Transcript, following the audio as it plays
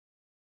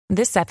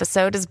This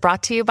episode is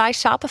brought to you by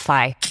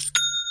Shopify.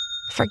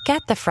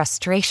 Forget the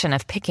frustration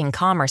of picking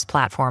commerce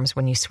platforms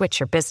when you switch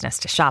your business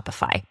to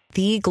Shopify,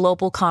 the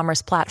global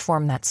commerce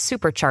platform that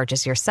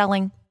supercharges your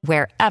selling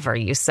wherever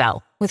you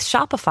sell. With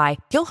Shopify,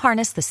 you'll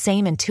harness the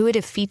same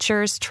intuitive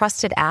features,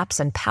 trusted apps,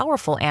 and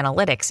powerful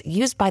analytics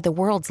used by the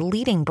world's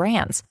leading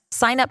brands.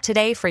 Sign up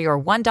today for your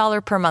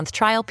 $1 per month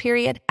trial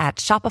period at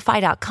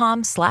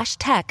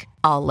shopify.com/tech,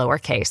 all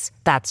lowercase.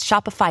 That's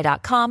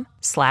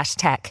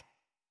shopify.com/tech.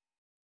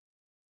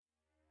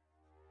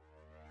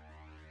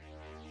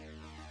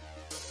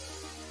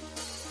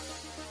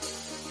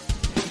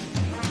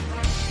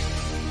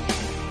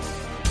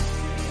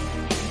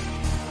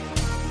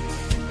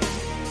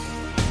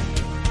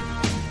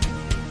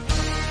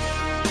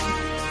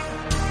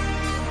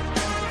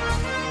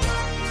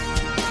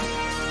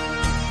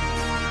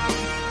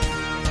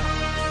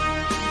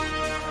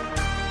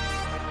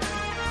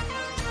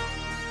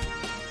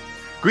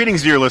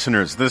 Greetings, dear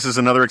listeners. This is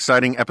another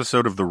exciting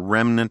episode of the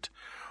Remnant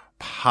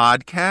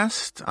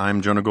Podcast. I'm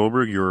Jonah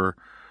Goldberg, your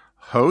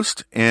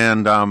host,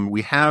 and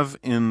we have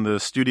in the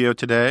studio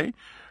today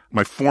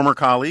my former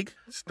colleague,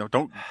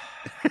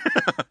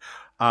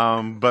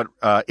 but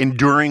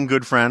enduring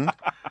good friend,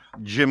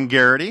 Jim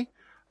Geraghty,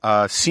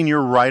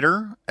 senior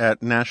writer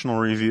at National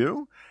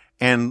Review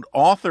and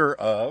author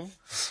of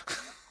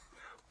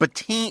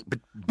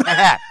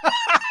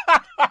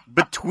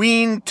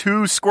Between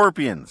Two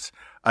Scorpions,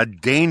 a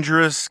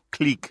dangerous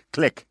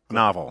click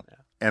novel.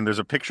 And there's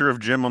a picture of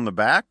Jim on the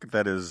back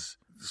that is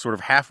sort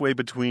of halfway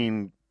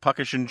between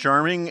puckish and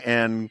charming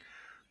and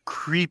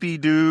creepy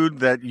dude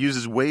that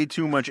uses way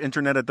too much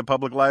internet at the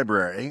public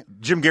library.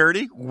 Jim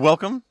Geraghty,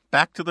 welcome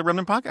back to the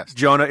Remnant Podcast.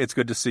 Jonah, it's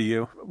good to see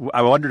you.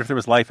 I wondered if there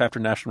was life after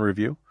National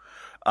Review.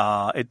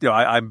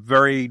 I'm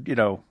very,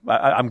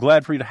 I'm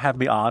glad for you to have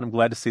me on. I'm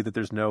glad to see that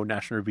there's no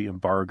National Review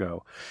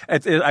embargo. I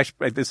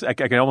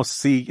can almost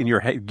see in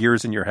your head,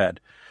 gears in your head.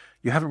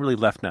 You haven't really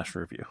left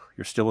National Review.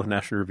 You're still with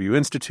National Review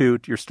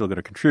Institute. You're still going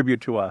to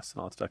contribute to us and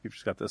all that stuff. You've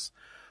just got this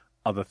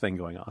other thing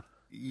going on.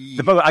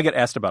 The book I get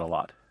asked about a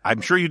lot.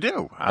 I'm sure you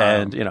do.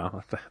 And,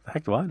 what the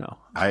heck do I know?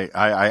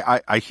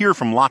 I hear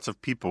from lots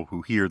of people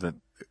who hear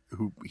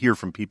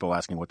from people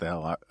asking what the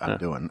hell I'm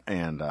doing.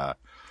 And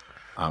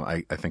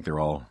I think they're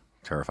all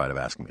terrified of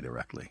asking me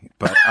directly.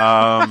 But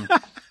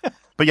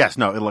but yes,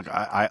 no, look,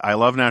 I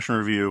love National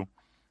Review.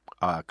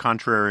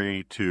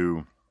 Contrary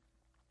to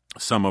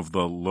some of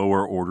the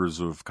lower orders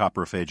of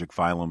coprophagic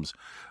phylums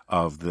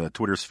of the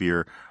Twitter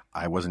sphere,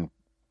 I wasn't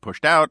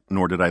pushed out,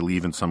 nor did I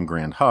leave in some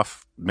grand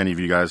huff. Many of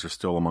you guys are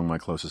still among my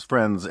closest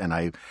friends, and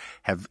I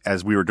have,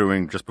 as we were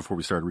doing just before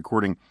we started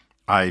recording,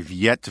 I've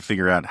yet to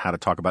figure out how to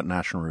talk about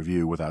National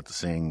Review without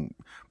saying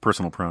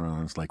personal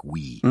pronouns like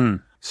we.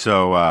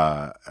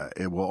 So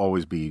it will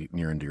always be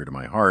near and dear to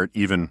my heart,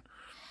 even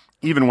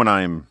when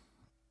I'm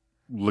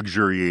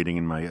luxuriating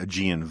in my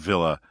Aegean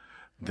villa,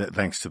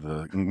 thanks to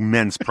the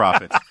immense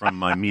profits from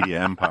my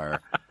media empire.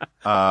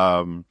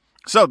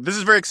 So this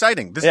is very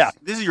exciting. This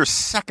is your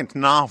second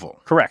novel.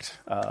 Correct.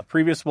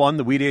 Previous one,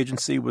 The Weed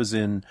Agency, was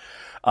in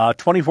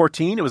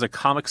 2014. It was a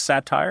comic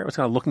satire. It was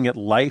kind of looking at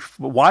life,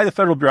 why the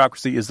federal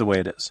bureaucracy is the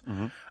way it is.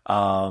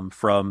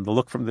 From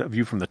the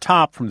view from the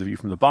top, from the view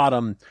from the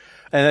bottom.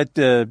 And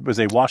it was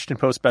a Washington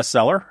Post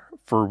bestseller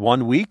for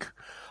 1 week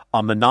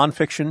on the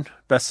nonfiction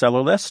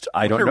bestseller list.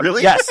 I don't know.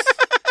 Really? Yes.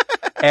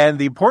 And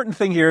the important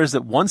thing here is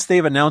that once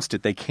they've announced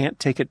it, they can't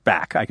take it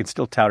back. I can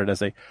still tout it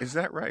as a... Is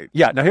that right?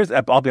 Yeah. Now, I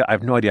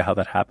have no idea how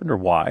that happened or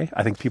why.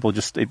 I think people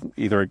just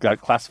either got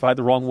classified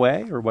the wrong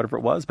way or whatever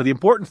it was. But the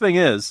important thing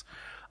is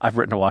I've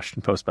written a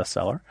Washington Post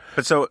bestseller.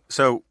 But so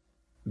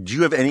do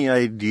you have any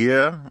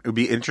idea? It would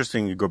be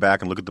interesting to go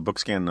back and look at the book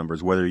scan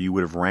numbers, whether you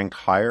would have ranked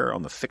higher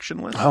on the fiction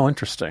list. Oh,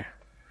 interesting.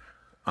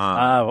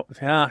 I would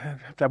have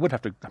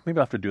to. Maybe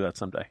I'll have to do that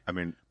someday. I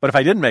mean, but if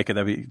I didn't make it,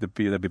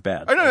 that'd be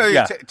bad. Oh,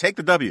 no, take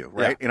the W,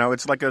 right? Yeah.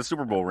 It's like a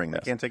Super Bowl ring.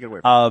 Yes. You can't take it away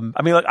from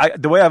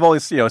the way I've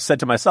always said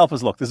to myself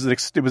is, look,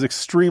 it was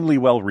extremely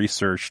well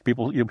researched.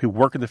 People who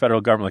work in the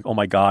federal government, like, oh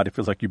my God, it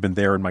feels like you've been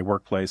there in my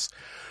workplace.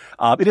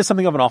 It is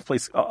something of an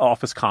office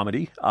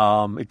comedy.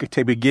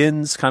 It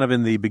begins kind of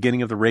in the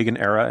beginning of the Reagan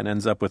era and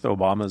ends up with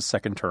Obama's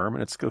second term,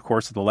 and it's of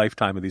course the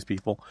lifetime of these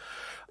people.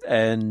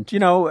 And,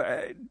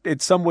 in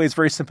some ways,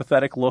 very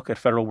sympathetic look at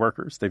federal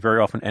workers. They very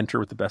often enter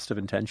with the best of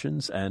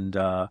intentions, and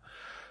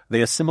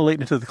they assimilate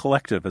into the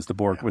collective, as the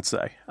Borg would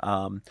say.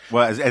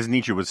 Well, as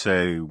Nietzsche would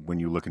say, when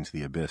you look into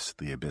the abyss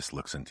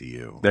looks into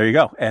you. There you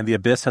go. And the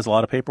abyss has a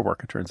lot of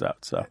paperwork, it turns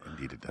out. So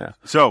indeed it does. Yeah.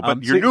 So,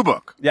 but your new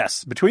book.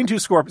 Yes, Between Two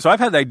Scorpions. So I've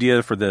had the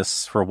idea for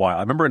this for a while. I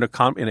remember in a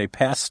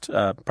past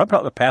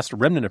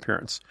Remnant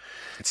appearance.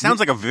 It sounds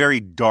like a very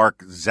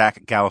dark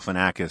Zach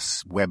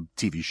Galifianakis web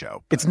TV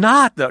show. It's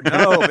not, though.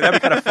 No, but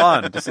that'd be kind of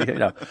fun to see.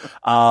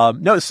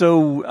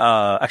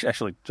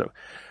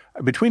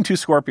 Between Two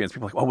Scorpions,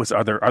 people are like,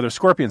 are there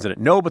scorpions in it?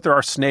 No, but there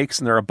are snakes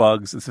and there are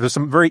bugs. There's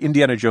some very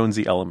Indiana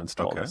Jonesy elements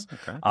to all this.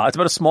 Okay. It's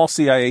about a small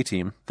CIA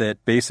team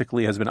that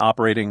basically has been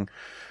operating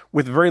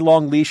with a very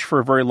long leash for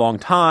a very long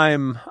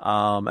time,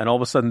 and all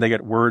of a sudden they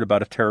get word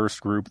about a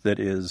terrorist group that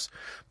is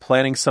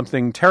planning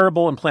something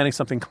terrible and planning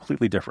something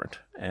completely different.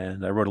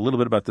 And I wrote a little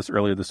bit about this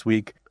earlier this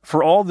week.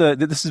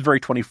 This is very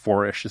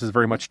 24-ish. This is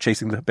very much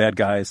chasing the bad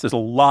guys. There's a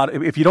lot.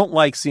 If you don't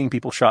like seeing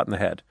people shot in the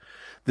head,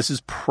 this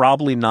is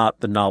probably not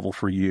the novel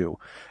for you.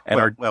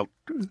 And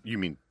you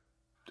mean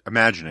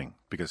imagining,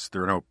 because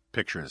there are no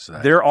pictures.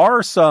 There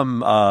are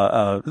some.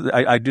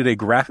 I did a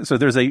graphic. So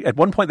at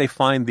one point they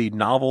find the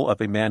novel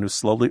of a man who's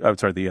slowly.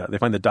 They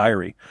find the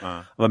diary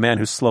of a man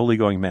who's slowly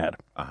going mad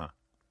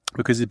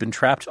because he's been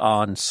trapped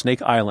on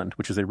Snake Island,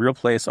 which is a real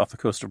place off the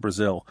coast of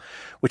Brazil,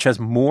 which has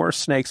more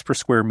snakes per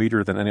square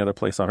meter than any other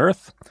place on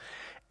Earth.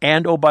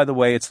 And oh, by the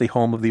way, it's the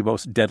home of the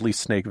most deadly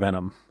snake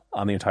venom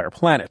on the entire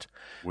planet.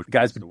 What?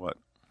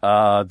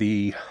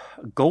 The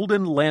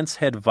golden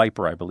lancehead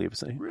viper, I believe,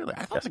 is it? Really?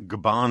 I thought the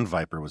Gabon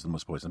viper was the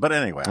most poisonous. But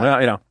anyway.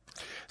 Well,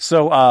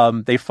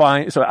 So they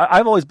find. So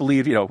I've always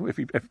believed, if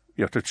you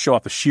to show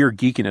off the sheer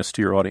geekiness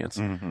to your audience,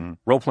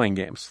 role-playing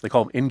games, they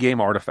call them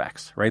in-game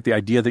artifacts, right? The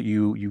idea that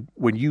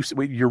when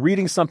you're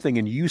reading something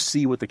and you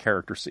see what the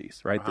character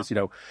sees, right? This,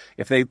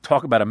 if they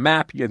talk about a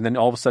map and then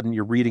all of a sudden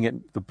you're reading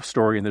it, the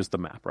story, and there's the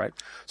map, right?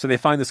 So they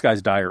find this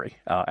guy's diary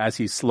as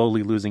he's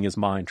slowly losing his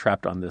mind,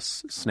 trapped on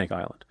this Snake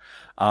Island.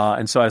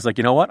 And so I was like,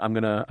 you know what? I'm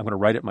gonna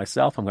write it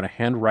myself. I'm gonna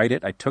handwrite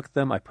it. I took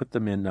them. I put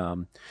them in.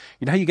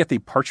 You know how you get the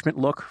parchment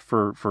look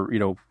for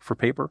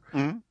paper?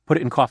 Mm-hmm. Put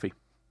it in coffee.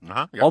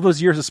 Yep. All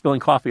those years of spilling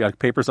coffee on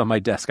papers on my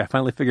desk, I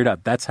finally figured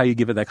out that's how you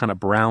give it that kind of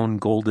brown,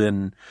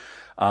 golden,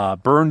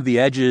 burned the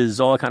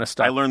edges, all that kind of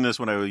stuff. I learned this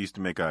when I used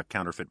to make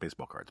counterfeit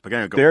baseball cards. But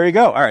anyway, there you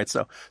go. All right.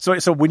 So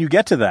when you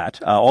get to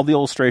that, all the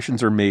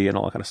illustrations are me and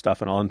all that kind of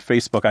stuff. And on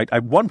Facebook,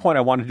 at one point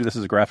I wanted to do this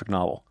as a graphic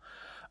novel.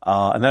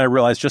 And then I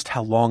realized just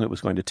how long it was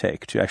going to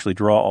take to actually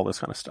draw all this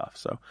kind of stuff.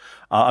 So,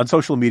 on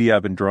social media,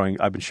 I've been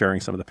sharing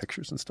some of the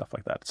pictures and stuff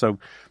like that. So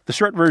the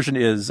short version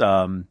is,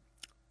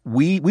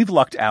 we've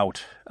lucked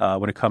out,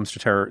 when it comes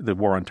to the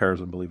war on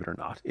terrorism, believe it or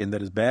not, in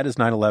that as bad as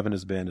 9/11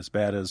 has been, as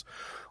bad as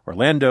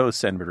Orlando,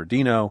 San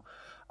Bernardino,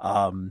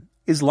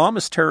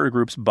 Islamist terror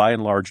groups by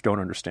and large don't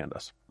understand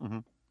us.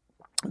 Mm-hmm.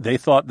 They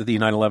thought that the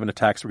 9/11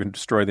 attacks were going to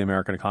destroy the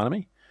American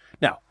economy.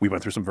 Now, we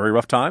went through some very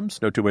rough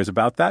times, no two ways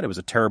about that. It was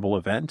a terrible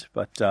event,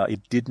 but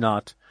it did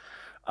not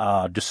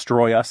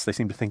destroy us. They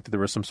seemed to think that there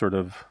was some sort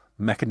of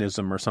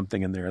mechanism or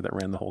something in there that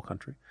ran the whole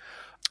country.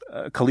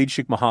 Khalid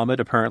Sheikh Mohammed,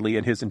 apparently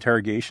in his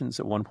interrogations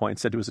at one point,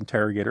 said to his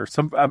interrogator,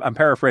 I'm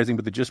paraphrasing,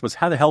 but the gist was,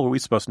 how the hell were we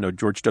supposed to know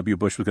George W.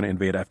 Bush was going to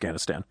invade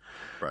Afghanistan?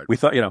 Right. We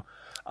thought,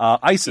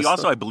 ISIS. He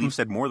also, I believe,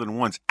 said more than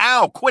once,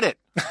 ow, quit it.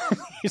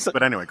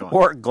 But anyway, go on.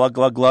 Or glug,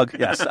 glug, glug.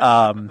 Yes.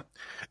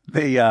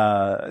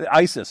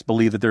 ISIS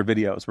believed that their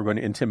videos were going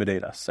to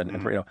intimidate us,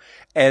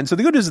 and so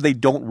the good news is they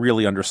don't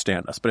really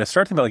understand us. But I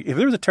started thinking about, if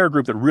there was a terror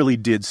group that really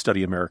did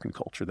study American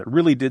culture, that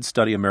really did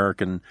study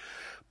American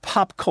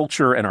pop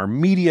culture and our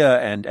media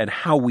and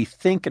how we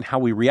think and how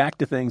we react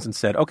to things, and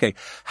said, okay,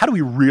 how do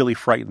we really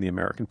frighten the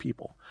American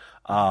people?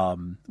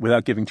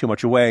 Without giving too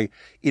much away,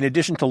 in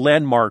addition to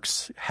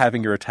landmarks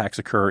having your attacks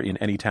occur in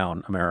any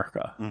town,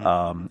 America,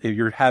 if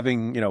you're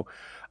having,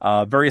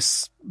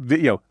 various,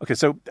 okay,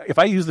 so if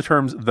I use the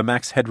terms the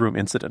Max Headroom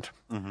incident,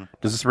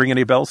 does this ring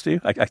any bells to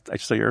you? I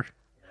saw your...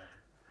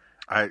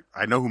 I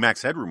know who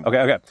Max Headroom was.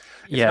 Okay.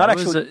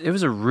 It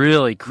was a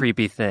really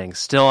creepy thing,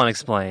 still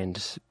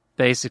unexplained.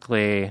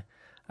 Basically,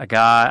 a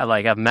guy,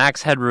 like a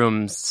Max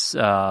Headroom's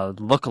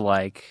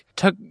lookalike,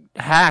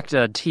 hacked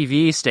a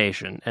TV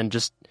station and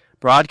just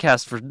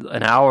broadcast for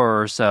an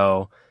hour or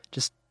so,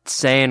 just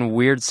saying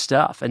weird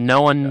stuff, and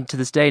no one to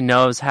this day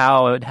knows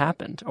how it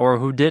happened or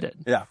who did it.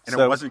 Yeah, and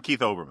it wasn't Keith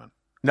Olbermann.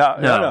 No.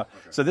 Okay.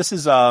 So this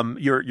is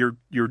you're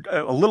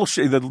a little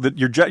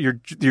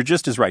your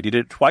gist is right. He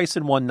did it twice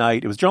in one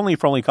night. It was generally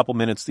for only a couple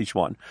minutes each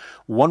one.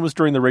 One was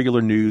during the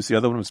regular news. The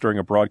other one was during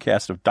a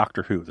broadcast of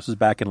Doctor Who. This was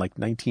back in like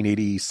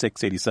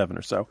 1986, 87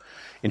 or so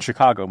in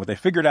Chicago. And what they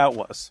figured out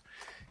was,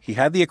 he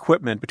had the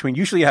equipment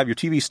usually you have your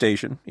TV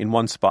station in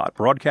one spot,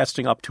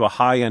 broadcasting up to a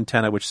high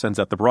antenna which sends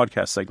out the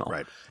broadcast signal.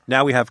 Right.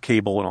 Now we have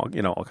cable and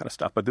all kind of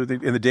stuff. But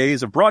in the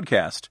days of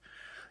broadcast,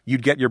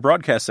 you'd get your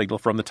broadcast signal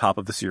from the top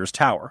of the Sears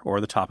Tower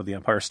or the top of the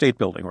Empire State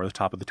Building or the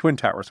top of the Twin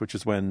Towers, which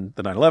is when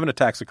the 9/11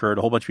 attacks occurred.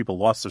 A whole bunch of people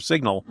lost their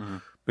signal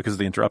because of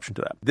the interruption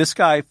to that. This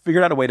guy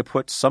figured out a way to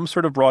put some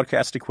sort of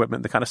broadcast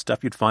equipment, the kind of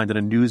stuff you'd find in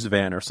a news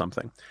van or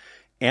something,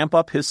 amp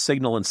up his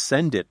signal and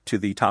send it to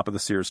the top of the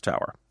Sears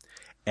Tower.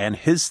 And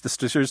the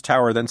Sears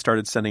Tower then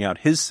started sending out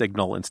his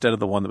signal instead of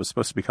the one that was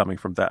supposed to be coming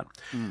from that.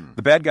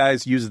 The bad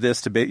guys use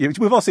this to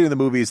we've all seen in the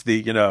movies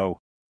attention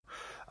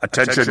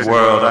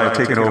world, I have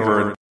taken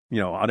over,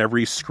 on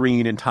every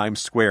screen in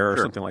Times Square or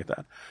something like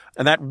that.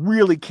 And that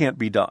really can't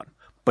be done.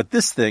 But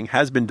this thing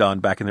has been done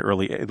back in the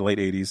late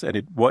 80s.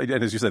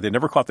 And as you said, they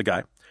never caught the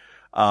guy.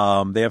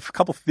 They have a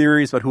couple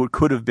theories about who it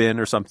could have been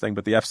or something,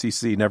 but the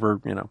FCC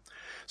never,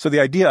 So the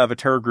idea of a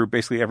terror group,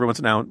 basically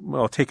everyone's now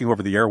taking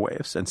over the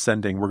airwaves and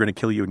sending, we're going to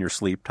kill you in your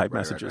sleep type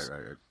messages.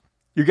 Right.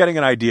 You're getting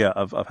an idea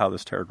of how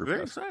this terror group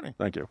Very is. Exciting.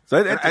 Thank you. So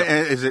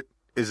is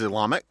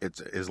Islamic?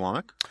 It's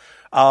Islamic?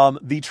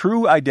 The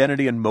true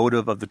identity and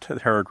motive of the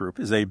terror group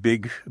is a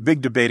big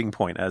debating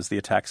point as the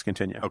attacks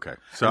continue. Okay.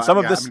 So and some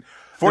of this, there's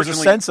a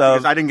fortunately, sense of,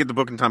 because I didn't get the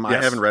book in time. Yes.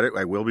 I haven't read it.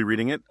 I will be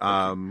reading it.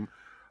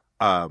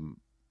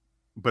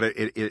 But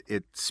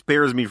it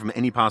spares me from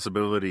any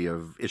possibility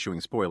of issuing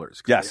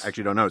spoilers. Yes. I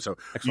actually don't know. So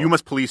Excellent. you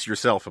must police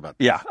yourself about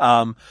that. yeah.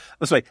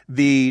 Let's say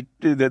the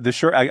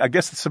short. I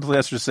guess the simple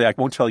answer is to say I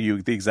won't tell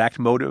you the exact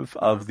motive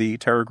of the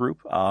terror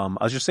group.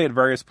 I'll just say at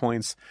various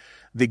points,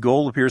 the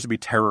goal appears to be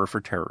terror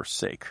for terror's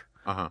sake.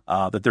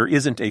 That there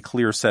isn't a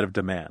clear set of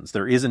demands.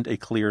 There isn't a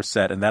clear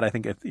set, and that I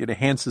think it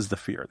enhances the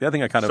fear. The other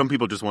thing I kind of Some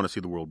people just want to see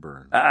the world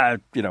burn.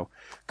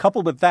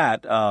 coupled with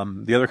that,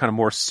 the other kind of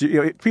more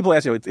people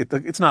ask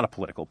it's not a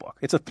political book.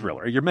 It's a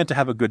thriller. You're meant to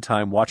have a good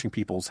time watching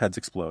people's heads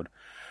explode.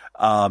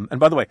 And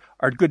by the way,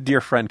 our good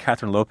dear friend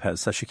Catherine Lopez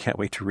says she can't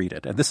wait to read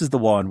it. And this is the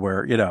one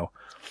where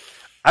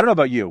I don't know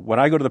about you. When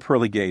I go to the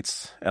pearly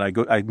gates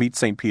and I meet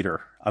St. Peter,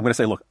 I'm going to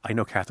say, look, I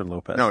know Catherine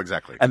Lopez. No,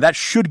 exactly. And that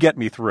should get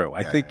me through.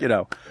 I think,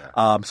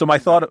 so my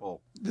thought,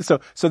 so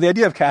the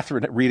idea of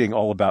Catherine reading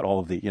all about all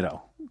of the,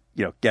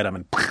 get them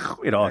and,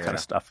 all that kind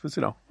of stuff is,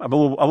 I'm a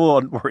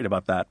little worried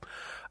about that.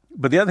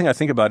 But the other thing I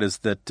think about is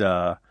that,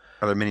 Are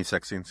there many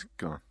sex scenes?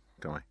 Go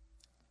on.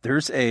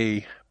 There's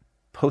a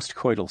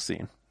post-coital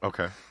scene.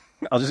 Okay.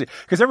 I'll just say,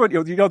 because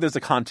everyone, there's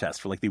a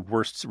contest for like the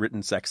worst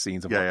written sex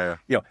scenes.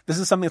 This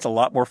is something that's a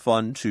lot more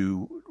fun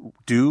to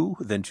do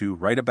than to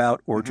write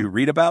about or to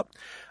read about.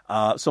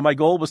 So my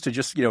goal was to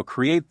just,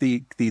 create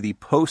the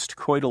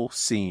post-coital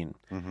scene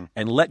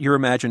and let your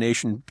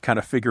imagination kind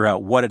of figure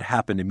out what had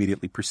happened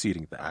immediately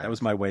preceding that. That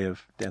was my way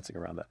of dancing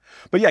around that.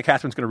 But yeah,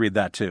 Catherine's going to read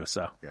that too.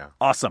 So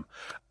awesome.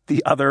 If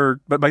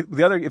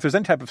there's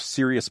any type of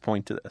serious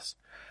point to this,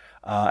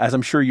 as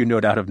I'm sure you no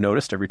doubt have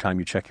noticed every time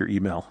you check your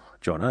email,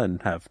 Jonah,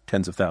 and have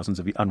tens of thousands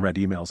of unread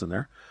emails in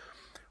there,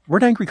 we're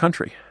an angry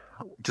country.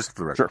 Just for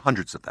the record,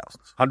 hundreds of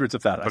thousands. Hundreds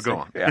of thousands. But go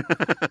on. Yeah.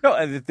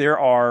 No, there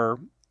are,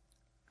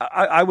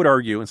 I would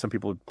argue, and some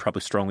people would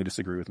probably strongly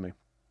disagree with me,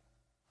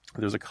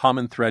 there's a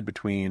common thread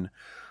between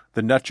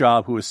the nut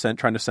job who was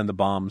trying to send the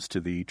bombs to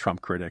the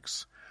Trump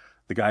critics,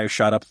 the guy who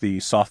shot up the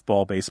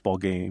softball baseball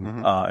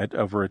game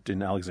over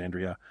in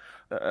Alexandria,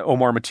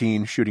 Omar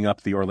Mateen shooting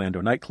up the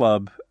Orlando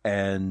nightclub,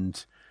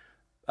 and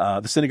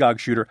the synagogue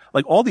shooter.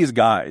 Like, all these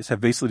guys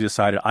have basically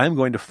decided, I'm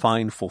going to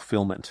find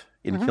fulfillment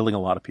in killing a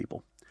lot of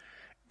people.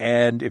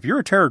 And if you're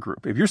a terror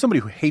group, if you're somebody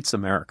who hates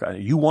America,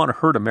 and you want to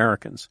hurt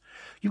Americans,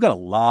 you've got a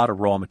lot of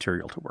raw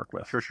material to work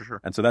with.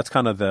 Sure. And so that's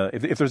kind of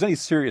if there's any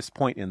serious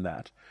point in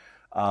that,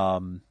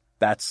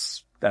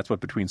 that's what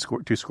Between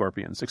Two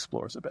Scorpions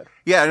explores a bit.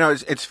 Yeah, no,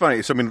 it's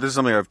funny. So, this is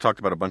something I've talked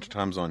about a bunch of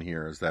times on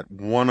here, is that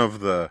one of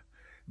the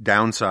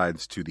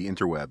downsides to the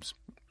interwebs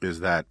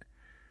is that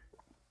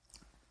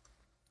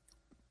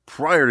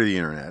prior to the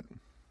internet,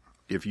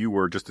 if you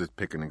were, just to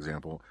pick an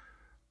example,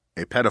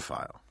 a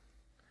pedophile,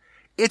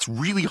 it's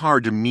really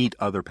hard to meet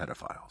other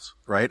pedophiles,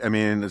 right?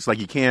 It's like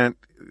you can't.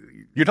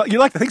 You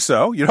like to think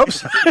so. You'd hope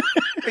so.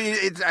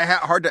 It's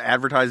hard to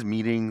advertise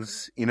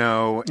meetings,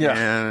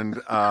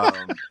 and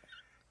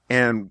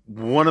and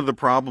one of the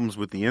problems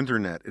with the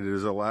internet, it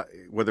is a lot,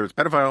 whether it's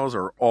pedophiles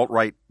or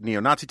alt-right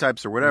neo-Nazi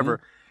types or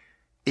whatever,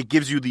 it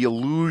gives you the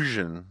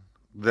illusion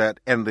that,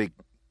 and the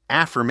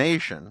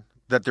affirmation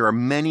that there are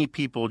many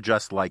people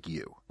just like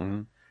you.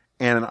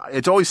 And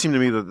it's always seemed to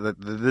me that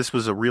this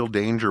was a real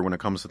danger when it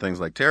comes to things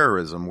like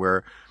terrorism,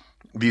 where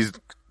these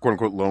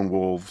quote-unquote lone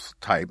wolves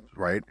type,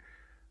 right,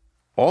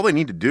 all they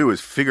need to do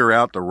is figure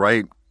out the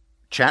right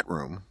chat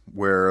room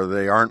where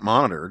they aren't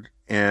monitored,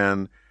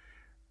 and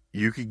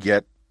you could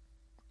get,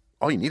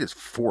 all you need is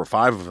 4 or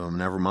 5 of them,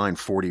 never mind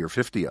 40 or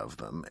 50 of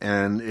them.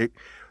 And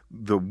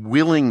the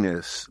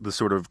willingness, the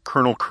sort of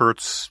Colonel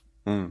Kurtz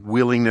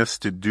willingness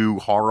to do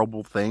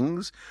horrible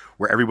things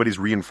where everybody's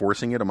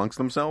reinforcing it amongst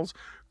themselves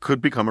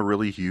could become a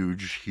really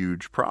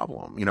huge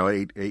problem.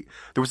 There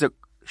was a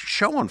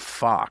show on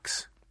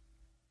Fox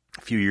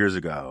a few years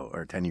ago,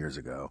 or 10 years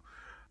ago,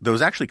 that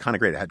was actually kind of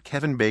great. It had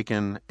Kevin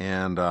Bacon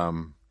and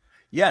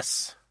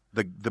yes,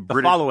 the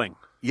British Following.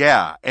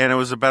 Yeah, and it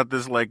was about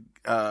this,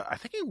 I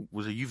think he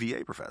was a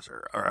UVA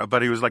professor,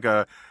 but he was like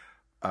a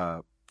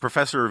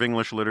professor of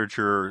English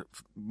literature,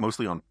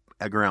 mostly on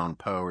Edgar Allan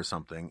Poe or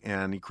something,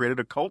 and he created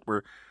a cult where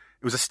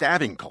it was a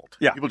stabbing cult.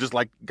 Yeah, people just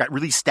got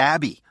really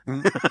stabby,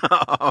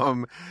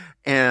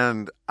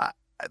 and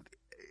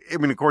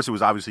of course, it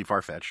was obviously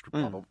far-fetched,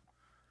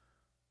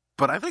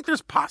 but I think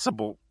there's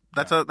possible.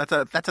 That's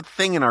a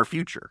thing in our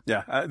future.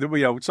 Yeah,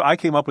 so I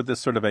came up with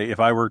this sort of if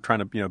I were trying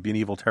to be an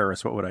evil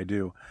terrorist, what would I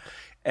do?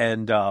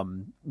 And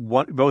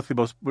both the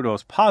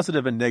most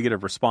positive and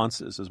negative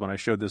responses is when I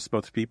showed this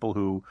both to people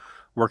who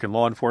work in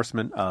law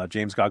enforcement.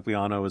 James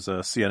Gagliano is a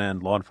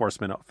CNN law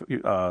enforcement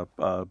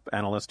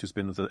analyst who's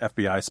been the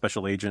FBI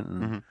special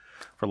agent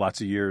for lots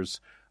of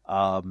years.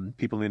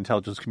 People in the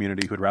intelligence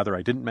community who'd rather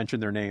I didn't mention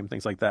their name,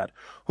 things like that,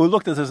 who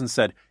looked at this and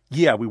said,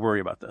 yeah, we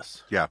worry about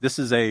this. Yeah. This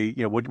is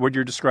what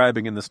you're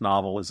describing in this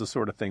novel is the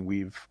sort of thing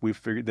we've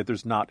figured that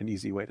there's not an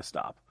easy way to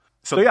stop.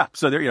 So yeah,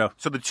 so there, you know.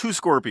 So the two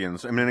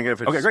scorpions. I mean,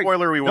 if it's Okay, great.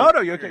 spoiler, we won't.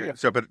 No, okay, yeah.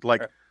 So, but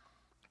like,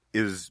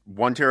 is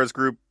one terrorist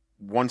group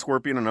one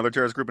scorpion, another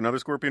terrorist group another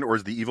scorpion, or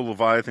is the evil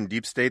Leviathan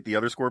deep state the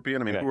other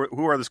scorpion? I mean,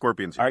 who are the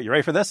scorpions here? All right, you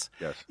ready for this?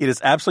 Yes. It is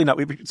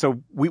absolutely not.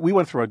 So we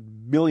went through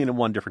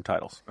 1,000,001 different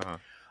titles.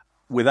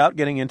 Without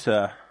getting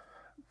into,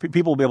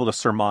 people will be able to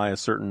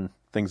surmise certain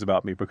things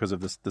about me because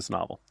of this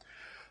novel.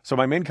 So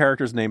my main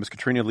character's name is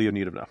Katrina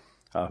Leonidovna,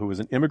 who is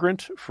an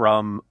immigrant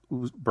from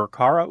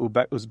Bukhara,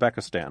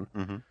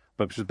 Uzbekistan,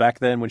 but which was back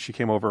then when she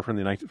came over from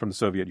the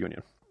Soviet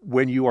Union.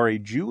 When you are a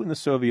Jew in the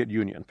Soviet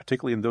Union,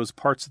 particularly in those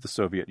parts of the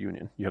Soviet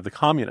Union, you have the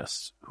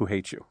communists who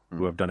hate you,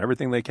 who have done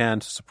everything they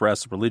can to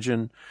suppress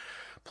religion,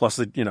 plus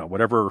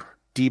whatever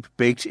deep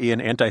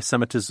baked-in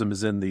anti-Semitism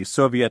is in the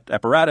Soviet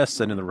apparatus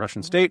and in the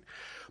Russian state.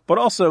 But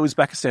also,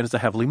 Uzbekistan is a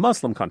heavily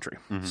Muslim country.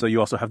 So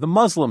you also have the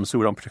Muslims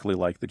who don't particularly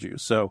like the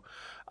Jews. So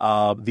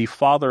the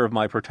father of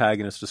my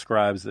protagonist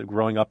describes that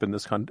growing up in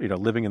this country,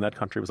 living in that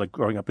country was like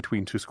growing up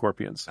between two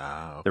scorpions.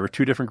 Okay. There were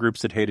two different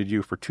groups that hated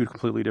you for two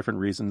completely different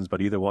reasons,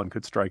 but either one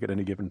could strike at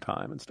any given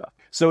time and stuff.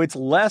 So it's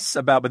less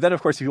about, but then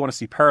of course, if you want to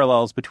see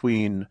parallels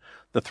between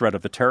the threat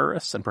of the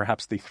terrorists and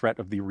perhaps the threat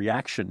of the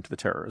reaction to the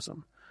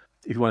terrorism,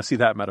 if you want to see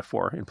that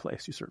metaphor in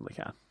place, you certainly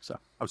can. So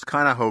I was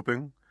kind of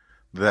hoping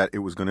that it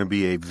was going to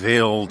be a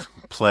veiled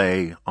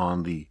play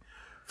on the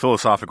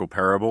philosophical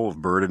parable of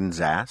Buridan's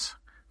ass.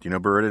 Do you know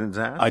Buridan's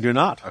ass? I do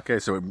not. Okay,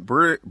 so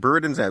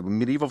Buridan's ass,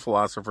 medieval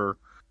philosopher.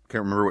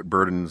 Can't remember what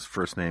Buridan's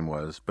first name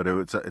was, but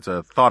it's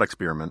a thought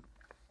experiment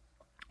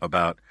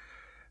about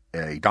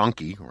a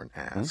donkey or an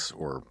ass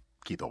or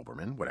Keith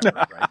Olbermann,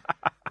 whatever, right?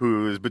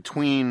 Who is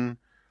between.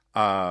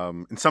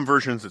 In some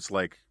versions, it's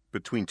like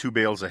between two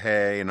bales of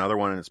hay. Another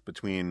one, it's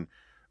between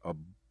a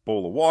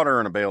bowl of water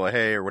and a bale of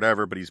hay or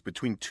whatever, but he's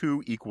between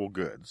two equal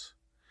goods.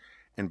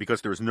 And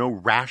because there's no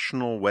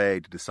rational way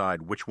to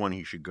decide which one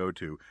he should go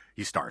to,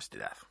 he starves to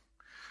death.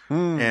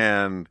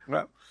 And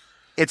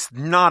it's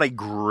not a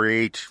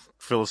great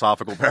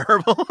philosophical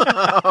parable,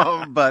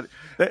 but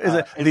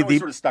it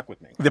sort of stuck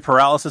with me. The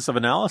paralysis of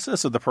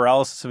analysis or the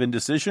paralysis of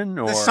indecision?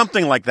 Or There's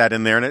something like that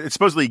in there, and it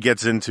supposedly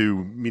gets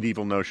into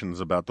medieval notions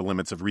about the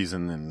limits of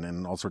reason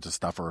and all sorts of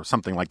stuff or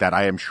something like that.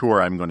 I am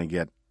sure I'm going to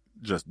get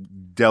just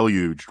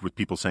deluged with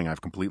people saying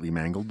I've completely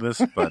mangled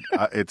this, but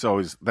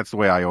that's the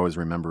way I always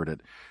remembered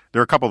it.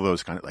 There are a couple of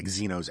those kind of like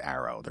Zeno's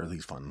arrow. There are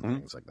these fun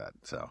things like that.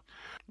 So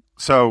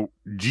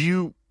do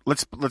you?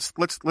 Let's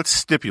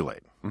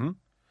stipulate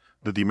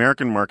that the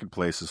American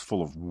marketplace is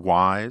full of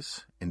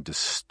wise and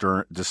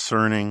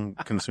discerning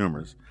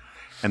consumers,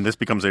 and this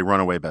becomes a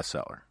runaway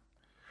bestseller.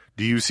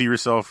 Do you see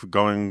yourself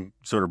going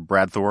sort of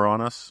Brad Thor on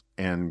us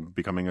and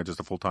becoming just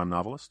a full-time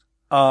novelist?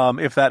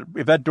 If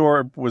that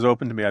door was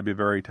open to me, I'd be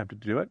very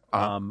tempted to do it.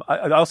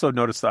 I also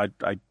noticed that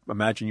I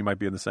imagine you might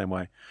be in the same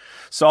way.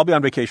 So I'll be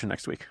on vacation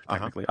next week,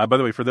 technically. By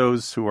the way, for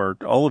those who are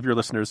all of your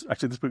listeners,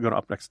 actually this will be going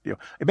up next.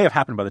 It may have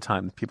happened by the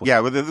time people.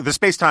 Yeah, well, the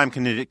space-time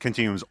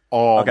continuum's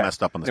all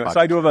messed up on this podcast. So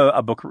I do have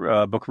a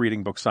book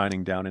reading, book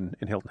signing down in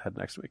Hilton Head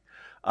next week.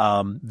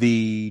 But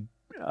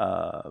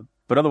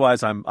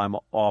otherwise, I'm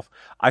off.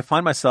 I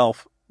find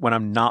myself, when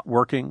I'm not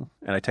working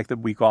and I take the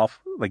week off,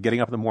 like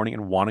getting up in the morning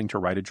and wanting to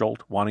write a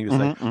jolt, wanting to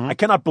say, I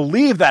cannot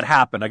believe that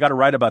happened. I got to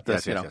write about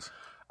this, Yes.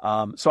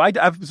 So I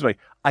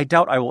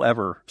doubt I will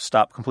ever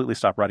completely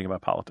stop writing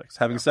about politics.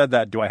 Having said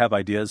that, do I have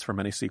ideas for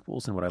many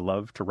sequels and would I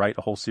love to write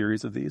a whole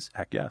series of these?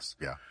 Heck yes.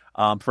 Yeah.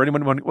 For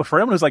anyone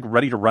who's like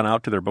ready to run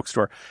out to their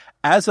bookstore,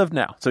 as of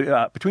now,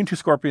 so Between Two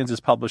Scorpions is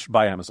published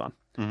by Amazon,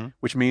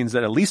 which means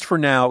that at least for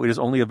now, it is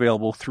only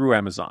available through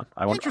Amazon.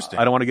 Interesting.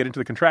 I don't want to get into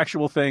the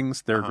contractual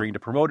things. They're agreeing to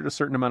promote it a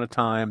certain amount of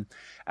time.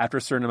 After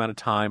a certain amount of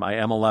time, I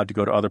am allowed to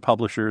go to other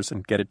publishers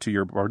and get it to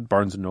your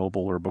Barnes &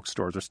 Noble or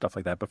bookstores or stuff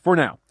like that. But for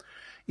now,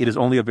 it is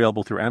only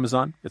available through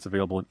Amazon. It's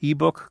available in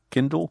ebook,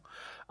 Kindle.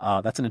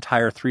 That's an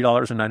entire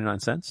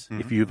 $3.99.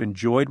 If you've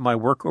enjoyed my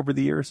work over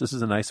the years, this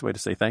is a nice way to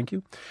say thank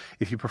you.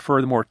 If you prefer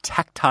the more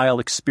tactile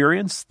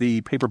experience,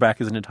 the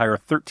paperback is an entire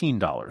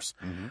 $13.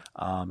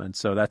 And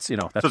so that's,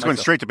 that's so it's going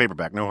straight to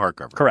paperback, no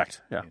hardcover.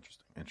 Correct. Yeah.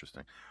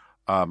 Interesting.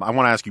 I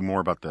want to ask you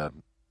more about the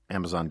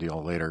Amazon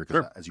deal later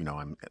because, as you know,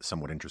 I'm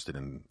somewhat interested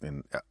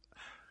in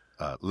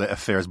Le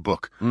Affair's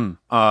book.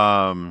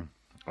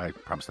 I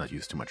promise not to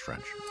use too much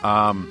French.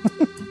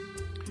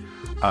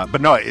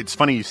 But no, it's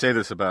funny you say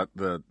this about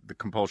the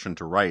compulsion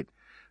to write.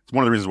 It's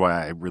one of the reasons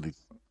why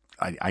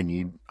I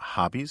need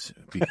hobbies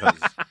because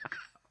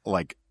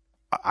like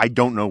I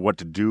don't know what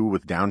to do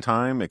with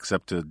downtime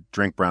except to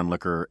drink brown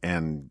liquor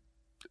and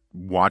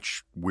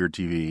watch weird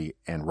TV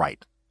and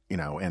write,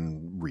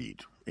 and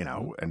read,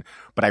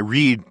 but I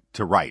read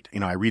to write.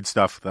 I read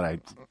stuff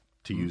that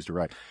to use to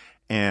write.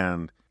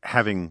 And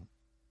having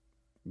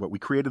what we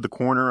created the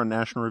Corner on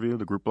National Review,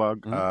 the group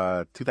blog,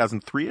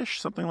 2003-ish,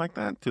 something like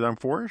that,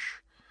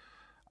 2004-ish.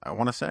 I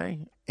want to say.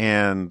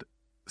 And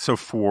so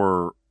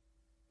for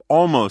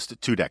almost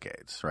 2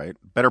 decades, right?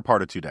 Better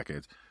part of 2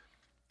 decades,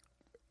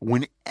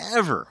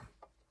 whenever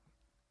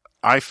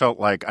I felt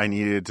like I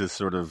needed to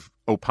sort of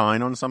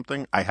opine on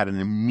something, I had an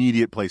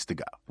immediate place to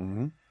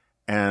go.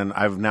 And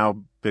I've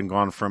now been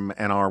gone from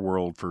NR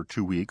World for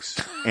 2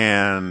 weeks,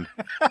 and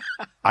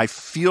I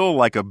feel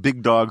like a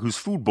big dog whose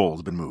food bowl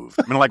has been moved.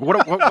 I mean, like,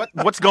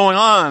 what's going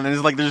on? And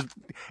it's like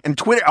and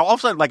Twitter, all of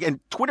a sudden, and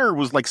Twitter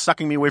was like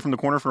sucking me away from the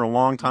corner for a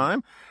long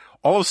time.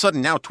 All of a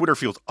sudden, now Twitter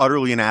feels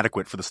utterly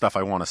inadequate for the stuff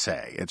I want to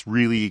say. It's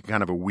really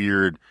kind of a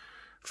weird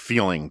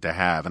feeling to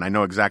have, and I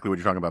know exactly what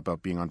you're talking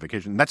about being on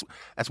vacation. That's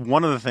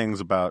one of the things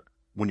about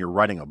when you're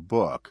writing a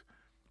book.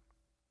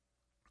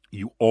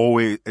 You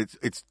always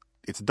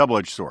it's a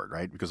double-edged sword,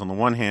 right? Because on the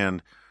one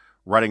hand,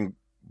 writing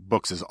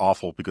books is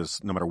awful because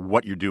no matter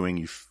what you're doing,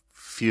 you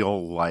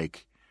feel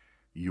like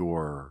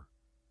you're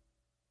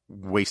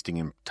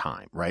wasting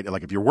time, right?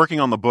 Like if you're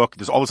working on the book,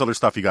 there's all this other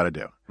stuff you got to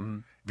do. Mm-hmm.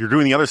 If you're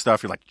doing the other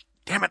stuff, you're like,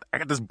 damn it, I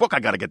got this book I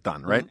got to get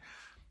done, right? Mm-hmm.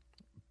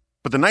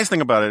 But the nice thing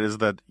about it is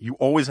that you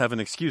always have an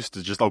excuse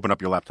to just open up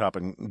your laptop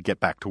and get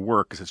back to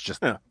work because it's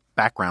just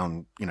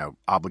background,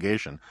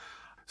 obligation.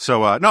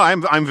 So, no,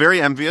 I'm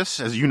very envious.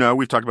 As you know,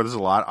 we've talked about this a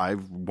lot.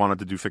 I've wanted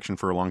to do fiction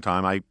for a long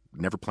time. I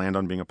never planned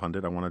on being a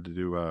pundit. I wanted to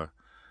do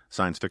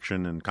science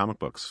fiction and comic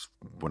books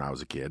when I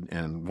was a kid.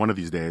 And one of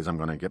these days I'm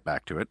going to get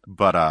back to it.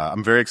 But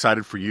I'm very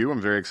excited for you. I'm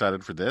very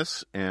excited for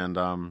this. And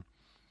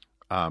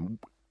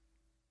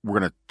we're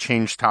going to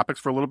change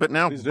topics for a little bit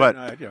now.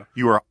 But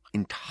you are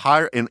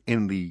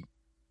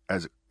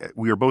as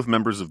we are both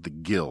members of the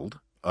Guild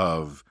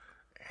of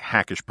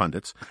Hackish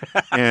Pundits.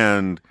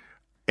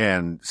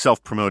 and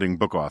self-promoting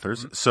book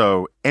authors. Mm-hmm.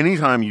 So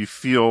anytime you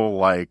feel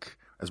like,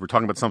 as we're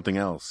talking about something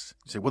else,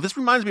 you say, well, this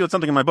reminds me of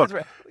something in my book.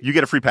 Right. You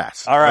get a free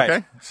pass. All right.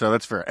 Okay? So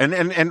that's fair.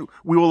 And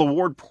we will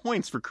award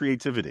points for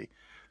creativity,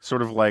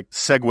 sort of like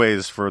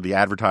segues for the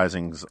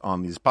advertisings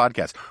on these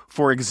podcasts.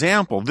 For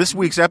example, this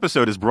week's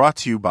episode is brought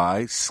to you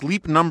by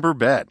Sleep Number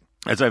Bed.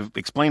 As I've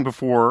explained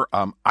before,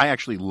 I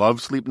actually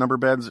love Sleep Number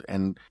beds,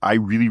 and I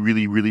really,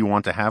 really, really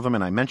want to have them.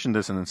 And I mentioned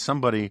this, and then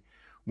somebody,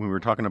 when we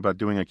were talking about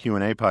doing a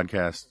Q&A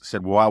podcast,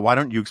 said, well, why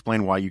don't you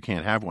explain why you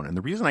can't have one? And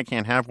the reason I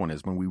can't have one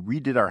is when we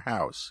redid our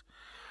house,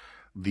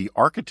 the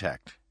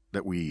architect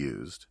that we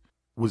used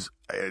was,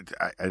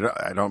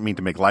 I don't mean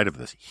to make light of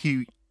this,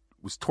 he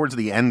was towards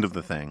the end of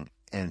the thing,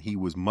 and he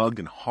was mugged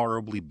and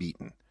horribly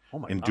beaten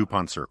in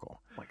DuPont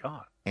Circle. Oh, my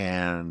God.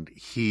 And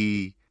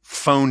he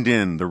phoned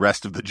in the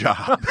rest of the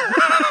job,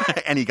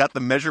 and he got the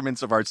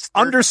measurements of our staircase.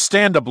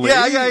 Understandably.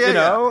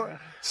 Yeah.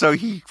 So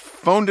he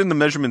phoned in the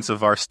measurements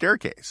of our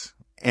staircase.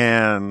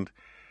 And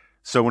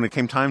so when it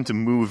came time to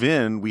move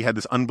in, we had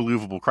this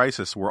unbelievable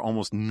crisis where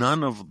almost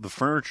none of the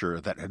furniture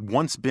that had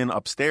once been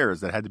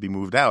upstairs that had to be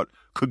moved out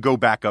could go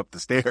back up the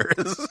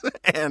stairs.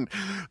 And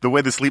the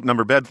way the Sleep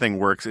Number bed thing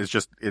works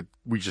is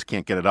we just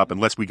can't get it up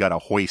unless we got a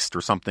hoist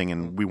or something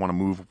and we want to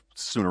move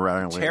sooner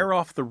rather than later. Tear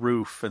off the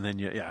roof and then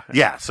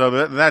Yeah,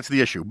 so that's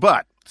the issue.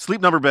 But Sleep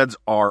Number beds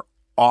are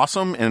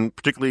awesome, and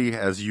particularly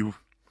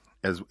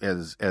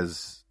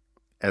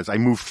as I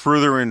move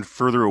further and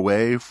further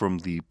away from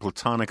the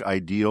platonic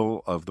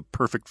ideal of the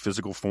perfect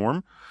physical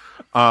form,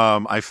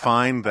 I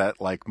find that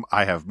like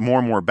I have more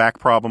and more back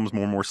problems,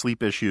 more and more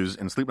sleep issues,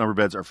 and Sleep Number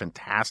beds are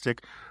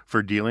fantastic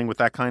for dealing with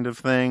that kind of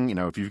thing.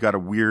 If you've got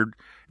if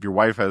your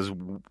wife has,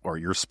 or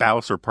your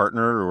spouse or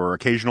partner or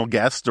occasional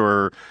guest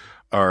or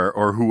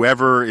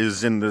whoever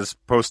is in this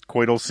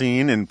post-coital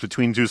scene in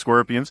between two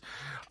scorpions,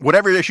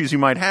 whatever issues you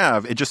might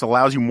have, it just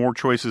allows you more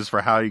choices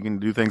for how you can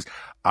do things.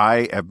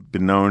 I have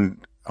been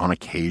known on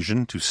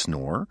occasion to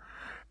snore,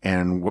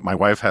 and what my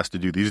wife has to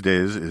do these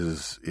days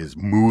is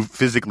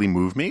physically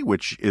move me,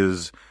 which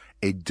is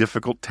a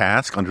difficult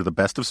task under the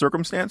best of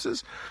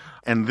circumstances,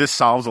 and this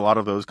solves a lot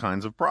of those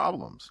kinds of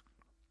problems.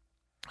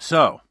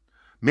 So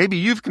maybe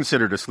you've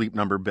considered a Sleep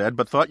Number bed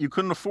but thought you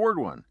couldn't afford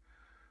one.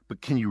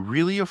 But can you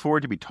really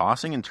afford to be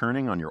tossing and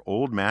turning on your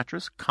old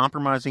mattress,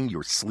 compromising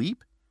your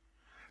sleep?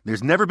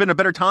 There's never been a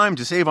better time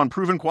to save on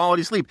proven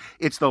quality sleep.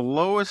 It's the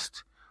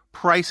lowest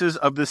prices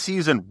of the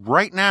season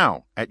right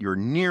now at your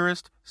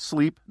nearest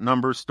Sleep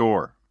Number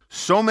store.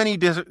 So many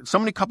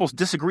couples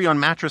disagree on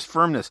mattress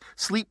firmness.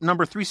 Sleep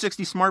Number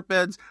 360 smart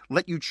beds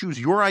let you choose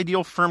your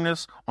ideal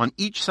firmness on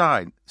each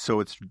side, so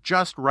it's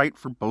just right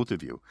for both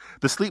of you.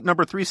 The Sleep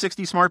Number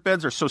 360 smart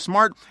beds are so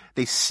smart,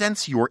 they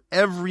sense your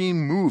every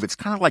move. It's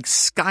kind of like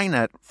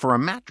Skynet for a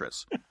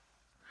mattress.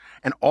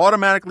 And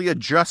automatically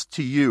adjust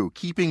to you,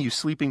 keeping you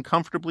sleeping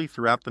comfortably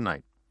throughout the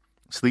night.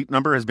 Sleep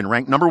Number has been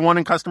ranked number 1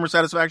 in customer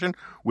satisfaction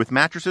with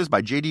mattresses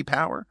by J.D.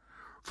 Power.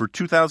 For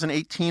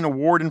 2018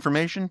 award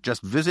information,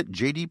 just visit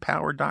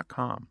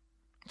jdpower.com.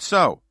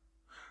 So,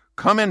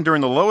 come in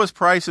during the lowest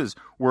prices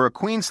where a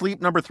Queen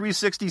Sleep Number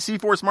 360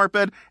 C4 smart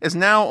bed is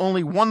now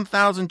only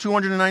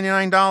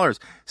 $1,299.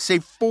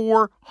 Save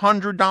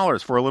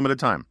 $400 for a limited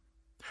time.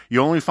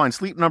 You'll only find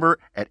Sleep Number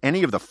at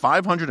any of the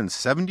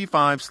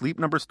 575 Sleep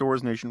Number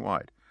stores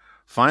nationwide.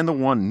 Find the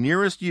one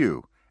nearest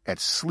you at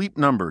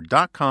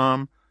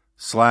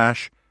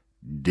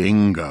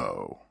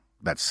sleepnumber.com/dingo.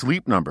 That's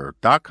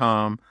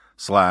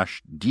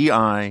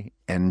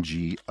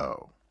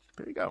sleepnumber.com/DINGO.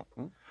 There you go.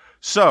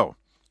 So,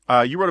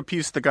 you wrote a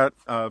piece that got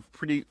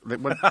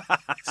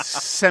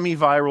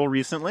semi-viral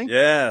recently.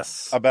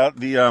 Yes. About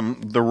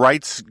the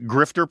rights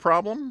grifter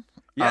problem.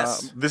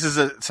 Yes. This is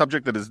a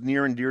subject that is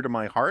near and dear to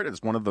my heart.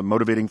 It's one of the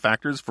motivating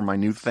factors for my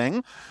new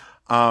thing.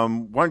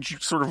 Why don't you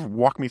sort of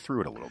walk me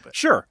through it a little bit?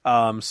 Sure.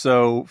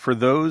 So for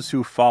those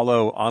who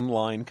follow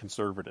online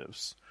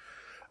conservatives,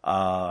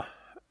 I've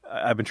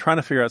been trying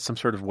to figure out some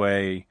sort of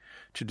way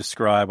to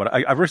describe what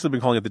I've recently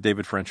been calling it the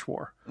David French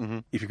War. Mm-hmm.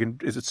 If you can,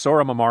 is it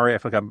Sohram Ahmari? I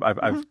feel like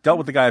I've dealt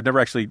with the guy.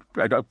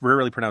 I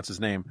rarely pronounce his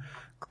name,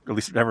 at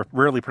least never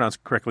rarely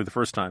pronounced correctly the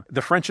first time.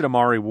 The French and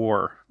Ahmari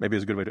War maybe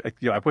is a good way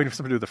to. I'm waiting for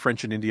something to do with the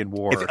French and Indian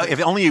War.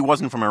 If only he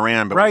wasn't from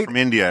Iran, but right? from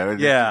India.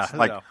 Yeah.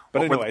 Like,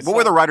 but what, anyway, what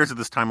were the writers of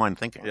this timeline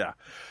thinking? Yeah.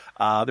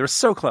 They're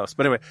so close.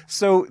 But anyway,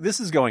 so this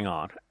is going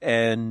on.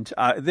 And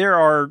there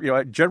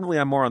are, generally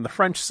I'm more on the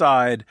French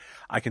side.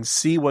 I can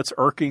see what's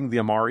irking the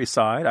Ahmari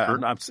side.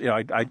 Sure.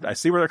 I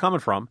see where they're coming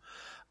from.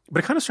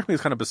 But it kind of struck me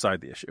as kind of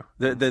beside the issue.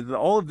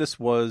 All of this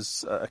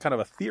was kind of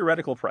a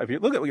theoretical. If you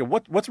look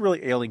at what's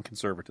really ailing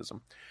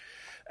conservatism.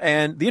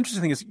 And the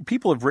interesting thing is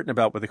people have written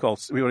about what they call,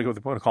 we want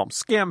to call them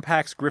scam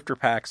packs, grifter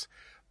packs,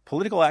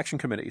 political action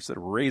committees that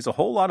raise a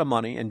whole lot of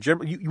money. And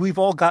generally, we've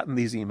all gotten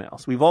these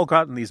emails. We've all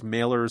gotten these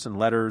mailers and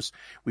letters.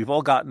 We've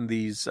all gotten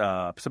these,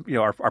 our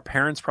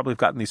parents probably have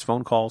gotten these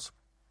phone calls.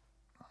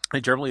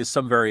 It generally is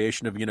some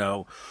variation of,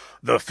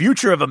 the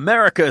future of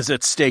America is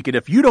at stake. And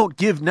if you don't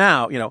give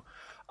now,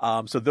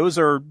 so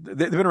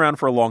they've been around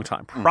for a long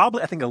time.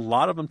 Probably, I think a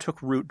lot of them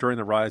took root during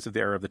the rise of the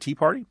era of the Tea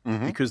Party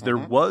because there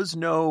was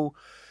no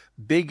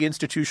big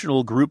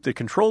institutional group that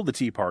controlled the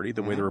Tea Party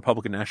the way the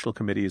Republican National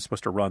Committee is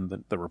supposed to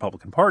run the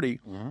Republican Party.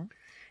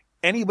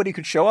 Anybody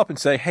could show up and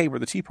say, hey, we're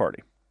the Tea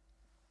Party.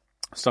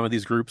 Some of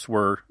these groups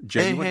were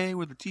genuine. Hey,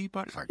 we're the Tea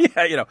Party. Sorry.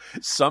 Yeah,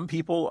 some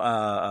people,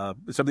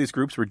 some of these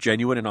groups were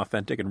genuine and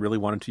authentic and really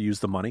wanted to use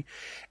the money.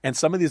 And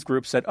some of these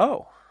groups said,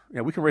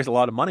 we can raise a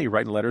lot of money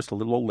writing letters to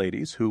little old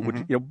ladies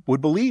who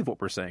would believe what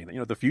we're saying.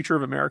 That, the future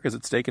of America is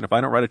at stake. And if I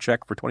don't write a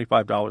check for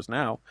 $25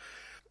 now,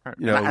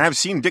 and I've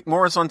seen Dick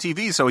Morris on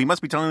TV, so he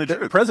must be telling the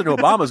truth. President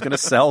Obama is going to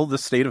sell the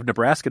state of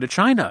Nebraska to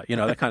China,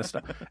 that kind of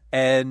stuff.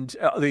 And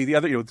the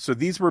other, so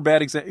these were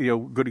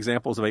good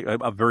examples of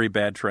a very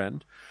bad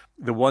trend.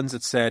 The ones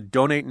that said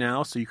donate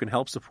now so you can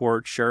help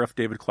support Sheriff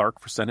David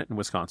Clark for Senate in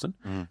Wisconsin.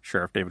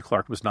 Sheriff David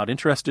Clark was not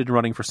interested in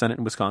running for Senate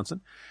in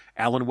Wisconsin.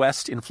 Alan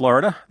West in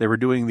Florida, they were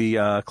doing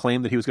the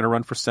claim that he was going to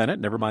run for Senate.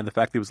 Never mind the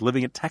fact that he was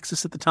living in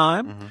Texas at the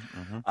time.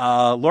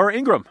 Laura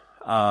Ingraham.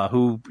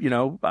 Who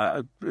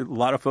a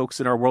lot of folks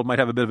in our world might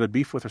have a bit of a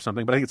beef with or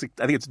something, but I think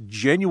it's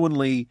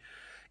genuinely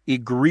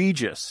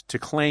egregious to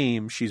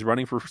claim she's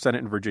running for Senate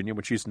in Virginia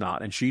when she's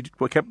not. And she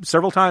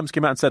several times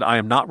came out and said, "I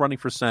am not running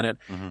for Senate.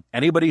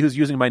 Anybody who's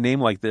using my name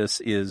like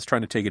this is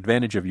trying to take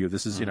advantage of you.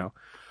 This is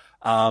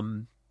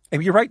and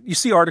you're right. You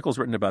see articles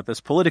written about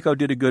this. Politico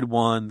did a good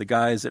one. The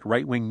guys at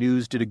Right Wing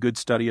News did a good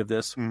study of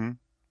this,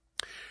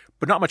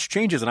 but not much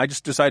changes. And I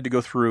just decided to go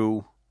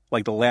through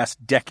like the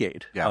last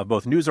decade of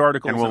both news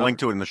articles. And we'll link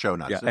to it in the show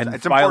notes. Yeah,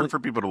 it's important for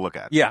people to look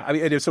at. Yeah. I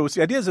mean, so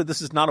the idea is that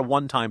this is not a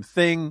one-time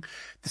thing.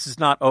 This is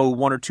not,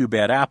 one or two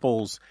bad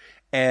apples.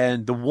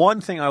 And the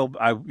one thing I don't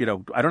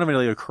have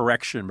really a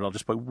correction, but I'll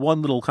just put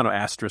one little kind of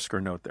asterisk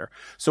or note there.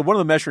 So one of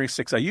the measuring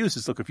sticks I use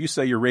is, look, if you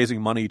say you're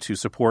raising money to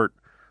support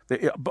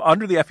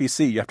under the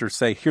FEC, you have to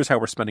say, here's how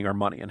we're spending our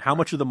money and how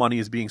much of the money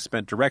is being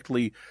spent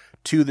directly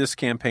to this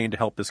campaign to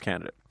help this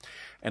candidate.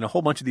 And a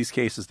whole bunch of these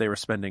cases, they were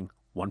spending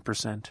 1%,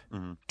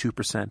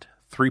 2%,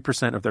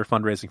 3% of their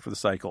fundraising for the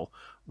cycle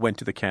went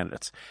to the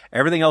candidates.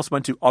 Everything else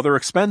went to other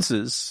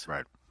expenses,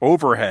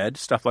 overhead,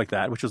 stuff like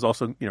that, which is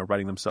also,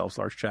 writing themselves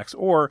large checks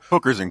or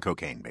hookers and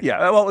cocaine. Basically.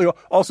 Yeah. Well,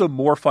 also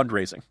more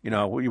fundraising.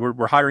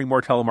 We're hiring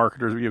more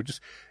telemarketers.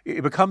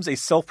 It becomes a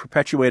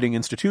self-perpetuating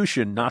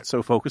institution, not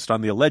so focused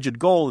on the alleged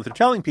goal that they're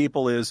telling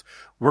people is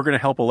we're going to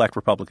help elect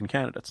Republican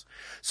candidates.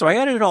 So I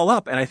added it all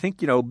up, and I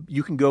think,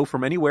 you can go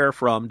from anywhere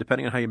from,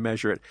 depending on how you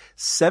measure it,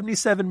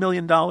 $77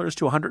 million to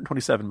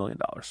 $127 million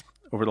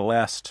over the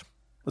last,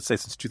 let's say,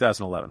 since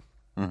 2011.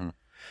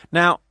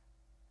 Now,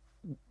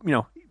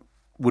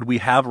 would we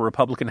have a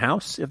Republican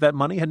House if that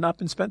money had not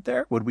been spent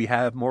there? Would we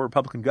have more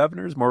Republican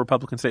governors, more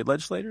Republican state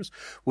legislators?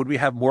 Would we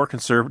have more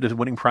conservatives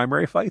winning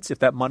primary fights if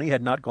that money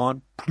had not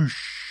gone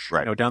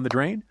down the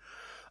drain?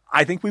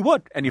 I think we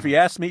would. And if you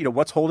ask me,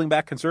 what's holding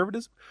back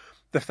conservatism?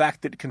 The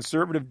fact that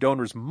conservative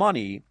donors'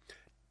 money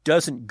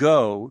doesn't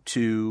go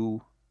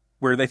to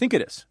where they think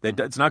it is.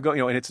 It's not going.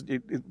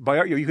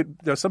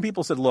 And some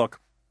people said, look,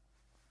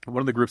 one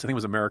of the groups, I think it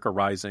was America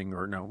Rising,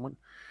 or no.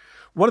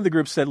 One of the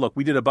groups said, look,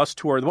 we did a bus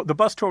tour. The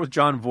bus tour with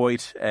John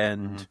Voight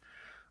and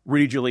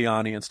Rudy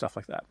Giuliani and stuff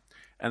like that.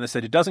 And they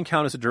said it doesn't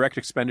count as a direct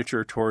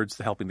expenditure towards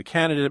helping the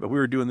candidate, but we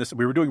were doing this.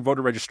 We were doing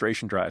voter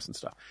registration drives and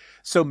stuff.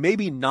 So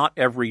maybe not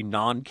every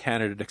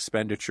non-candidate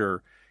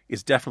expenditure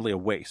is definitely a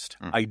waste.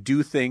 I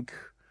do think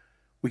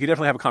we could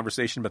definitely have a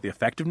conversation about the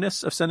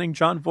effectiveness of sending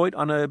John Voight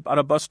on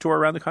a bus tour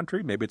around the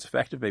country. Maybe it's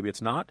effective, maybe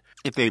it's not.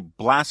 If they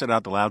blasted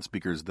out the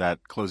loudspeakers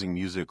that closing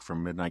music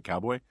from Midnight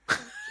Cowboy,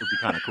 it would be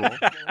kind of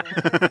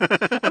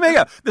cool. I mean,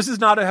 yeah, this is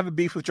not to have a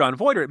beef with John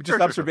Voight, but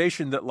just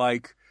observation that,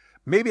 like,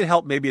 maybe it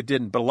helped, maybe it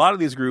didn't. But a lot of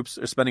these groups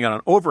are spending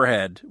on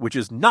overhead, which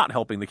is not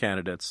helping the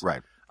candidates.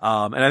 Right.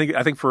 And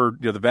I think for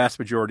the vast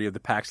majority of the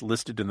PACs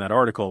listed in that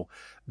article,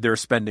 their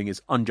spending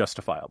is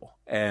unjustifiable.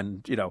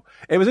 And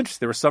it was interesting.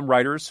 There were some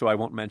writers who I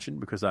won't mention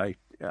because I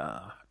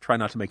try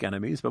not to make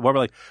enemies, but were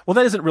like, well,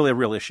 that isn't really a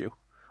real issue,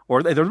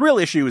 or the real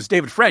issue is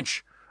David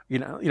French.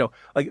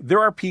 Like there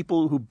are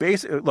people who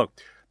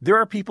there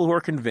are people who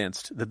are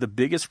convinced that the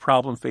biggest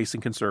problem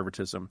facing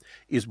conservatism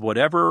is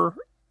whatever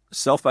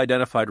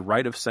self-identified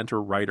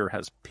right-of-center writer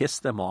has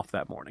pissed them off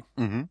that morning.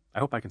 Mm-hmm. I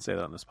hope I can say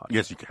that on this podcast.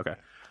 Yes, you can. Okay.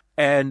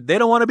 And they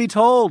don't want to be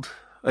told.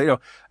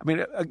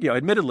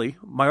 Admittedly,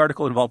 my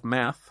article involved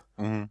math,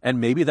 mm-hmm.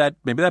 and maybe that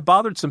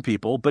bothered some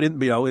people. But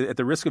at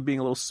the risk of being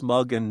a little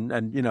smug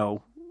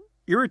and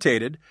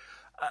irritated,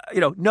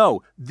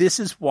 no, this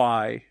is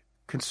why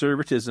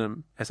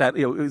conservatism has had.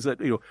 Is that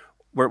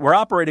we're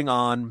operating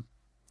on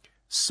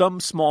some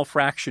small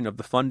fraction of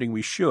the funding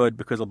we should,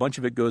 because a bunch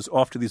of it goes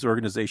off to these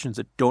organizations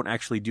that don't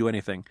actually do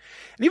anything.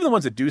 And even the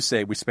ones that do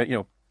say we spent,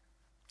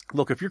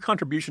 look, if your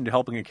contribution to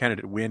helping a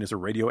candidate win is a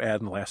radio ad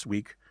in the last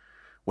week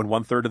when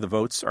 1/3 of the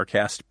votes are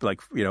cast in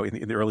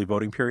the early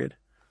voting period,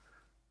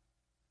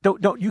 you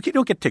don't get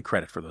to take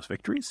credit for those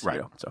victories. Right.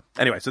 So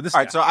anyway, so this.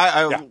 All right. So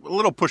I a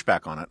little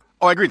pushback on it.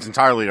 Oh, I agree. It's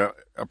entirely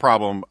a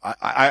problem.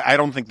 I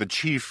don't think the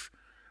chief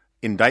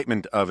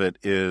indictment of it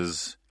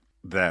is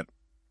that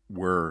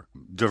we're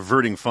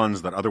diverting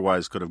funds that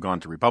otherwise could have gone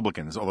to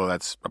Republicans, although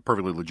that's a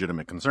perfectly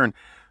legitimate concern.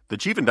 The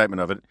chief indictment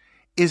of it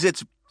is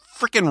it's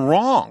freaking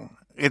wrong.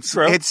 It's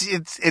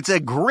a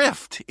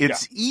grift.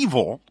 It's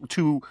evil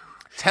to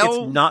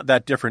tell. It's not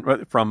that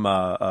different from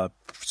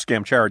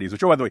scam charities, which,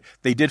 by the way,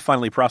 they did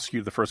finally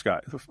prosecute the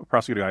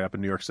guy up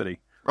in New York City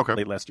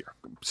late last year.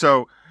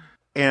 So,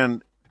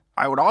 and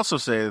I would also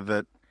say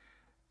that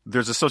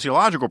there's a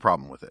sociological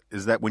problem with it,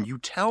 is that when you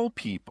tell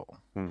people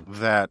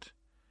that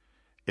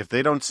if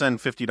they don't send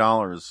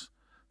 $50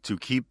 to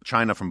keep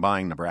China from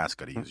buying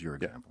Nebraska, to use your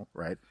example,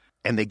 right,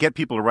 and they get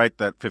people to write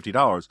that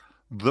 $50,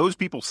 those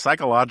people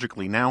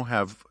psychologically now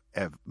have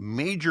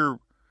major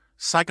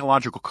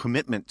psychological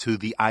commitment to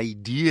the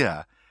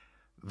idea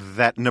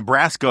that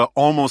Nebraska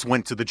almost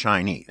went to the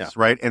Chinese,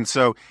 right? And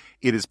so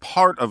it is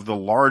part of the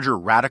larger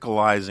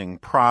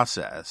radicalizing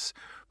process,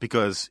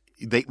 because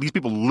these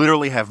people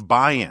literally have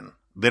buy-in.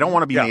 They don't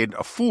want to be made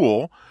a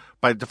fool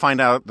to find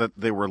out that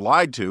they were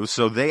lied to,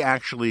 so they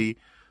actually,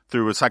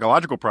 through a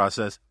psychological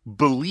process,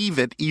 believe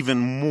it even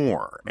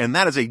more. And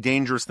that is a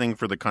dangerous thing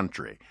for the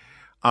country.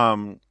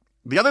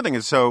 The other thing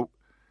is,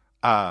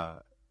 I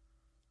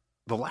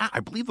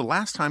believe the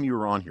last time you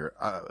were on here,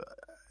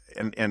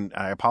 and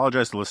I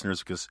apologize to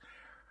listeners because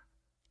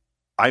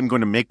I'm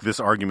going to make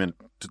this argument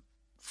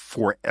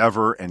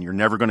forever, and you're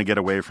never going to get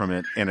away from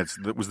it. And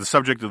it was the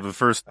subject of the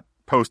first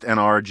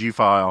post-NRG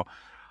file.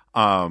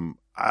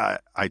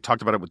 I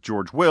talked about it with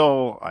George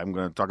Will. I'm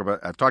going to talk about.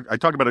 I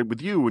talked about it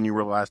with you when you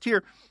were last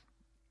here.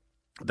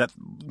 That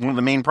one of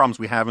the main problems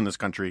we have in this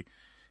country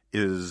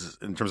is,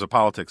 in terms of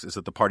politics, is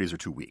that the parties are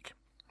too weak,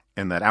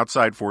 and that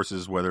outside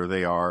forces, whether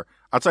they are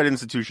outside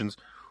institutions,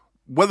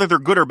 whether they're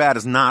good or bad,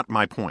 is not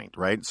my point,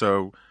 right?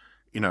 So,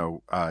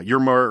 you're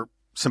more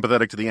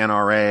sympathetic to the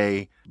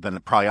NRA than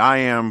probably I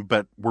am,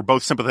 but we're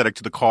both sympathetic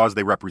to the cause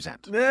they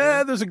represent.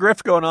 There's a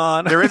grift going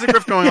on. There is a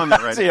grift going on there,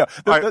 right? So,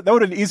 that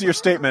would have been an easier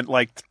statement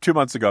like 2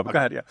 months ago, but go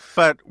ahead,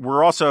 But we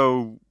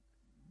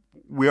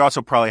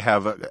also probably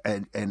have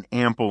an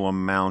ample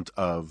amount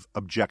of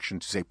objection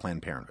to, say,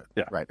 Planned Parenthood,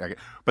 right? Okay.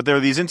 But there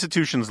are these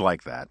institutions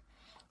like that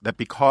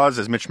because,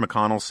 as Mitch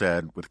McConnell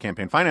said with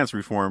campaign finance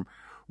reform,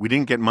 we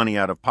didn't get money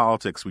out of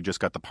politics, we just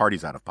got the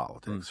parties out of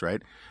politics,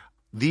 right?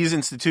 These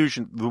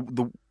institutions,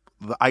 the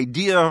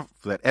idea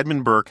that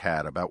Edmund Burke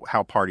had about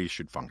how parties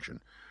should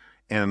function,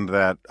 and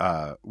that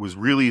was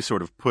really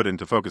sort of put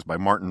into focus by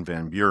Martin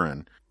Van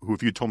Buren, who,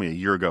 if you told me a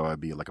year ago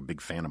I'd be like a big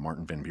fan of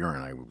Martin Van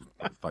Buren,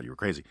 I thought you were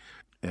crazy.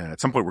 And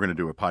at some point we're going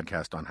to do a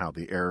podcast on how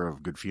the era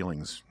of good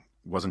feelings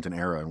wasn't an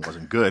era and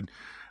wasn't good.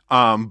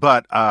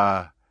 But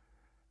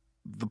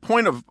the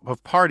point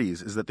of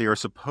parties is that they are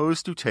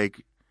supposed to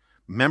take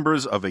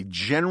members of a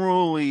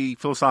generally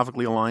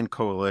philosophically aligned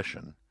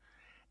coalition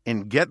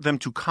and get them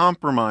to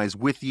compromise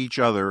with each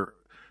other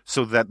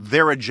so that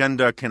their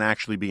agenda can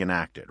actually be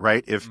enacted,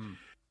 right? If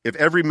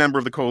every member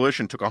of the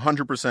coalition took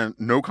 100%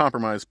 no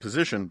compromise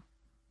position,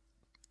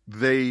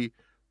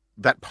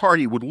 that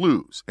party would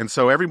lose. And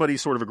so everybody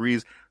sort of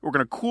agrees, we're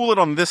going to cool it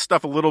on this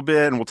stuff a little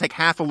bit, and we'll take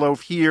half a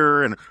loaf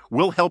here, and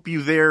we'll help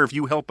you there if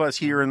you help us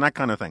here, and that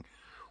kind of thing.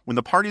 When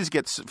the parties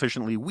get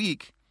sufficiently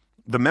weak,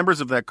 the members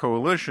of that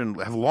coalition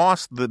have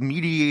lost the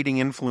mediating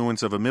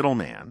influence of a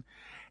middleman,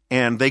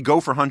 and they go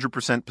for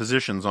 100%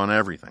 positions on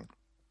everything.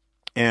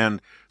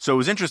 And so it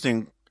was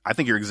interesting. I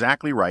think you're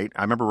exactly right.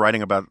 I remember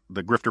writing about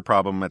the grifter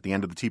problem at the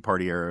end of the Tea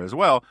Party era as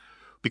well.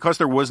 Because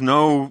there was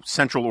no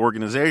central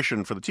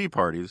organization for the Tea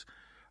Parties,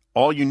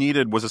 all you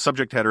needed was a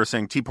subject header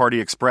saying Tea Party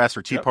Express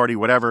or Tea Party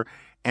whatever,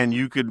 and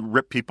you could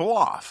rip people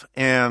off.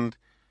 And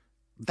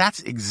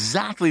that's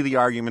exactly the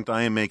argument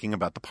I am making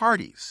about the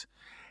parties.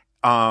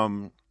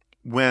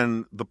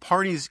 When the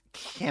parties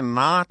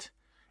cannot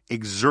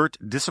exert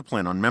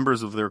discipline on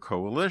members of their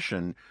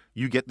coalition,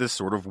 you get this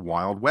sort of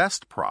Wild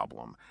West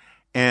problem.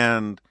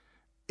 And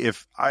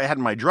if I had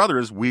my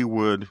druthers,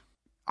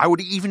 I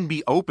would even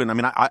be open. I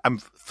mean, I'm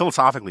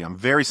philosophically, I'm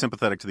very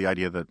sympathetic to the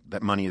idea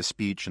that money is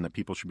speech and that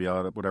people should be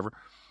able to whatever.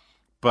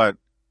 But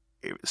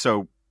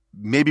so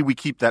maybe we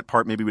keep that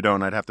part, maybe we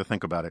don't. I'd have to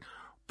think about it.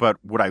 But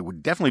what I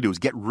would definitely do is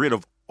get rid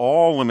of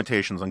all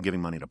limitations on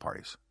giving money to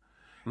parties.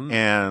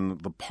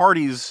 And the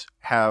parties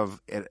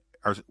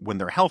when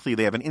they're healthy,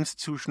 they have an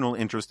institutional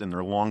interest in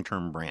their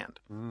long-term brand.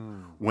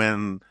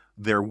 When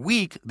they're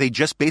weak, they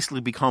just basically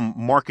become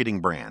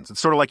marketing brands. It's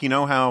sort of like, you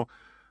know how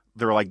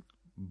they're like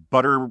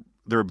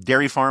there are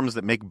dairy farms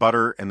that make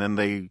butter, and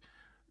then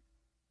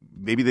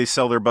maybe they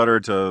sell their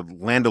butter to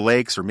Land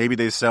O'Lakes, or maybe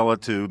they sell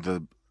it to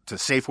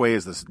Safeway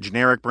as this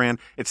generic brand.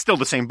 It's still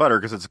the same butter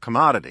because it's a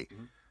commodity.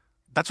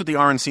 That's what the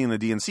RNC and the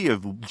DNC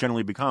have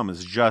generally become,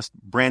 is just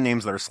brand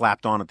names that are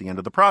slapped on at the end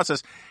of the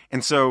process.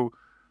 And so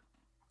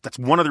that's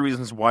one of the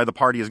reasons why the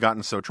party has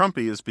gotten so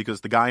Trumpy, is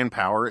because the guy in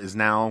power is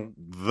now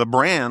the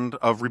brand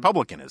of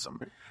Republicanism.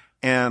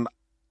 And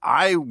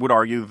I would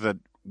argue that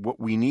what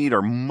we need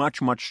are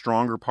much, much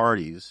stronger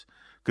parties,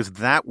 because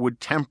that would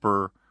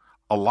temper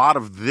a lot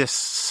of this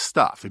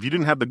stuff. If you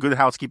didn't have the good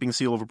housekeeping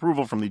seal of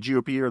approval from the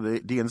GOP or the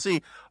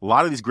DNC, a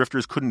lot of these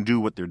grifters couldn't do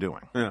what they're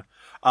doing. Yeah.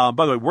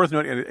 By the way, worth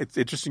noting, it's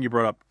interesting you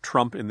brought up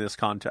Trump in this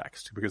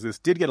context, because this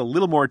did get a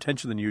little more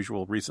attention than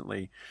usual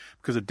recently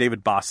because of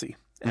David Bossie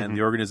and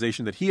the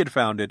organization that he had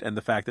founded, and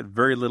the fact that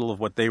very little of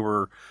what they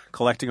were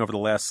collecting over the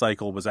last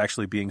cycle was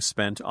actually being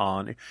spent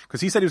on.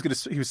 Because he said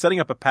he was setting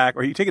up a PAC,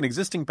 or he'd take an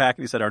existing PAC,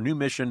 and he said our new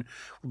mission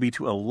will be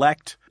to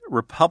elect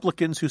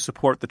Republicans who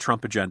support the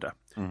Trump agenda.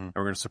 And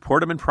we're going to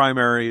support them in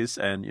primaries,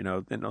 and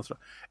also,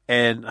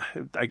 and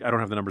I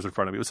don't have the numbers in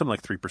front of me. It was something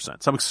like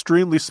 3%. Some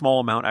extremely small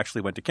amount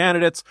actually went to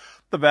candidates.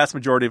 The vast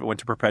majority of it went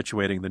to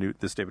perpetuating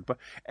this David.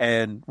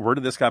 And word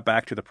of this got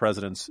back to the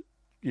president's,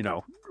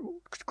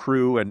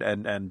 crew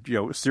and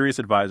serious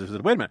advisors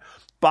said, wait a minute,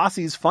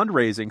 Bossie's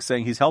fundraising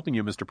saying he's helping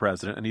you, Mr.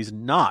 President, and he's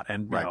not.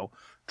 And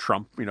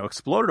Trump,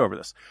 exploded over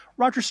this.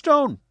 Roger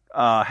Stone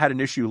had an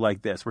issue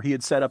like this, where he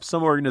had set up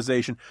some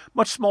organization,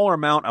 much smaller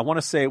amount. I want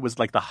to say it was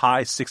like the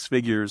high six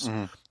figures,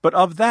 but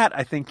of that,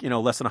 I think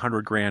less than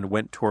 $100,000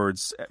 went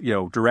towards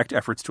direct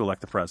efforts to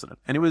elect the president,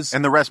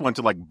 and the rest went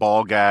to like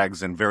ball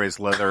gags and various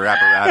leather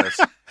apparatus.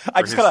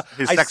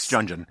 His sex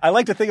dungeon. I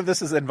like to think of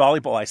this as in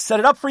volleyball. I set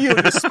it up for you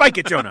and you spike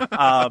it, Jonah.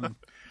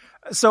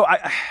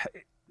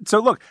 So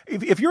look,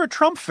 if you're a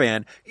Trump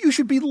fan, you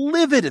should be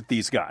livid at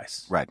these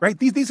guys, right?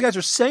 These guys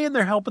are saying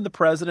they're helping the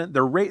president.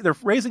 They're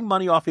raising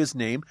money off his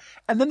name,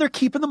 and then they're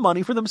keeping the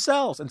money for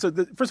themselves. And so,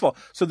 first of all,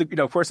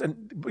 of course,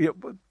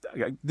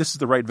 this is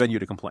the right venue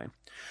to complain.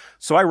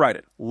 So I write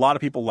it. A lot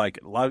of people like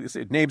it.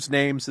 It names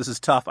names. This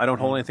is tough. I don't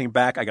hold anything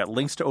back. I got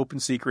links to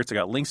Open Secrets. I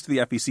got links to the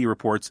FEC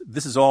reports.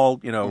 This is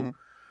all,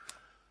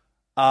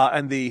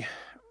 and the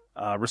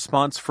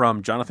response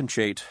from Jonathan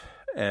Chait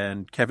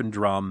and Kevin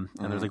Drum,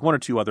 and there's like one or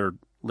two other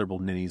liberal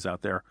ninnies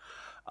out there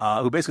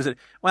who basically said,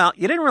 well,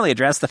 you didn't really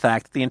address the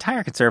fact that the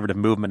entire conservative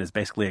movement is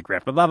basically a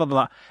grift, blah, blah, blah,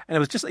 blah. And it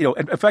was just,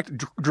 in fact,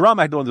 Drum,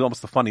 I know, is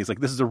almost the funniest. Like,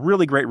 this is a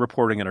really great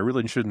reporting, and I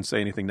really shouldn't say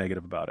anything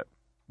negative about it.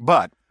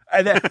 But...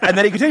 And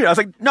then he continued. I was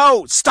like,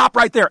 no, stop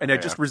right there. And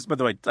by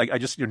the way, I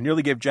just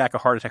nearly gave Jack a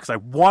heart attack because I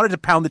wanted to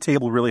pound the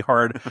table really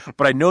hard,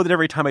 but I know that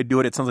every time I do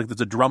it, it sounds like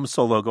there's a drum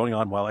solo going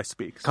on while I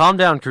speak. Calm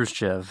down,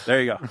 Khrushchev.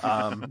 There you go.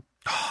 Oh,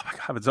 my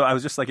God. So I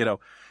was just like,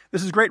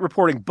 this is great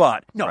reporting,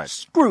 but no,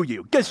 screw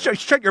you.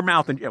 Shut your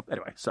mouth. And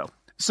anyway,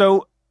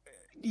 so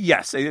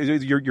yes,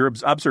 your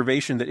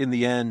observation that in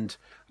the end,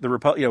 the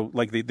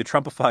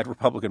Trumpified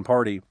Republican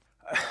Party.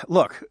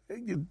 Look,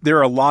 there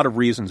are a lot of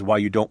reasons why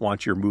you don't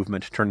want your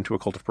movement to turn into a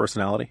cult of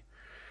personality.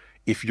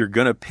 If you're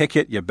going to pick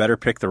it, you better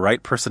pick the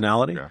right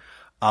personality. Yeah.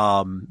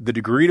 The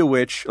degree to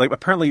which,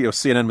 apparently,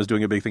 CNN was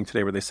doing a big thing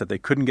today where they said they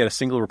couldn't get a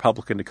single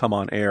Republican to come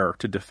on air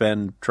to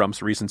defend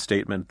Trump's recent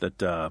statement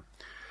that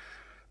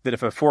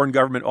if a foreign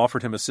government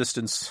offered him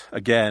assistance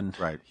again,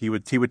 he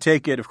would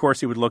take it. Of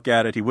course, he would look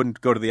at it. He wouldn't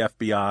go to the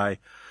FBI.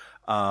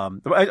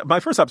 My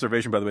first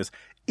observation, by the way, is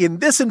in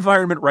this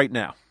environment right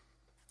now,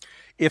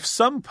 if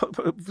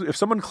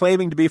someone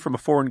claiming to be from a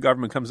foreign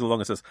government comes along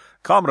and says,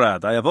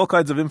 "Comrade, I have all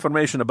kinds of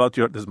information about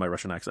your," this is my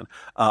Russian accent,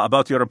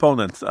 about your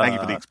opponent. Thank you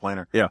for the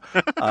explainer. Yeah.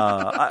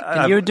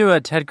 Can you do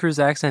a Ted Cruz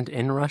accent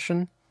in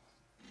Russian?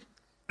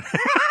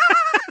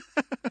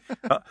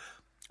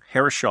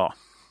 Harris Shaw.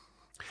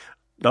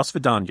 До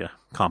свидания,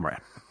 comrade.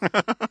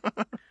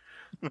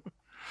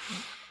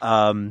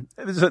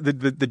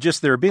 The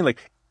gist there being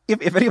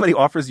if anybody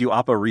offers you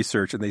Oppo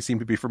research and they seem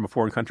to be from a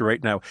foreign country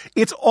right now,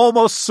 it's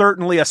almost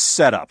certainly a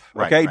setup.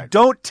 Okay, right.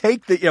 Don't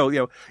take the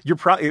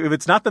if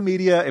it's not the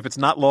media, if it's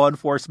not law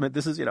enforcement,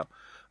 this is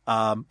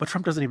But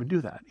Trump doesn't even do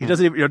that. He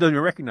doesn't even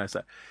recognize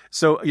that.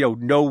 So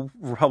no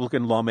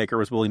Republican lawmaker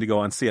was willing to go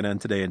on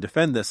CNN today and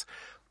defend this.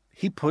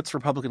 He puts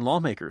Republican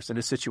lawmakers in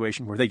a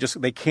situation where they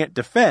can't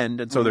defend,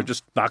 and so they're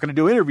just not going to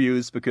do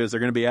interviews because they're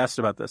going to be asked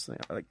about this.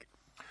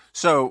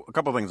 So a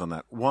couple of things on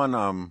that.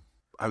 One,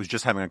 I was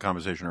just having a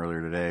conversation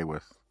earlier today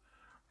with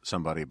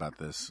somebody about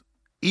this.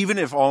 Even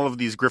if all of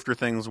these grifter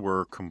things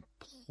were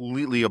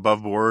completely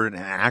above board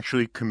and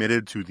actually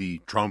committed to the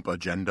Trump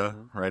agenda,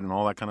 right, and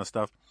all that kind of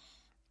stuff,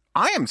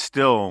 I am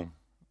still,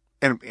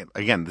 and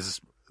again, this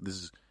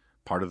is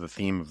part of the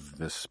theme of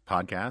this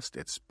podcast.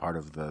 It's part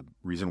of the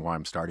reason why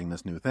I'm starting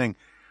this new thing.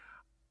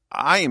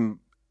 I am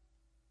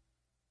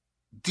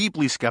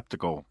deeply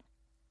skeptical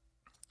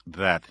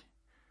that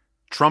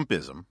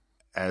Trumpism,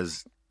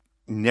 as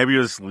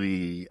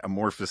nebulously,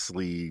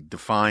 amorphously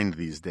defined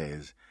these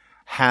days,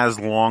 has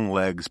long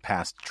legs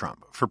past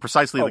Trump for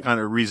precisely the kind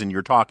of reason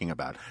you're talking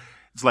about.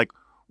 It's like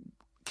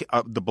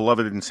the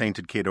beloved and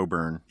sainted Kate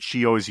O'Byrne.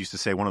 She always used to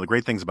say one of the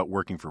great things about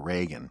working for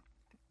Reagan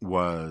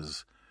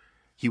was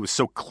he was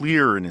so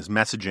clear in his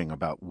messaging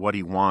about what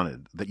he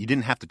wanted that you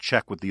didn't have to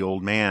check with the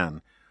old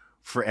man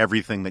for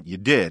everything that you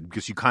did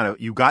because you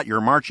got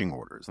your marching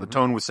orders. The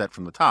tone was set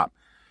from the top.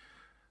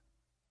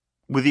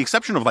 With the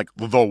exception of like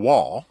the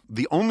wall,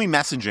 the only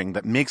messaging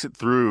that makes it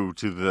through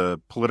to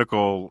the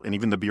political and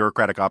even the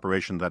bureaucratic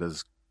operation that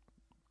is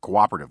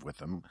cooperative with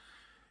them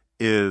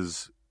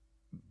is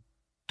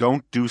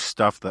don't do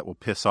stuff that will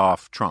piss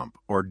off Trump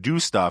or do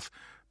stuff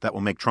that will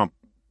make Trump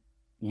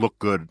look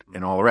good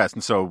and all the rest.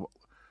 And so,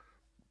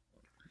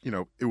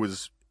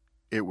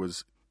 it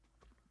was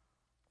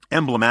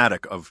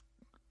emblematic of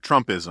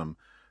Trumpism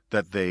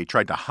that they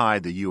tried to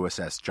hide the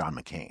USS John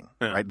McCain,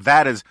 right?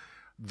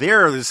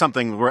 There is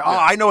something where,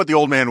 I know what the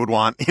old man would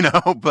want,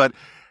 but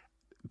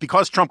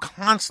because Trump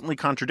constantly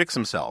contradicts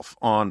himself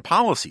on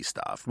policy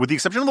stuff, with the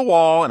exception of the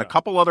wall and a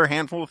couple other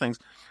handful of things,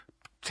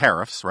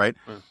 tariffs, right?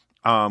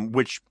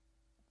 Which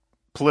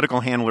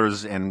political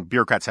handlers and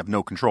bureaucrats have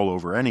no control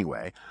over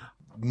anyway.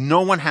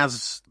 No one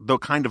has the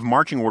kind of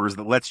marching orders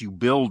that lets you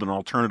build an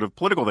alternative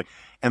political thing.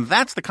 And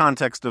that's the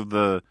context of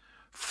the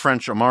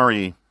French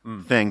Amari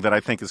thing that I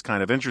think is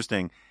kind of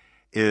interesting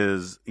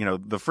is,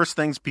 the first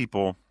things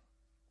people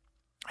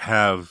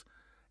have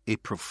a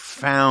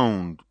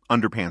profound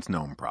underpants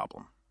gnome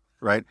problem,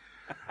 right?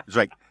 It's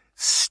like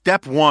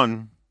step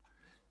one,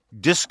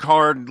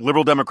 discard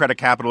liberal democratic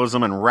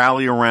capitalism and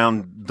rally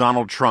around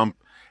Donald Trump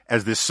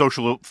as this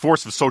social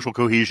force of social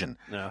cohesion.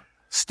 Yeah.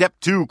 Step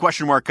two,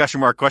 question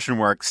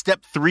mark.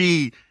 Step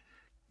three,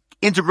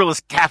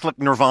 integralist Catholic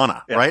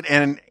nirvana, right?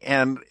 And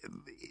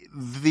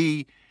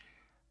the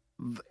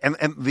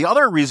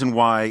other reason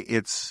why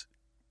it's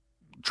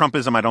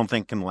Trumpism I don't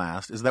think can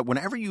last is that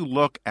whenever you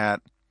look at,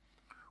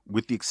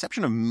 with the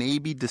exception of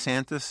maybe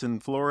DeSantis in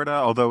Florida,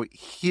 although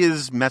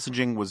his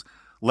messaging was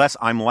less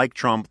I'm like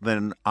Trump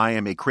than I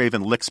am a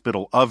craven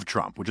lickspittle of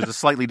Trump, which is a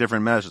slightly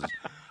different message.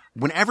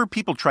 Whenever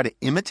people try to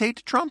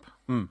imitate Trump,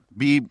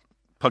 be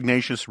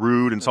pugnacious,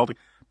 rude, insulting,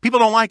 people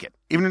don't like it.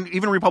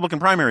 Even Republican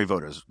primary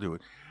voters do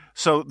it.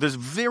 So there's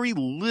very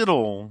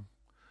little,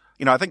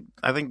 I think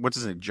what's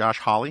his name, Josh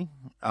Hawley?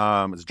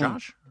 Is it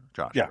Josh?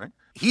 Josh, yeah. Right?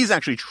 He's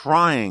actually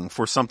trying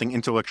for something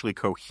intellectually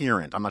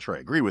coherent. I'm not sure I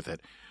agree with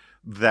it.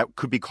 That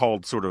could be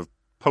called sort of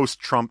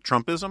post-Trump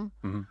Trumpism.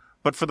 Mm-hmm.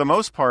 But for the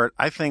most part,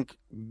 I think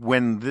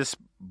when this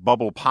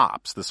bubble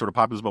pops, this sort of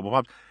populist bubble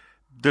pops,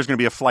 there's going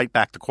to be a flight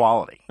back to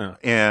quality. Yeah.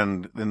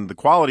 And then the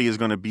quality is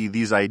going to be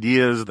these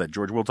ideas that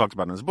George Will talks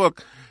about in his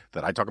book,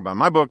 that I talk about in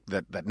my book,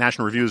 that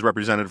National Review has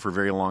represented for a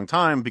very long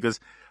time, because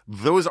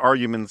those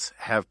arguments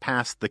have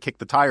passed the kick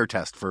the tire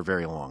test for a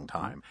very long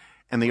time. Mm-hmm.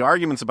 And the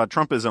arguments about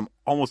Trumpism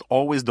almost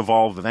always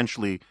devolve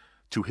eventually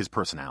to his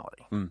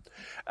personality.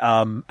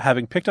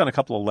 Having picked on a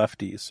couple of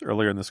lefties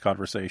earlier in this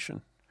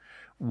conversation,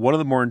 one of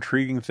the more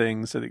intriguing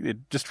things,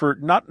 just for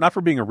not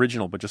for being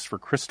original, but just for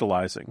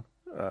crystallizing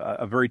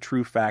a very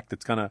true fact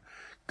that's kind of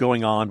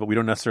going on, but we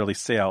don't necessarily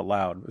say out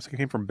loud. It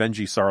came from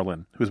Benji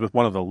Sarlin, who was with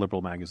one of the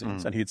liberal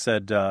magazines, and he had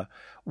said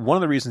one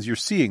of the reasons you're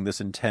seeing this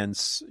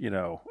intense,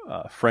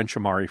 French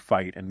Amari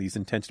fight and these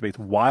intense debates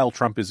while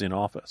Trump is in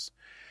office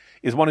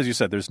is one, as you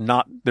said, there's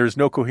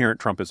no coherent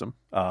Trumpism,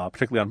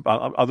 particularly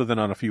on other than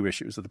on a few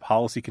issues that the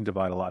policy can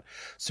divide a lot.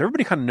 So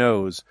everybody kind of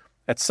knows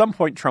at some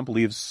point Trump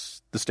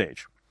leaves the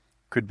stage.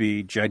 Could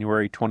be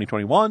January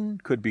 2021,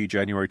 could be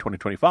January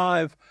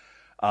 2025.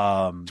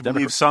 To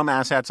leave some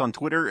asshats on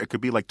Twitter, it could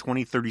be like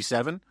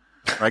 2037,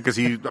 right? Because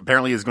he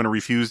apparently is going to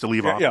refuse to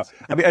leave office.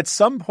 Yeah. I mean, at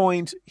some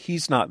point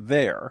he's not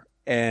there,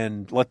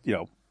 and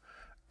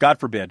God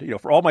forbid,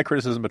 for all my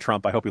criticism of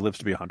Trump, I hope he lives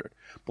to be 100.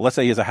 But let's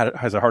say he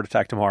has a heart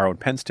attack tomorrow and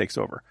Pence takes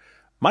over.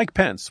 Mike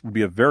Pence would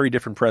be a very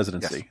different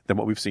presidency than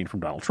what we've seen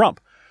from Donald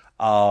Trump.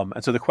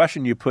 And so the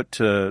question you put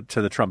to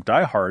the Trump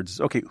diehards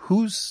is, okay,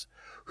 who's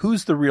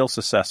the real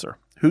successor?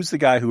 Who's the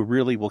guy who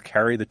really will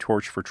carry the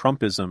torch for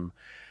Trumpism?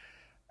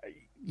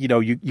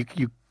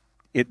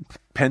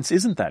 Pence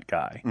isn't that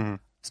guy. Mm-hmm.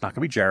 It's not going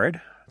to be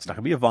Jared. It's not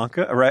going to be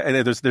Ivanka. Right? And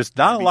there's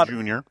not a lot.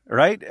 Junior,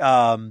 right?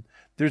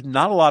 There's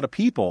not a lot of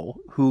people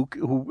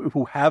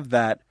who have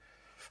that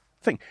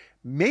thing.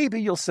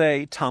 Maybe you'll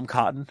say Tom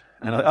Cotton,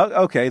 and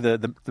okay,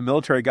 the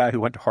military guy who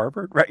went to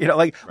Harvard, right?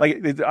 Like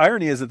the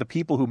irony is that the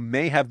people who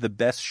may have the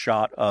best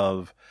shot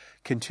of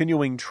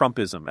continuing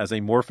Trumpism, as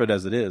amorphous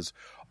as it is,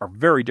 are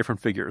very different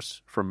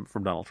figures from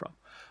Donald Trump.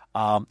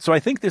 So I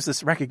think there's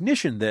this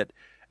recognition that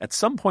At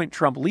some point,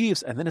 Trump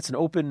leaves, and then it's an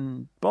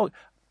open vote.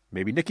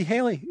 Maybe Nikki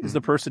Haley is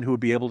the person who would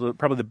be able to,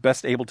 probably the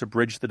best able to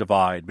bridge the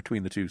divide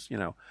between the two, So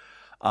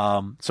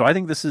I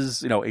think this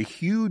is, a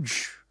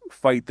huge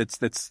fight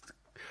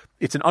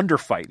it's an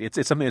underfight.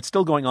 It's something that's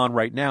still going on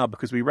right now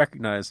because we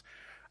recognize,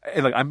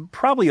 like, I'm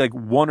probably like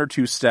one or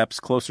two steps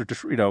closer to,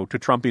 to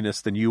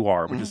Trumpiness than you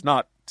are, which is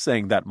not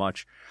saying that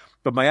much.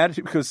 But my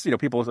attitude, because,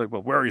 people are like,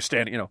 well, where are you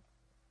standing?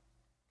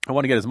 I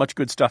want to get as much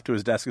good stuff to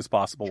his desk as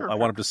possible. I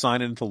want him to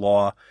sign it into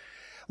law.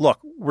 Look,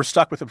 we're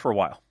stuck with him for a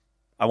while.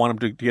 I want him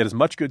to get as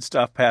much good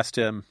stuff past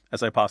him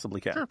as I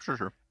possibly can.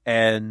 Sure.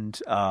 And,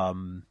 I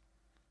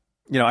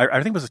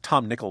think it was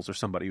Tom Nichols or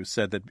somebody who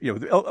said that,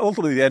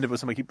 ultimately the end of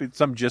it was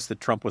some gist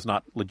that Trump was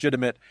not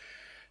legitimate.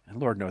 And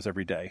Lord knows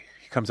every day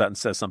he comes out and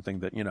says something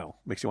that,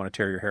 makes you want to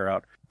tear your hair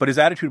out. But his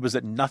attitude was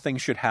that nothing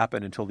should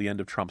happen until the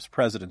end of Trump's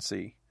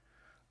presidency.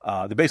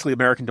 That basically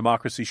American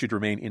democracy should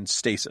remain in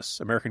stasis.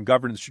 American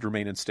governance should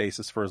remain in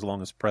stasis for as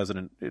long as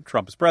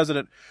Trump is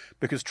president,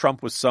 because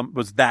Trump was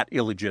that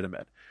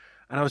illegitimate.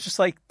 And I was just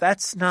like,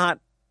 that's not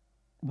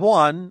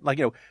one, like,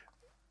 no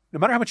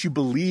matter how much you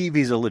believe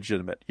he's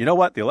illegitimate, you know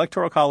what? The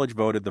Electoral College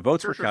voted, the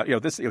votes were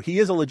counted. He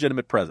is a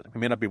legitimate president. He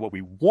may not be what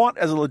we want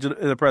as a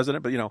legitimate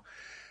president, but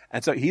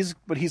and so he's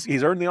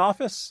earned the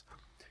office.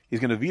 He's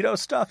going to veto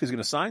stuff. He's going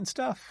to sign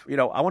stuff. I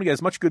want to get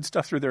as much good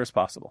stuff through there as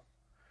possible.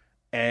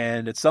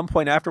 And at some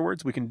point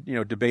afterwards, we can,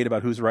 debate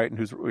about who's right and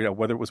who's,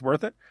 whether it was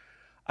worth it.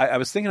 I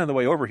was thinking on the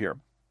way over here,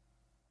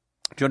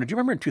 Jonah, do you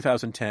remember in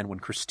 2010 when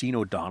Christine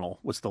O'Donnell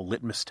was the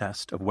litmus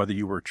test of whether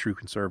you were a true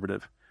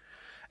conservative?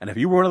 And if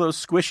you were one of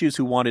those squishies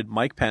who wanted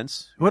Mike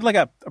Pence, who had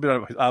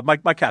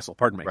like Mike Castle,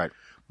 pardon me. Right.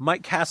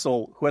 Mike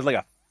Castle, who had like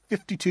a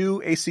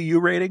 52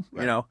 ACU rating,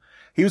 right.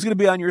 He was going to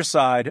be on your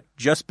side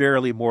just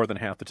barely more than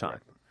half the time.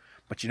 Right.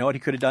 But you know what he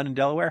could have done in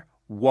Delaware?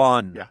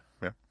 Won. Yeah.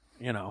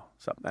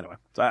 So anyway.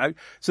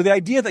 So the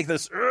idea like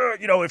this,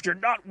 if you're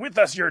not with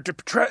us, you're to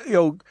betray,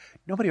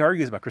 nobody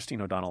argues about Christine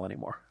O'Donnell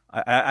anymore.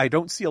 I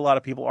don't see a lot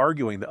of people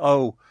arguing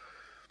that,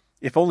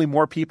 if only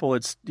more people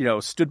had,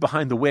 stood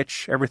behind the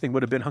witch, everything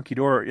would have been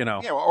hunky-dory,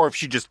 Yeah, or if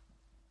she just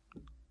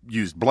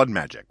used blood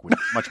magic, which is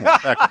much more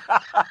effective.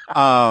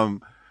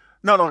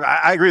 No,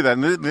 I agree with that.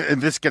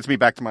 And this gets me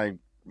back to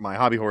my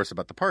hobby horse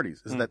about the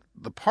parties, is that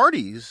the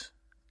parties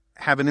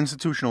have an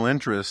institutional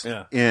interest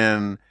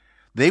in,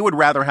 they would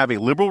rather have a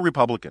liberal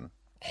Republican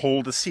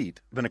hold a seat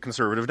than a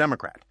conservative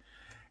Democrat.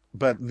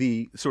 But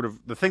the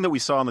thing that we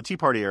saw in the Tea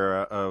Party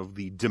era of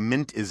the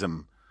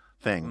Demintism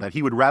thing, that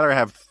he would rather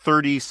have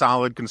 30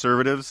 solid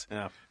conservatives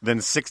than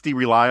 60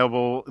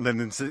 reliable,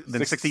 than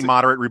 60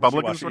 moderate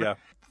Republicans.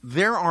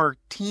 There are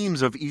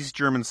teams of East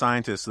German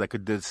scientists that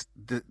could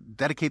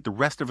dedicate the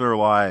rest of their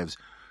lives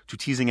to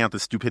teasing out the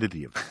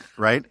stupidity of it,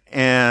 right?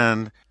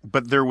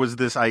 But there was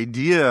this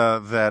idea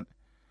that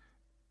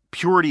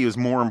purity is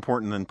more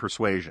important than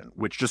persuasion,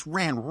 which just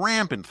ran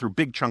rampant through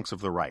big chunks of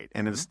the right.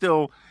 And it's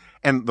still,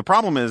 and the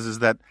problem is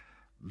that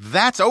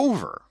that's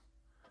over.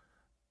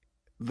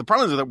 The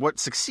problem is that what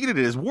succeeded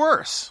is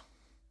worse.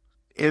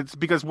 It's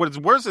because what's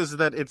worse is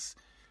that it's,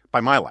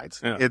 by my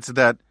lights, it's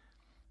that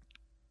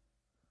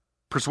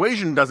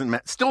persuasion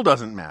still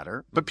doesn't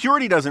matter, but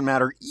purity doesn't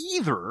matter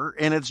either.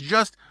 And it's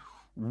just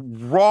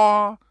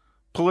raw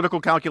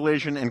political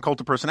calculation and cult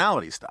of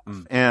personality stuff.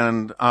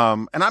 And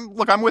I'm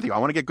with you. I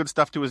want to get good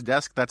stuff to his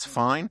desk. That's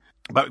fine.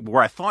 But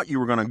where I thought you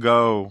were going to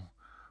go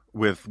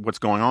with what's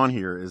going on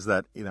here is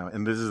that,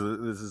 and this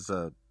is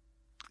a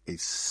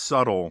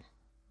subtle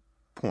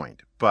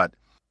point, but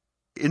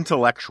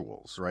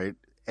intellectuals, right?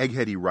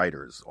 Eggheady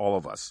writers, all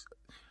of us,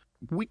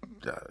 I'm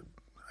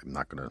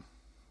not going to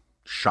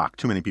shock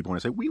too many people when I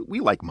say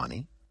we like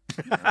money.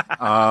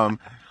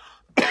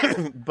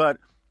 But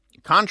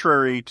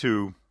contrary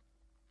to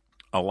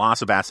a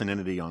loss of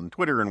asininity on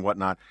Twitter and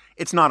whatnot,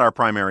 it's not our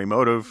primary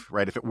motive,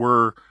 right? If it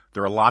were,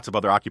 there are lots of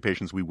other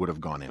occupations we would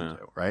have gone into,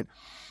 right?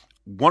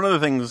 One of the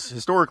things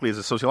historically is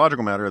a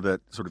sociological matter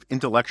that sort of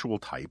intellectual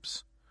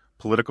types,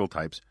 political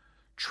types,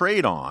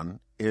 trade on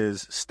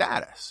is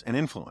status and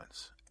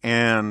influence.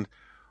 And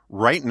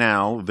right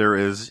now there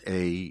is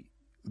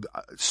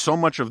so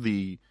much of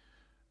the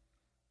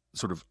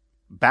sort of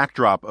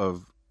backdrop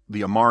of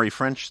the Amari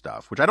French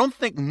stuff, which I don't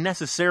think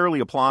necessarily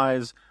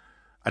applies.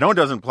 I know it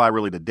doesn't apply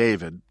really to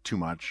David too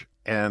much,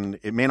 and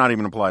it may not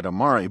even apply to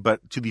Amari,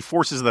 but to the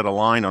forces that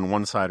align on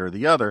one side or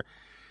the other,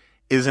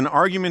 is an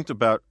argument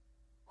about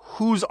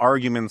whose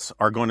arguments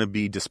are going to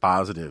be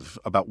dispositive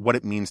about what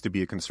it means to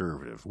be a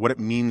conservative, what it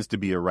means to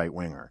be a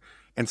right-winger.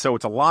 And so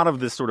it's a lot of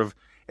this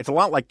it's a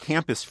lot like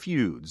campus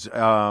feuds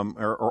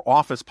or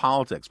office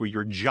politics, where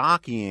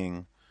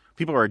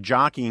people are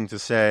jockeying to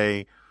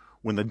say,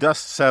 when the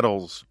dust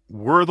settles,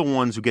 we're the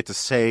ones who get to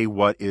say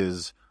what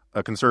is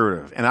a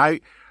conservative. And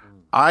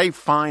I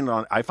find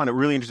it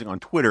really interesting on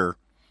Twitter.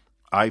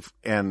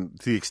 And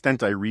to the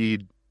extent I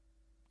read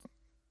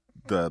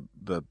the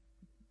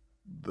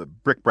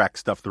brick-brack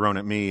stuff thrown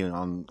at me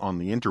on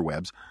the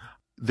interwebs,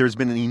 there's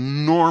been an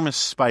enormous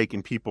spike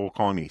in people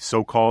calling me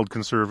so-called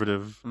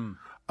conservative,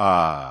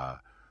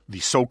 the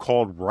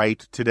so-called right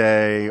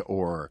today,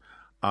 or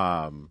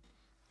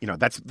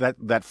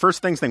that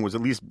first things thing was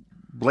at least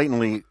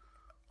blatantly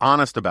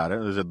honest about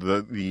it. Is that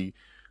the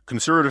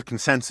conservative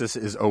consensus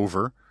is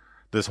over.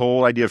 This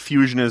whole idea of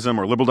fusionism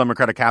or liberal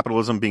democratic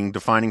capitalism being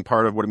defining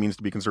part of what it means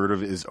to be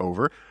conservative is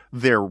over.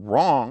 They're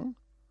wrong,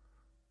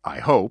 I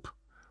hope,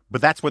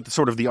 but that's what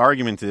sort of the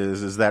argument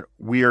is that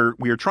we are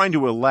trying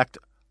to elect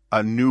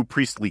a new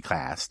priestly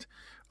caste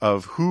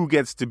of who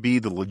gets to be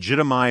the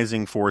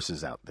legitimizing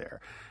forces out there.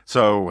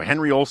 So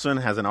Henry Olsen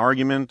has an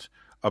argument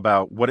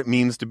about what it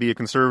means to be a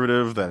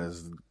conservative that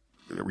is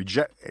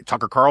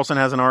Tucker Carlson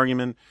has an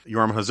argument,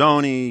 Yoram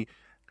Hazony,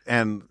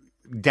 and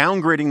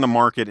downgrading the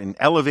market and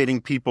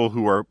elevating people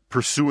who are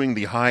pursuing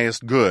the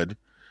highest good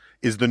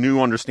is the new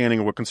understanding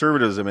of what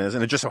conservatism is.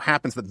 And it just so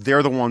happens that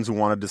they're the ones who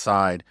want to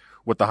decide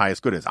what the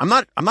highest good is. I'm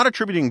not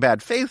attributing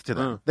bad faith to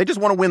them. They just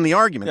want to win the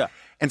argument. Yeah.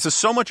 And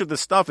so much of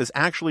this stuff is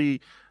actually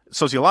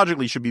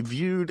sociologically should be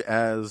viewed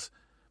as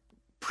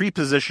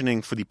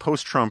prepositioning for the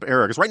post-Trump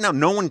era. Because right now,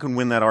 no one can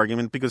win that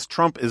argument because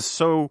Trump is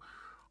so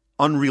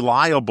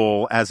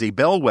unreliable as a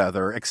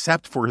bellwether,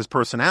 except for his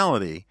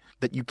personality,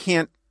 that you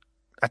can't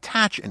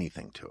attach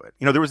anything to it.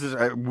 There was this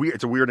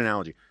it's a weird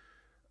analogy.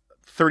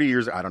 30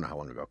 years, I don't know how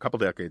long ago, a couple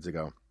decades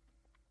ago,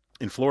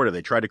 in Florida,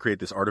 they tried to create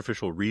this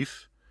artificial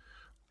reef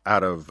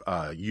out of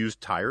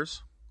used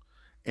tires.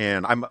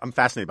 And I'm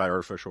fascinated by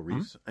artificial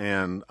reefs.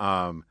 And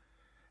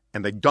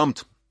they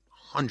dumped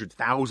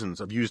thousands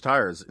of used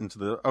tires into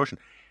the ocean.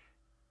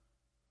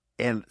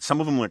 And some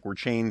of them were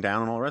chained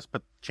down and all the rest,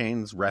 but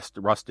chains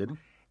rusted.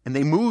 And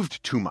they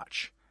moved too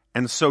much.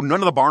 And so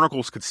none of the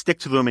barnacles could stick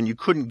to them, and you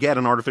couldn't get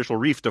an artificial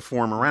reef to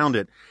form around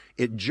it.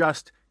 It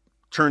just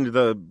turned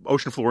the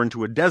ocean floor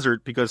into a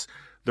desert because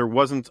they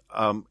weren't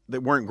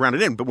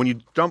grounded in. But when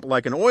you dump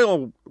like an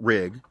oil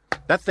rig,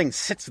 that thing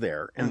sits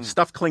there and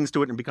stuff clings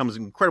to it and becomes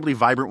incredibly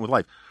vibrant with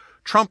life.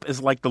 Trump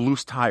is like the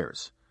loose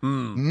tires.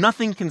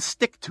 Nothing can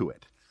stick to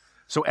it.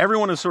 So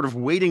everyone is sort of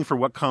waiting for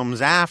what comes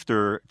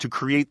after to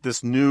create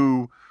this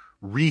new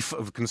reef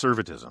of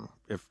conservatism,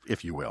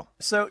 if you will.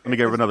 So let me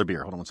get another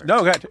beer. Hold on one second.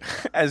 No, God.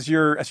 As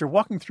you're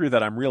walking through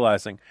that, I'm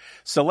realizing.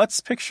 So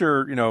let's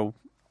picture,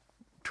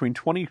 between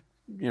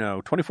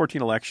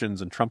 2014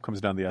 elections and Trump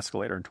comes down the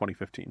escalator in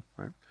 2015,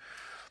 right?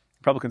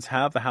 Republicans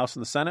have the House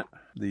and the Senate.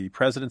 The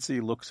presidency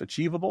looks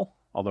achievable,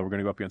 although we're going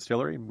to go up against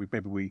Hillary.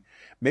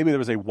 Maybe there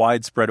was a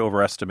widespread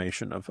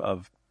overestimation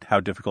of how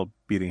difficult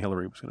beating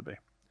Hillary was going to be.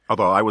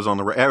 Although I was on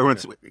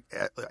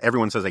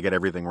everyone says I get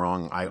everything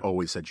wrong. I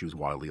always said she was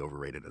wildly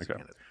overrated as a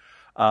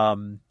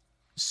candidate.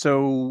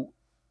 So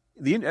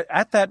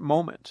at that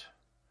moment,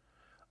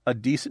 a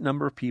decent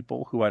number of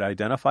people who had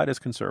identified as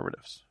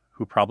conservatives,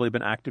 who probably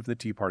been active in the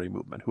Tea Party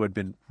movement, who had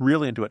been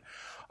really into it,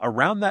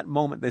 around that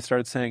moment they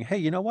started saying, hey,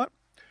 you know what?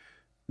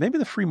 Maybe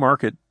the free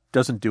market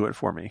doesn't do it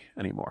for me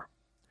anymore.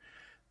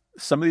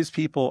 Some of these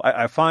people,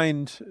 I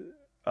find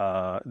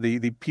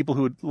the people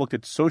who had looked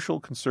at social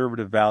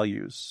conservative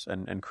values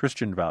and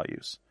Christian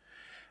values.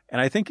 And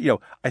I think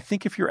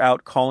if you're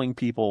out calling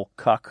people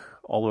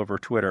cuck all over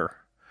Twitter,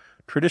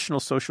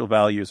 traditional social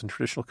values and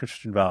traditional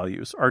Christian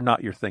values are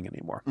not your thing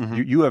anymore.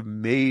 Mm-hmm. You have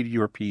made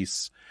your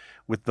peace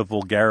with the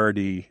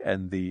vulgarity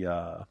and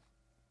the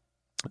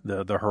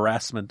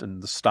harassment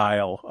and the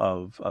style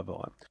of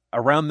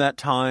around that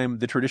time,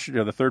 the tradition,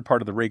 the third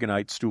part of the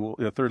Reaganite stool,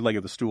 the third leg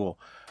of the stool,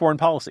 foreign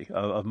policy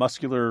of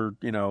muscular,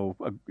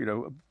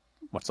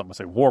 what some would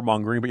say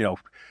warmongering, but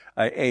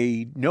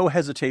a no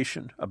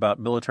hesitation about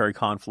military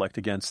conflict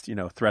against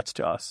threats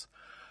to us.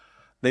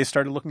 They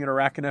started looking at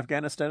Iraq and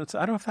Afghanistan and said,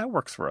 I don't know if that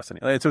works for us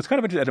anymore. So it's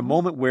kind of at a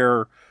moment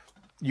where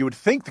you would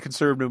think the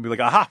conservative would be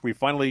like, aha, we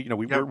finally,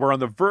 we're on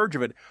the verge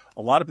of it.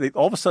 All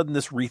of a sudden,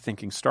 this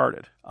rethinking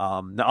started.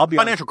 Now, I'll be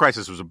financial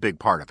crisis was a big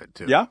part of it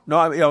too. Yeah,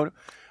 no,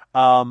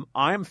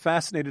 I am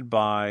fascinated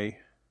by.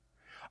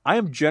 I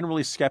am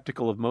generally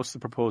skeptical of most of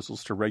the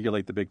proposals to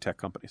regulate the big tech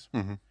companies.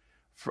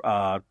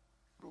 Mm-hmm.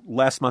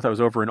 Last month, I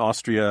was over in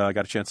Austria. I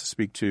got a chance to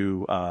speak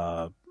to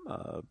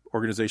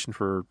Organization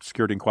for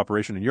Security and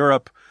Cooperation in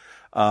Europe.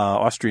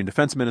 Austrian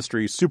Defense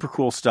Ministry, super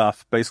cool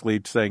stuff, basically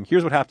saying,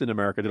 here's what happened in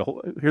America.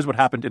 Here's what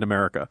happened in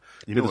America.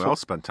 You know who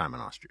else spent time in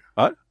Austria?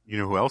 What? You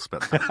know who else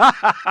spent time?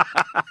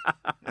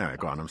 Anyway,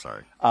 go on. I'm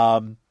sorry.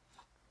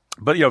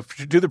 But,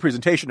 to do the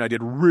presentation, I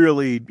did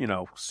really,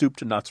 soup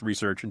to nuts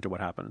research into what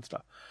happened and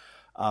stuff.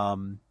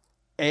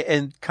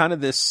 And kind of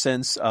this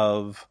sense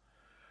of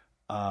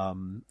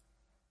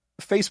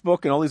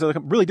Facebook and all these other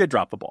companies really did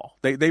drop the ball.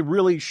 They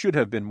really should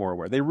have been more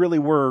aware. They really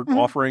were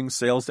offering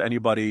sales to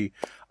anybody.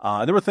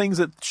 There were things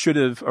that should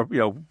have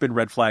been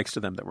red flags to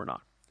them that were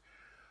not.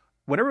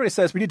 When everybody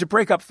says we need to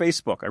break up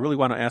Facebook, I really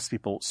want to ask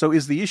people, so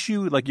is the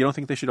issue you don't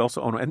think they should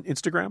also own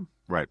Instagram?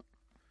 Right.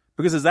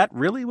 Because is that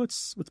really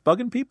what's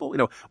bugging people?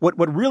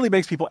 What really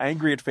makes people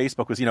angry at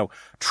Facebook was,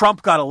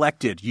 Trump got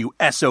elected, you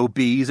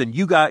SOBs, and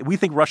we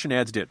think Russian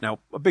ads did. Now,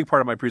 a big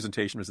part of my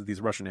presentation was that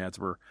these Russian ads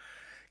were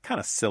kind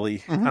of silly,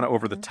 kind of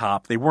over the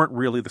top. They weren't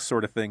really the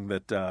sort of thing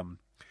that,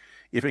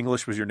 if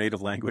English was your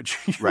native language,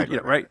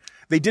 right?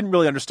 They didn't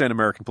really understand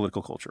American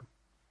political culture.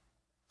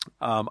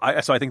 So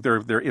I think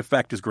their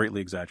effect is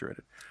greatly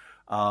exaggerated.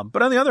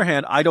 But on the other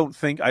hand, I don't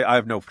think I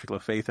have no particular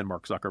faith in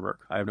Mark Zuckerberg.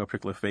 I have no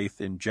particular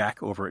faith in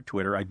Jack over at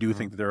Twitter. I do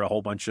think that there are a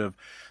whole bunch of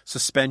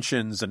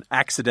suspensions and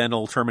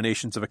accidental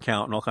terminations of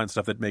account and all kinds of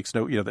stuff that makes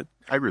that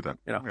I agree with that.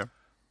 Yeah.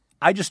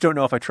 I just don't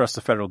know if I trust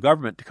the federal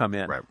government to come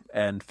in Right.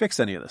 and fix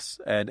any of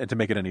this and to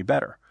make it any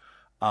better.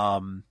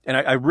 And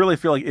I really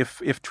feel like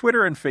if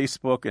Twitter and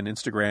Facebook and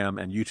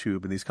Instagram and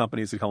YouTube and these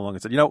companies had come along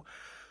and said,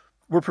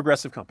 we're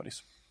progressive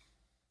companies.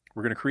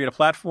 We're going to create a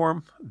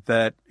platform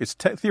that is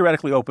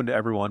theoretically open to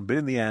everyone, but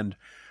in the end,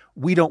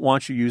 we don't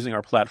want you using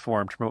our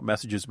platform to promote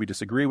messages we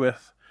disagree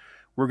with.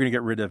 We're going to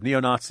get rid of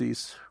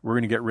neo-Nazis. We're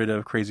going to get rid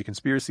of crazy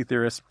conspiracy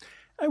theorists.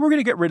 And we're going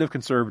to get rid of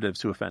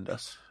conservatives who offend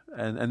us.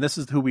 And this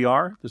is who we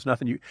are. There's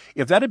nothing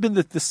if that had been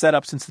the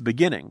setup since the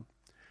beginning,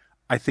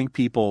 I think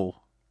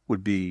people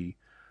would be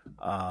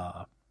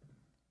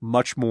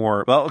much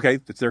more, well, okay,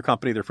 it's their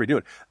company, they're free to do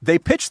it. They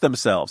pitched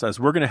themselves as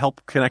we're going to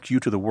help connect you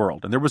to the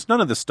world. And there was none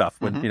of this stuff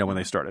when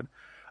they started.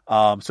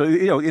 So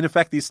in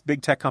effect, these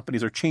big tech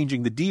companies are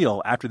changing the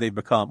deal after they've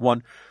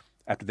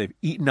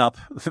eaten up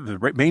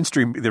the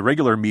mainstream, the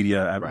regular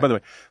media. Right. By the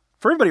way,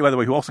 for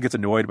everybody, who also gets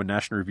annoyed when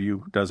National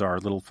Review does our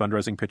little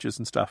fundraising pitches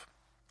and stuff.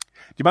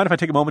 Do you mind if I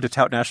take a moment to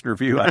tout National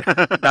Review now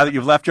that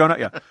you've left, Jonah?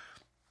 Yeah.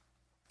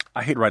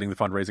 I hate writing the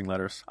fundraising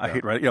letters. I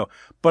hate writing,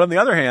 But on the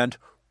other hand,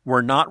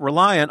 we're not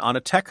reliant on a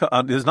tech.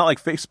 It's not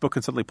like Facebook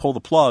can suddenly pull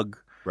the plug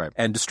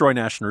and destroy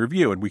National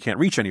Review, and we can't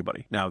reach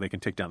anybody. Now they can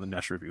take down the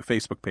National Review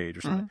Facebook page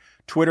or something.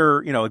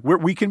 Twitter,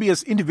 we can be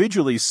as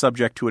individually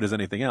subject to it as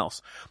anything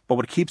else. But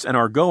what keeps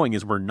NR going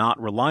is we're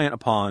not reliant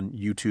upon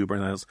YouTube or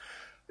anything else.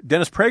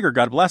 Dennis Prager,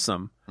 God bless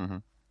him,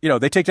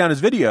 they take down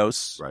his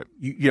videos.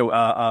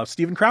 Right.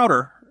 Steven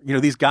Crowder,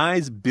 these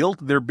guys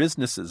built their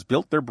businesses,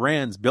 built their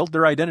brands, built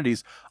their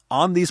identities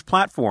on these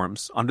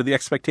platforms under the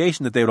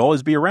expectation that they would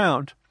always be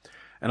around.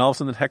 And all of a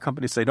sudden the tech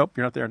companies say, nope,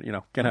 you're not there.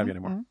 Can't have you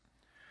anymore.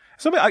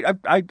 So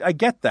I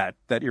get that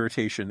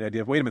irritation, the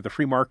idea of, wait a minute, the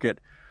free market,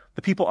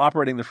 the people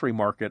operating the free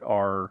market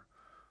are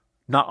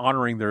not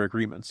honoring their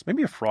agreements.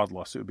 Maybe a fraud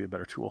lawsuit would be a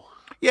better tool.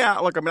 Yeah,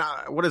 look,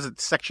 what is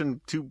it,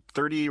 Section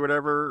 230 or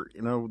whatever?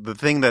 The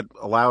thing that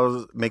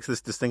makes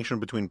this distinction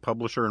between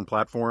publisher and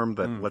platform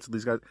that lets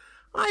these guys.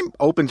 I'm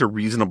open to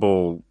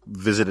reasonable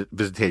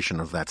visitation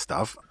of that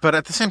stuff, but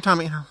at the same time,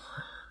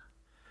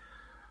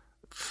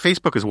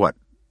 Facebook is what,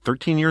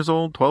 13 years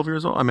old, 12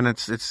 years old? I mean,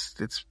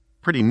 it's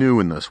pretty new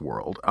in this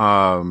world.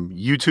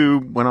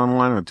 YouTube went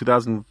online in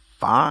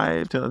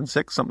 2005,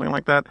 2006, something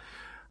like that.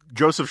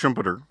 Joseph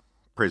Schumpeter,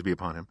 praise be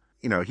upon him,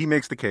 he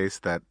makes the case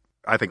that,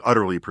 I think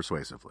utterly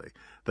persuasively,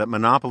 that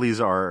monopolies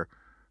are,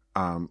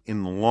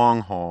 in the long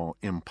haul,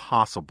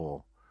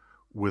 impossible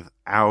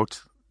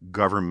without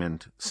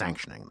government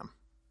sanctioning them.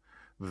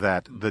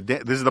 That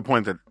this is the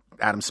point that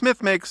Adam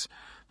Smith makes,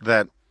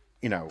 that,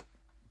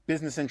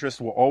 business interests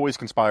will always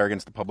conspire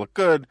against the public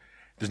good.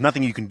 There's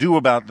nothing you can do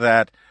about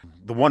that.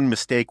 The one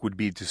mistake would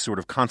be to sort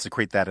of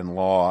consecrate that in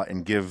law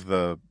and give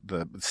the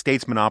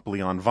state's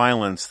monopoly on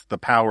violence the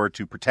power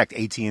to protect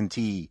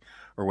AT&T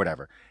or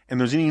whatever. And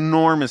there's an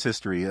enormous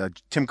history.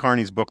 Tim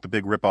Carney's book, The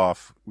Big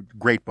Ripoff,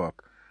 great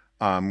book,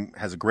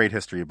 has a great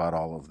history about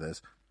all of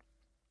this,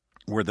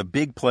 where the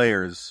big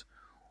players,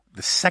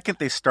 the second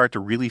they start to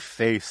really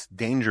face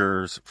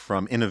dangers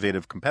from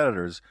innovative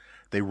competitors,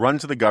 they run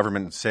to the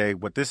government and say,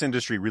 what this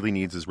industry really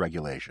needs is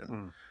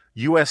regulation.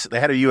 The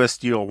head of U.S.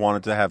 Steel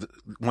wanted to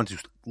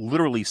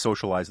literally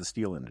socialize the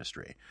steel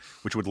industry,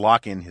 which would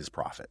lock in his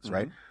profits,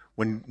 right?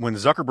 When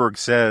Zuckerberg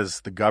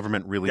says the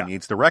government really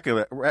needs to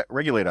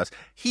regulate us,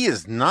 he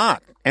is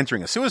not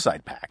entering a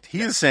suicide pact.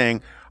 He is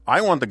saying,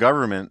 I want the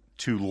government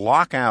to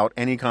lock out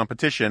any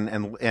competition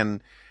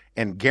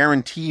and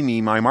guarantee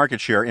me my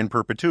market share in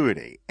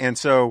perpetuity. And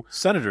so,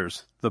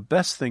 senators, the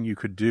best thing you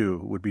could do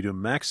would be to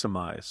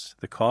maximize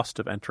the cost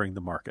of entering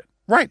the market.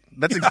 Right.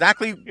 That's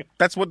exactly,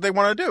 that's what they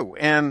want to do.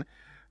 And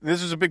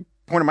this is a big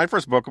point of my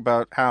first book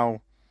about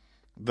how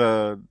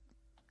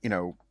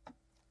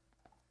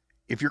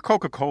if you're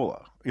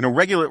Coca-Cola,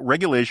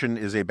 regulation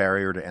is a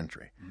barrier to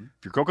entry.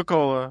 If you're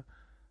Coca-Cola,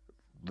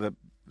 the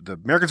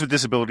Americans with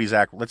Disabilities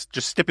Act, let's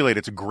just stipulate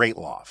it's a great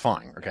law.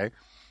 Fine. Okay.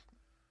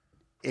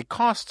 It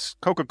costs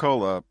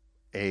Coca-Cola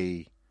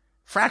a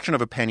fraction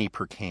of a penny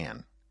per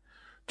can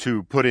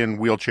to put in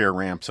wheelchair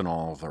ramps and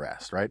all of the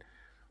rest, right?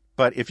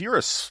 But if you're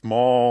a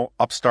small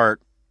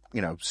upstart,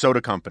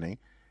 soda company,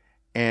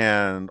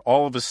 and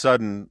all of a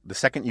sudden, the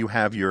second you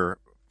have your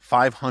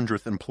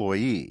 500th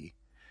employee,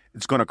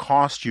 it's going to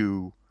cost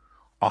you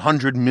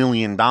 $100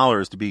 million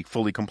to be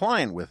fully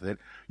compliant with it,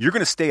 you're going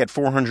to stay at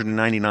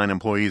 499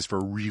 employees for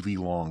a really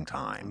long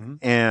time.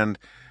 And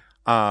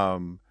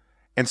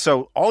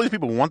so all these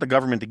people want the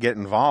government to get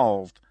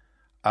involved.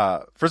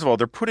 First of all,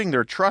 they're putting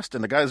their trust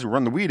in the guys who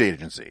run the weed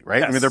agency, right?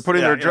 Yes. I mean, they're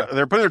putting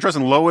their trust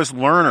in Lois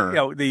Lerner.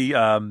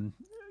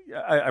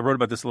 I wrote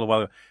about this a little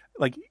while ago.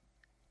 Like,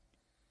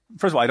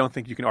 first of all, I don't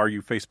think you can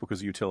argue Facebook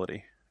as a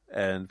utility,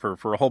 and for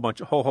a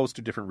whole host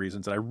of different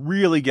reasons. And I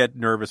really get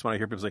nervous when I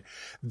hear people say,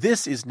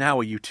 "This is now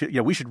a utility.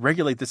 We should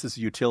regulate this as a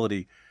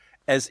utility."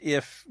 as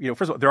if,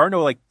 first of all, there are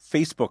no like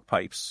Facebook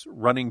pipes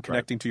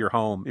connecting to your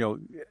home.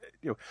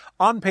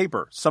 On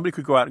paper, somebody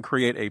could go out and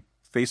create a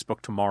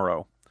Facebook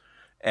tomorrow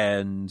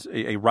and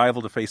a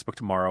rival to Facebook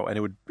tomorrow, and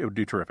it would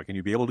do terrific. And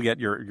you'd be able to get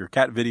your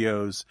cat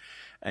videos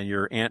and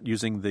your aunt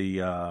using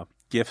the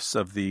gifs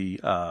of the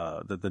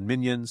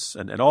minions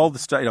and all the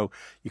stuff.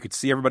 You could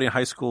see everybody in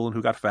high school and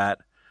who got fat,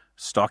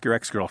 stalk your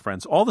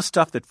ex-girlfriends, all the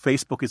stuff that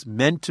Facebook is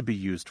meant to be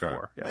used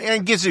for. Yeah.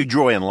 And it gives you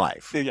joy in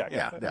life.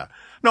 Yeah.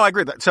 No, I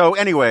agree with that. So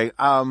anyway,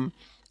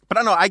 but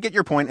I know I get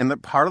your point. And the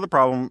part of the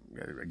problem,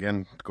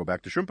 again, to go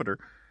back to Schumpeter,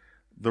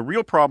 the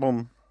real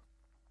problem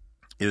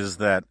is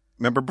that,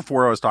 remember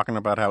before I was talking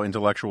about how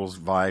intellectuals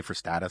vie for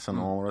status and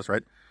all of this,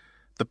 right?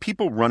 The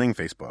people running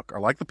Facebook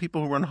are like the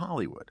people who run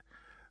Hollywood.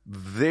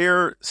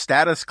 Their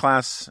status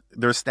class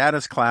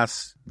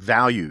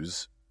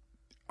values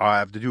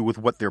have to do with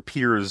what their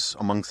peers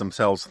amongst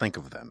themselves think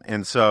of them.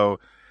 And so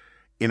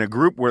in a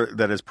group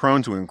that is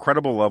prone to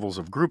incredible levels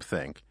of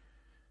groupthink,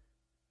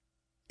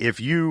 if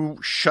you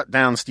shut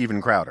down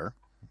Steven Crowder,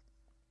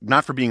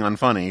 not for being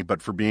unfunny,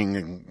 but for being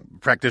a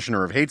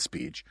practitioner of hate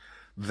speech,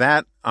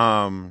 that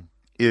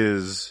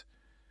is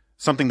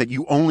something that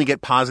you only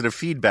get positive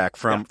feedback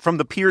from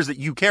the peers that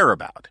you care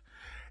about.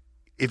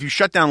 If you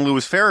shut down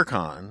Louis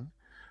Farrakhan,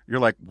 you're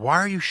like, why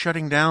are you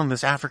shutting down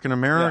this African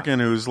American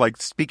who's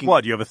like speaking?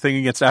 What, you have a thing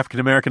against African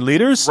American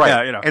leaders?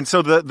 Right. Yeah, And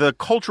so the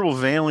cultural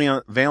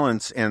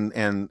valence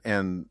and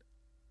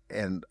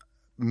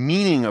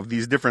meaning of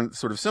these different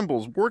sort of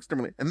symbols works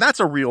differently. And that's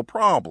a real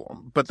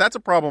problem. But that's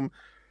a problem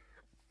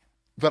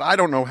that I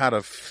don't know how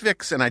to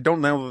fix, and I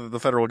don't know that the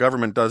federal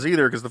government does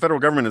either, because the federal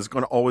government is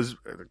going to always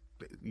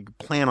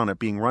plan on it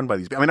being run by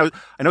these people. I mean,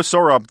 I know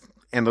Sohrab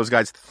and those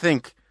guys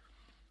think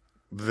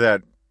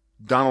that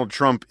Donald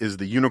Trump is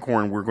the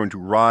unicorn we're going to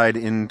ride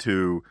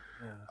into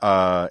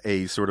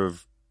a sort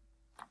of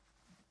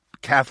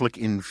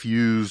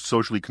Catholic-infused,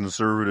 socially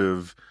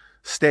conservative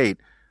state.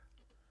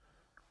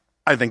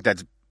 I think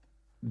that's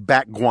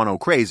bat guano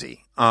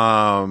crazy,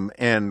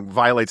 and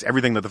violates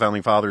everything that the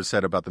Founding Fathers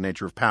said about the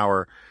nature of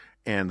power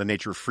and the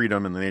nature of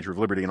freedom and the nature of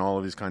liberty and all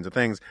of these kinds of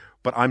things.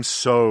 But I'm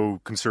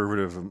so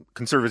conservatism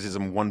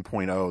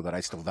 1.0 that I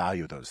still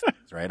value those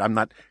things, right? I'm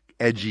not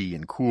edgy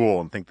and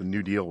cool and think the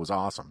New Deal was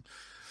awesome.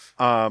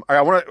 All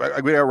right, I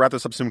got to wrap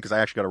this up soon because I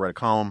actually got to write a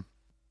column.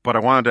 But I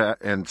wanted to,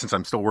 and since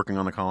I'm still working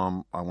on the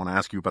column, I want to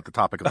ask you about the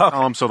topic of the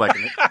column so that I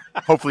can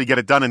hopefully get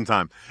it done in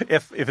time.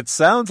 If it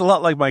sounds a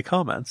lot like my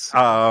comments,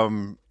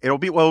 it'll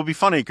be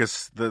funny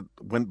because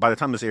by the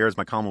time this airs,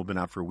 my column will have been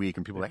out for a week,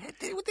 and people are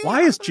like, hey,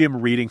 why is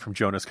Jim reading from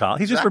Jonah's column?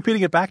 He's just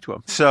repeating it back to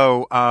him.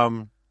 So,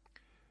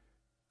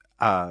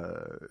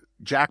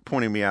 Jack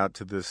pointed me out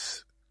to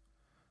this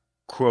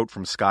quote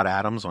from Scott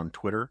Adams on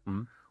Twitter,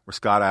 where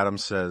Scott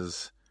Adams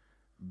says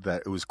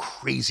that it was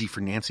crazy for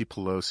Nancy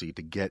Pelosi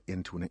to get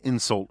into an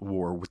insult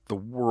war with the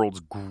world's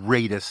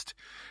greatest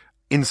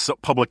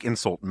public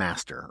insult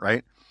master,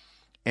 right?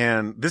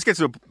 And this gets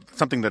to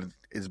something that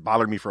has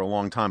bothered me for a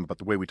long time about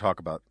the way we talk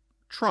about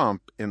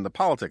Trump in the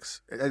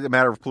politics, as a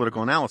matter of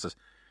political analysis.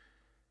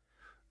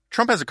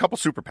 Trump has a couple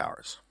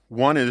superpowers.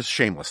 One is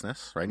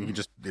shamelessness, right?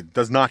 It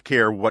does not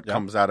care what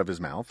comes out of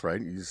his mouth, right?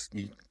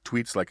 He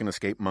tweets like an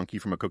escaped monkey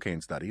from a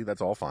cocaine study.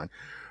 That's all fine.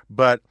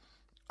 But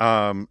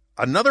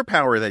another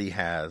power that he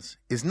has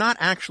is not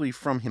actually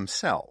from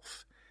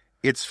himself.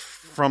 It's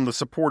from the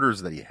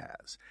supporters that he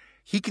has.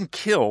 He can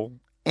kill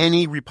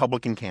any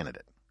Republican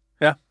candidate.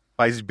 Yeah.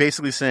 By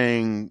basically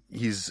saying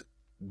he's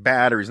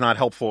bad or he's not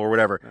helpful or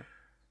whatever. Yeah.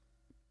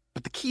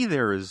 But the key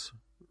there is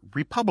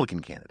Republican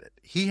candidate.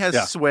 He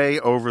has sway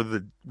over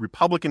the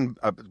Republican,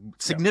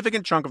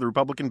 significant chunk of the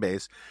Republican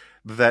base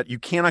that you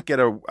cannot get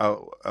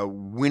a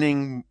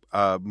winning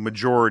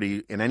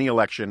majority in any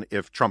election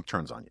if Trump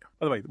turns on you.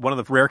 By the way, one of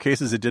the rare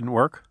cases it didn't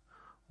work,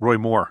 Roy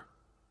Moore.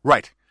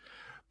 Right.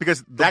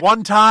 Because that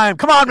one time,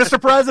 come on,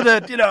 Mr.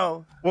 President,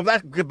 Well,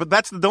 but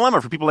that's the dilemma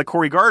for people like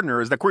Cory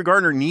Gardner, is that Cory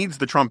Gardner needs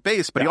the Trump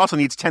base, but he also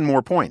needs 10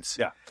 more points.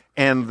 Yeah.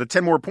 And the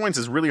 10 more points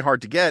is really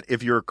hard to get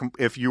if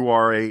you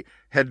are a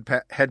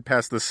head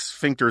past the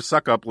sphincter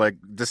suck up like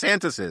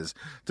DeSantis is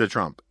to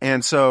Trump.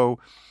 And so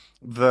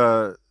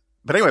but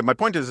anyway, my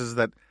point is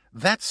that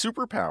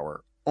superpower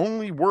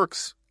only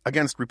works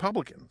against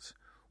Republicans.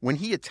 When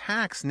he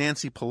attacks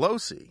Nancy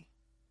Pelosi,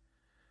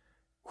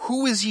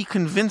 who is he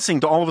convincing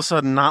to all of a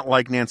sudden not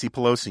like Nancy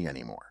Pelosi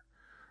anymore?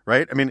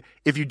 Right? I mean,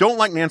 if you don't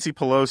like Nancy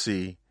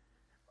Pelosi,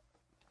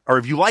 or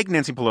if you like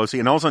Nancy Pelosi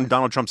and all of a sudden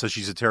Donald Trump says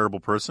she's a terrible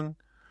person,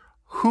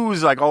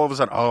 who's like all of a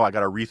sudden, I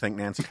got to rethink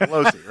Nancy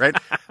Pelosi, right?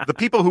 The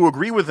people who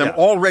agree with him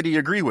already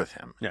agree with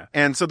him. Yeah.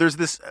 And so there's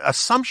this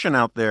assumption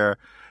out there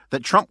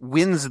that Trump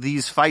wins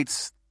these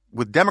fights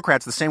with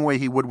Democrats the same way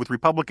he would with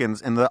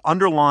Republicans, and the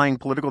underlying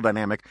political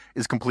dynamic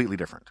is completely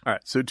different. All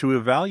right. So to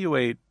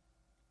evaluate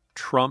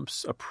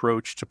Trump's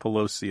approach to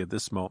Pelosi at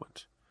this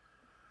moment,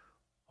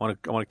 I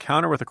want to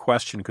counter with a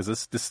question,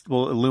 because this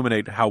will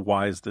illuminate how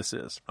wise this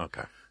is.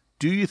 Okay.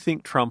 Do you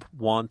think Trump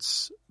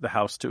wants the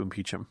House to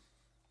impeach him?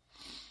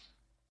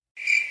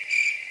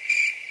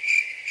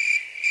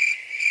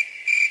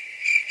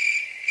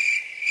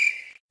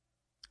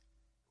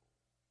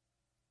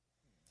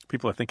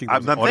 People are thinking.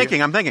 I'm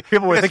thinking.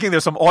 People were thinking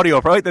there's some audio.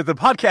 Right? The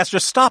podcast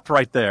just stopped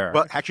right there.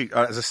 Well, actually,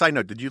 as a side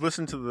note, did you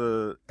listen to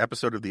the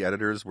episode of The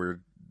Editors where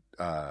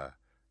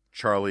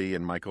Charlie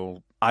and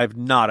Michael? I've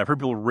not. I've heard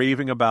people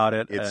raving about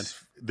it.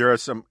 There are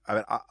some.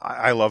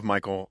 I love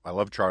Michael. I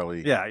love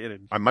Charlie. Yeah,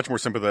 I'm much more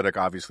sympathetic,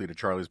 obviously, to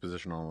Charlie's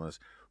position on all this.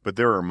 But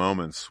there are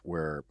moments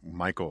where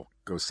Michael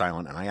goes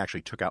silent, and I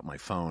actually took out my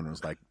phone and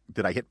was like,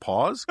 "Did I hit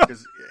pause?"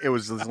 Because it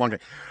was this long. All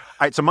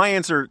right. So my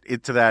answer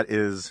to that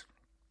is,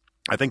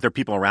 I think there are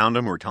people around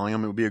him who are telling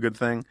him it would be a good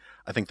thing.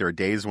 I think there are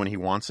days when he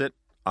wants it.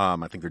 I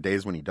think there are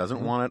days when he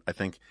doesn't want it. I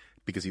think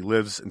because he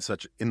lives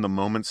in the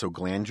moment so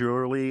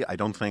glandularly, I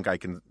don't think I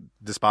can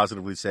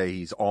dispositively say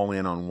he's all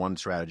in on one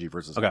strategy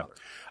versus another.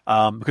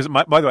 Because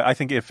by the way, I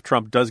think if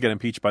Trump does get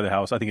impeached by the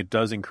House, I think it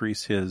does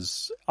increase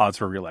his odds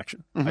for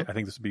re-election. I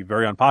think this would be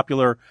very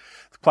unpopular.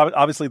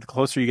 Obviously, the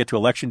closer you get to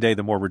election day,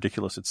 the more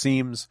ridiculous it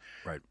seems.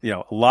 Right.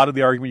 A lot of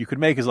the argument you could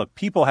make is, look,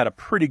 people had a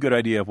pretty good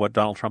idea of what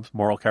Donald Trump's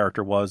moral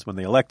character was when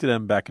they elected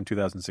him back in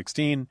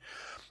 2016.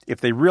 If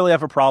they really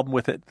have a problem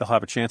with it, they'll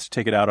have a chance to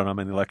take it out on him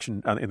in the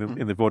election,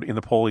 in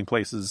the polling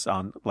places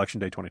on Election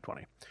Day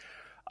 2020.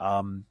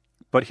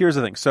 But here's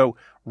the thing. So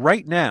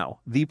right now,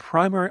 the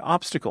primary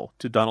obstacle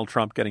to Donald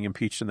Trump getting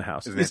impeached in the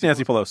House is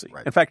Nancy Pelosi.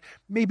 Right. In fact,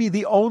 maybe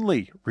the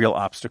only real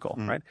obstacle,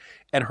 right?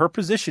 And her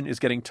position is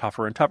getting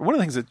tougher and tougher. One of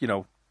the things that,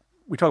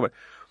 we talk about,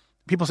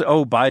 people say,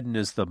 oh, Biden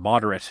is the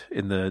moderate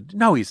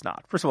no, he's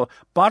not. First of all,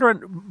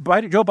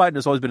 Joe Biden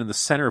has always been in the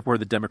center of where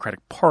the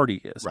Democratic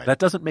Party is. Right. That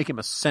doesn't make him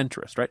a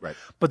centrist, right?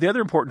 But the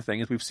other important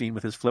thing, as we've seen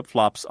with his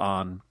flip-flops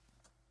on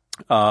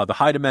the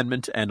Hyde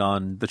Amendment and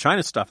on the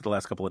China stuff the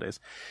last couple of days,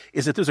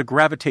 is that there's a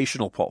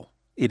gravitational pull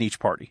in each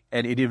party.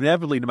 And it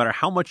inevitably, no matter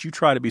how much you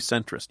try to be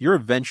centrist, you're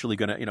eventually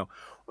going to,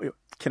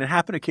 can it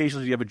happen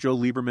occasionally? You have a Joe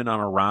Lieberman on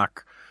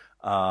Iraq.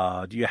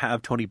 Do you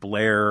have Tony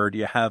Blair? Do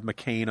you have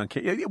McCain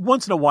on?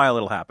 Once in a while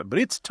it'll happen, but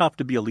it's tough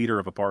to be a leader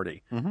of a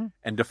party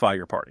and defy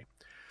your party.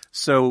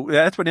 So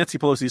that's what Nancy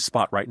Pelosi's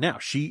spot right now.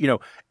 She,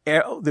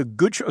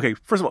 okay,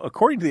 first of all,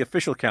 according to the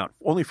official count,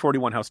 only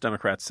 41 House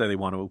Democrats say they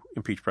want to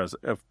impeach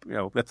president.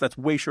 That's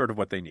way short of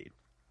what they need.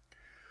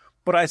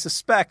 But I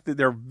suspect that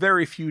there are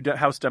very few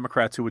House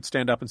Democrats who would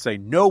stand up and say,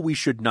 no, we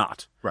should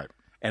not. Right.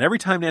 And every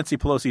time Nancy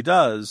Pelosi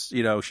does,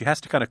 she has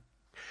to kind of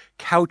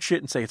couch it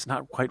and say it's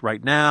not quite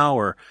right now,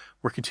 or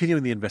we're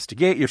continuing the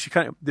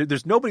investigation.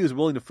 There's nobody who's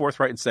willing to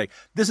forthright and say,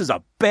 this is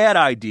a bad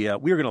idea.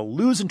 We are going to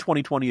lose in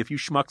 2020 if you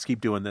schmucks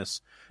keep doing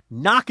this.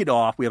 Knock it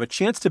off. We have a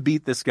chance to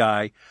beat this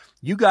guy.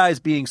 You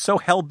guys being so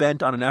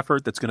hell-bent on an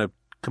effort that's going to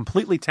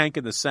completely tank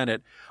in the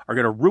Senate are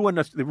going to ruin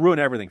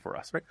everything for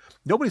us, right?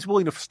 Nobody's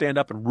willing to stand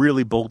up and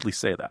really boldly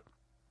say that.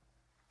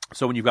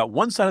 So when you've got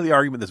one side of the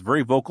argument that's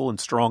very vocal and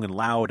strong and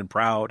loud and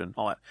proud and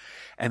all that,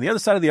 and the other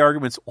side of the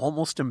argument's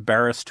almost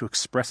embarrassed to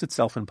express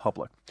itself in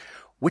public,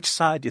 which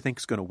side do you think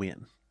is going to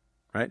win,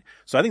 right?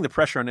 So I think the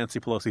pressure on Nancy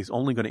Pelosi is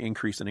only going to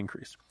increase and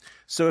increase.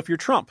 So if you're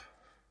Trump,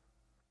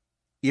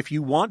 if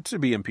you want to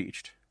be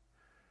impeached,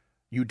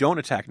 you don't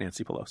attack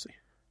Nancy Pelosi.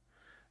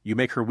 You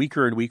make her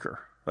weaker and weaker.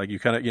 Like you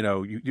kind of,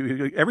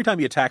 you every time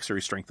he attacks her,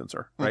 he strengthens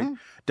her, right?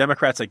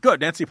 Democrats say,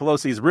 good, Nancy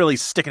Pelosi is really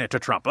sticking it to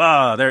Trump.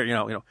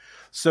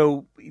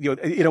 So,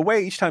 in a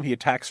way, each time he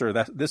attacks her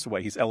this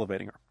way, he's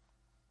elevating her.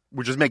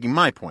 Which is making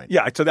my point.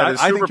 Yeah. So that his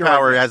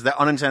superpower has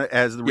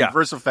the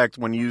reverse effect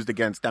when used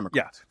against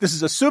Democrats. Yeah. This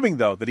is assuming,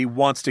 though, that he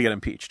wants to get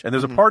impeached. And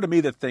there's a part of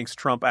me that thinks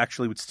Trump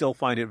actually would still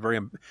find it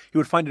he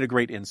would find it a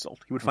great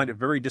insult. He would find it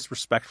very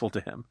disrespectful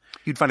to him.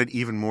 He'd find it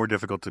even more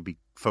difficult to be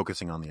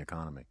focusing on the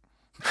economy.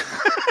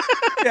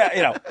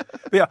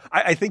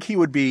 I think he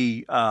would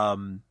be.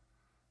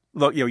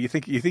 Look, you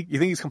think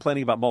he's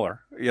complaining about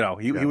Mueller?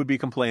 He would be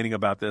complaining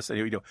about this,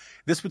 and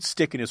this would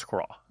stick in his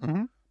craw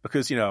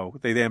because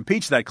they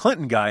impeached that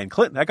Clinton guy, and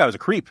that guy was a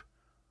creep.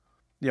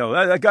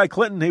 That guy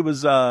Clinton, he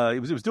was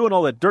doing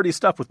all that dirty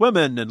stuff with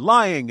women and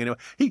lying, and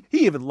he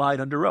even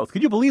lied under oath.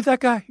 Could you believe that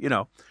guy?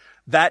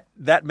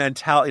 That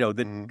mentality,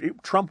 that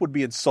Trump would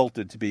be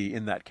insulted to be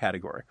in that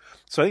category.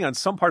 So I think on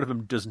some part of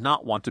him does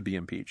not want to be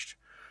impeached.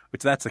 If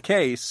that's the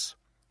case,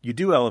 you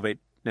do elevate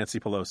Nancy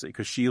Pelosi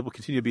because she will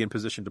continue to be in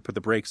position to put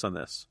the brakes on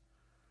this.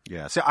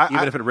 Yeah,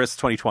 even if it risks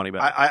 2020.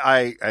 But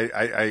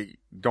I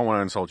don't want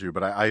to insult you,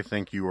 but I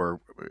think you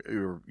were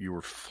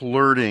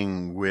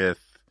flirting with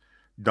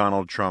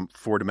Donald Trump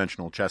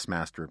four-dimensional chess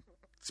master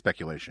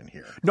speculation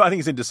here. No, I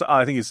think there's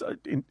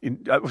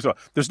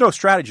no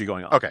strategy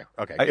going on. Okay.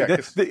 Yeah,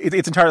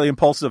 it's entirely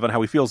impulsive on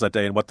how he feels that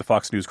day and what the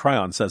Fox News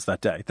Cryon says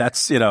that day.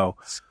 That's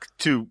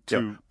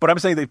But I'm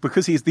saying that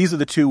because these are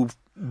the two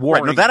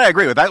warring. Right, no, that I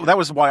agree with. That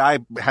was why I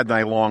had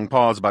my long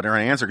pause about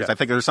trying to answer because I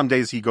think there's some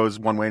days he goes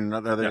one way and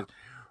another.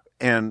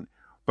 Yeah.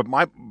 But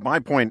my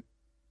point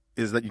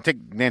is that you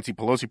take Nancy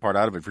Pelosi part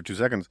out of it for 2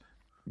 seconds.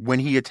 When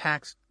he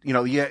attacks, there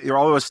are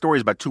all those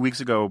stories about 2 weeks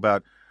ago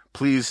about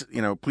please,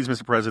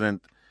 Mr.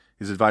 President,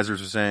 his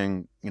advisors are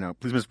saying,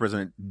 please, Mr.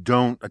 President,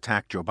 don't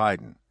attack Joe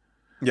Biden.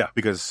 Yeah.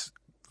 Because,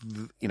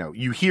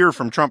 you hear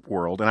from Trump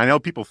world, and I know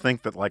people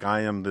think that like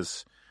I am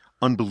this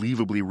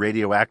unbelievably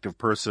radioactive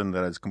person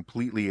that is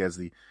completely as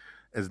the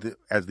as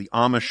the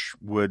Amish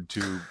would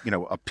to,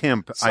 a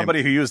pimp.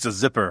 Somebody who used a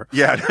zipper.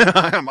 Yeah,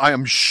 I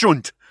am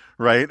shunt,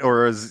 right?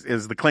 Or as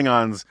the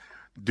Klingons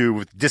do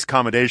with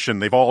discommodation,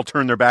 they've all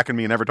turned their back on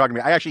me and never talked to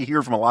me. I actually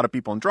hear from a lot of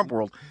people in Trump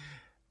world,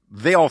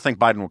 they all think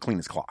Biden will clean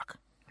his clock.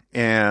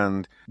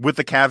 And with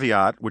the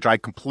caveat, which I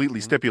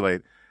completely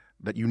stipulate,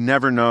 that you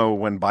never know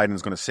when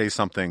Biden's going to say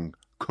something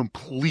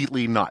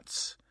completely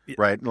nuts,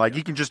 right? Like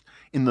he can just,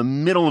 in the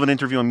middle of an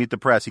interview on Meet the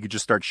Press, he could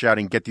just start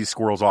shouting, "Get these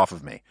squirrels off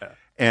of me." Yeah.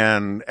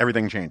 And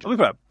everything changes. Look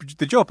at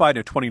the Joe Biden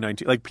of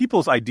 2019. Like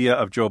people's idea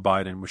of Joe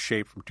Biden was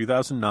shaped from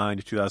 2009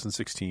 to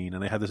 2016,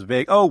 and they had this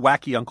vague,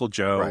 wacky Uncle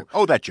Joe. Right.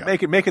 Oh, that Joe.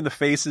 Making the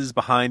faces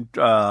behind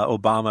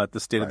Obama at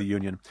the State of the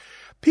Union.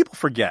 People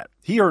forget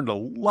he earned a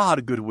lot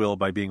of goodwill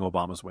by being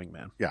Obama's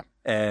wingman. Yeah.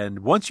 And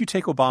once you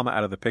take Obama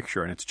out of the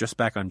picture and it's just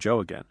back on Joe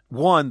again,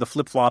 one, the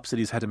flip-flops that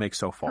he's had to make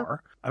so far.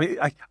 Sure. I mean,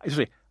 I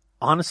say,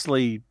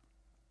 honestly,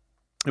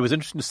 it was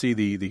interesting to see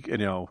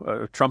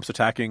the Trump's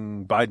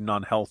attacking Biden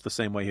on health the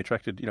same way he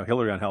attracted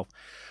Hillary on health.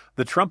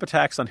 The Trump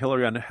attacks on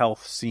Hillary on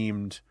health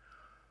seemed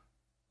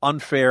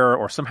unfair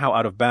or somehow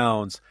out of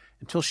bounds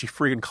until she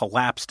friggin'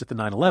 collapsed at the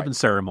 9/11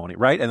 ceremony,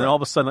 right? And then all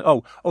of a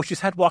sudden, she's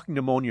had walking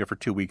pneumonia for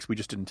 2 weeks. We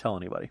just didn't tell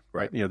anybody,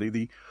 right? I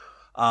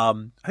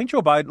think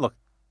Joe Biden. Look,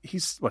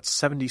 he's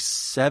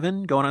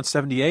 77, going on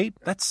 78.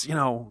 That's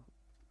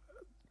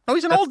Oh,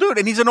 he's an old dude,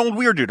 and he's an old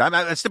weird dude.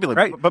 I stipulate,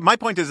 right? But my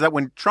point is that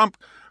when Trump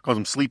calls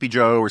him Sleepy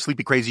Joe or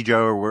Sleepy Crazy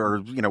Joe or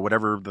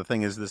whatever the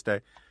thing is this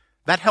day,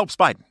 that helps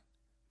Biden.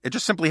 It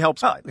just simply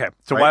helps Biden. Okay,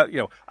 so right?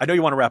 I know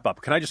you want to wrap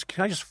up. Can I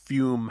just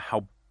fume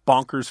how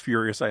bonkers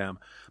furious I am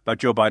about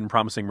Joe Biden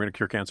promising we're going to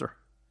cure cancer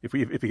if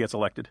he gets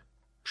elected?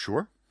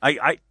 Sure.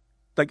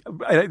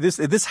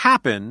 This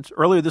happened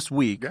earlier this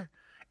week. Yeah.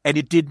 And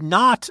it did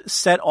not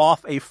set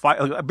off a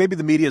fight. Maybe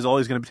the media is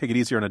always going to take it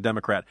easier on a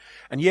Democrat.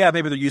 And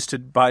maybe they're used to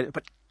Biden,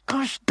 but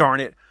gosh darn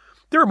it.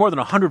 There are more than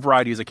 100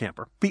 varieties of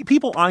cancer.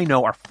 People I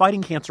know are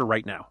fighting cancer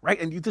right now, right?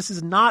 And this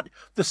is not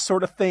the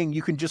sort of thing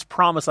you can just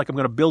promise, like I'm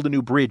going to build a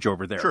new bridge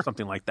over there or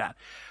something like that.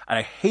 And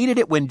I hated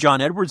it when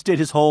John Edwards did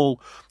his whole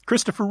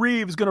Christopher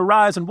Reeve is going to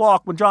rise and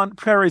walk when John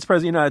Kerry's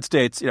president of the United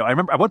States. I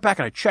remember I went back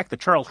and I checked the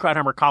Charles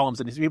Krauthammer columns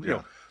and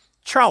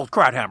Charles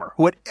Krauthammer,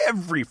 who had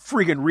every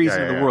friggin'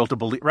 reason in the world to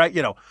believe, right?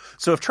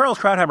 So if Charles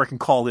Krauthammer can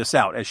call this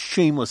out as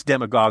shameless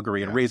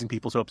demagoguery and raising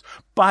people's hopes,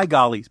 by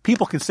golly,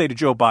 people can say to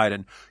Joe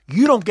Biden,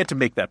 you don't get to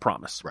make that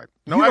promise. Right.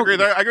 No, I agree with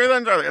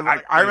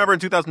that. I remember in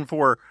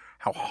 2004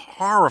 how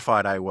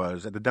horrified I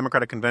was at the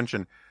Democratic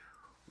convention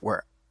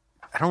where,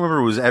 I don't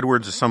remember if it was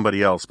Edwards or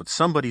somebody else, but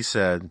somebody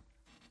said,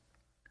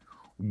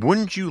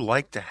 wouldn't you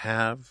like to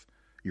have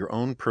your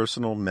own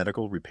personal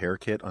medical repair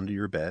kit under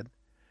your bed?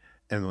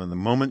 And when the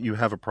moment you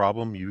have a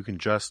problem, you can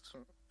just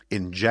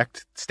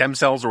inject stem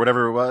cells or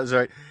whatever it was,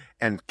 right,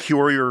 and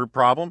cure your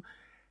problem.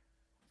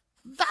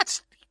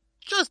 That's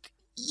just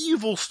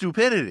evil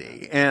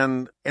stupidity.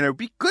 And it would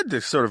be good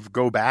to sort of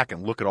go back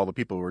and look at all the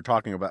people who were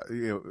talking about,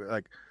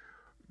 like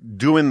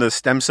doing the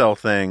stem cell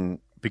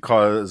thing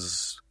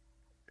because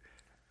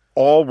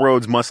all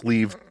roads must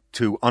lead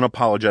to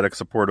unapologetic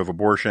support of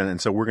abortion.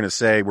 And so we're going to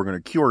say we're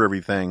going to cure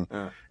everything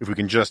if we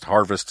can just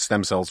harvest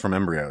stem cells from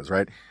embryos,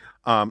 right?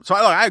 So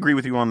I agree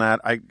with you on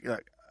that.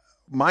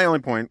 My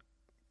only point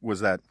was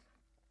that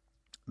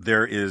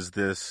there is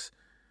this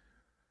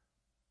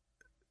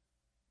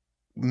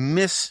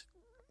there's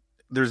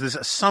this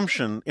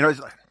assumption,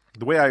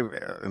 the way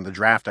in the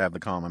draft I have the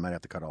column, I might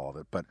have to cut all of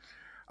it, but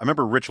I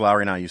remember Rich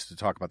Lowry and I used to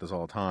talk about this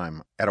all the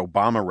time at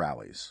Obama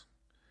rallies.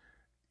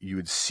 You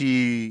would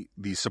see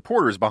the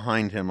supporters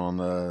behind him on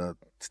the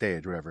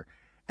stage, whatever,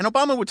 and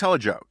Obama would tell a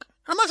joke.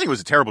 I'm not saying it was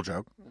a terrible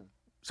joke.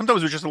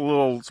 Sometimes it was just a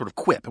little sort of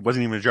quip. It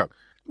wasn't even a joke.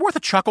 Worth a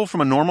chuckle from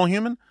a normal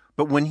human.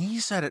 But when he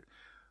said it,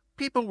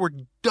 people were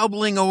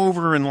doubling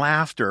over in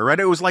laughter, right?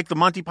 It was like the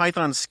Monty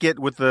Python skit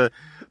with the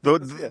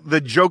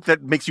joke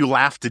that makes you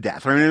laugh to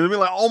death. I mean, it would be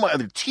like, oh my,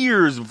 the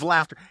tears of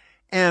laughter.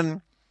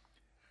 And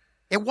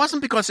it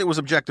wasn't because it was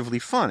objectively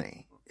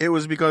funny. It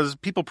was because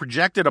people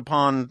projected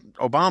upon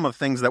Obama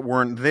things that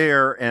weren't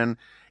there, and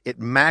it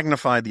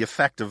magnified the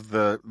effect of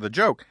the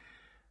joke.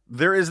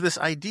 There is this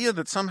idea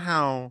that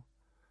somehow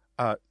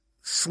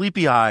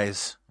Sleepy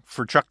Eyes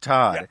for Chuck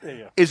Todd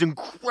is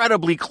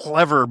incredibly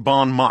clever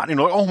bon mot.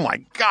 Oh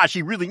my gosh,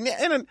 he really,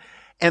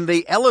 and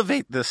they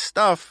elevate this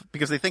stuff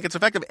because they think it's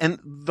effective. And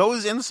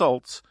those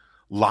insults,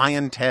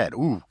 Lion Ted,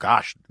 ooh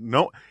gosh,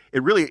 no,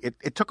 it really,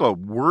 it took a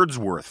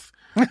Wordsworth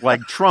like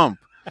Trump,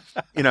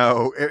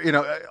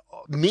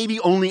 maybe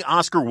only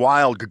Oscar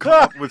Wilde could come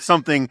up with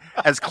something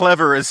as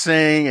clever as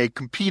saying a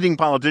competing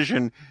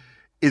politician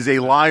is a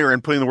liar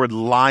and putting the word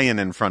lion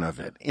in front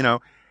of it,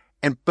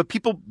 but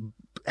people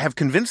have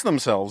convinced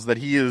themselves that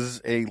he is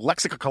a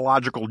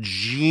lexicological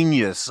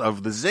genius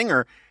of the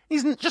zinger.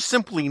 He's just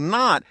simply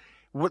not.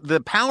 The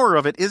power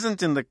of it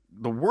isn't in the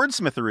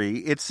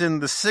wordsmithery. It's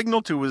in the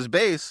signal to his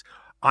base.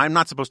 I'm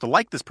not supposed to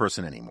like this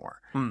person anymore.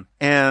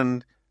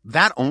 And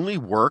that only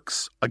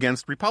works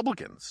against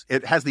Republicans.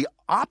 It has the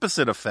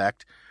opposite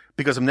effect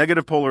because of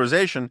negative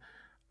polarization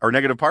or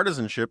negative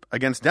partisanship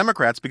against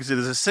Democrats, because it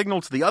is a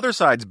signal to the other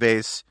side's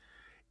base.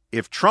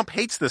 if Trump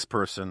hates this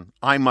person,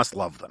 I must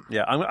love them.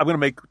 Yeah, I'm going to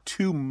make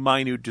two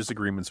minute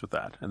disagreements with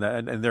that,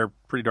 and they're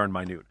pretty darn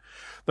minute.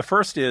 The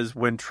first is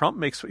when Trump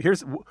makes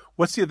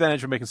what's the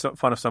advantage of making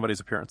fun of somebody's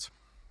appearance?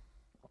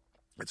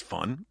 It's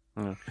fun.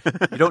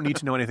 You don't need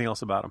to know anything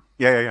else about him.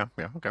 Yeah.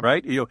 Okay.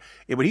 Right?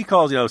 When he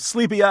calls,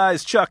 sleepy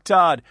eyes Chuck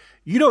Todd,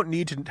 you don't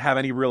need to have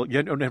any real.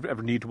 You don't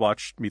ever need to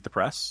watch Meet the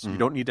Press. You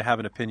don't need to have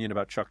an opinion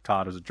about Chuck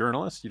Todd as a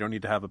journalist. You don't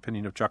need to have an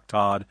opinion of Chuck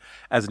Todd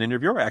as an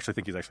interviewer. I actually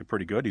think he's actually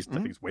pretty good. I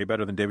think he's way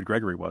better than David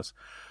Gregory was.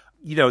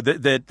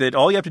 That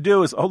all you have to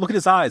do is, look at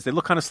his eyes. They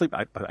look kind of sleepy.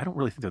 I don't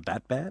really think they're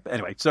that bad. But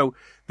anyway, so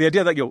the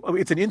idea that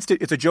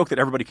it's a joke that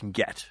everybody can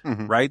get,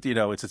 right?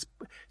 It's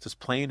as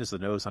plain as the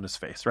nose on his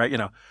face, right?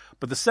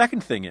 But the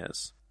second thing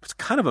is, it's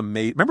kind of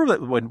amazing. Remember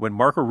that when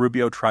Marco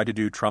Rubio tried to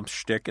do Trump's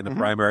shtick in the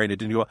primary and it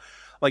didn't go well?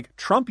 Like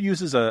Trump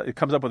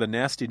comes up with a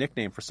nasty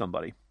nickname for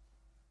somebody,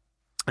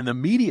 and the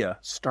media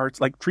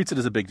treats it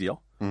as a big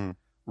deal,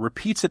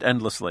 repeats it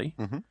endlessly.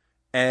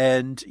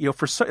 And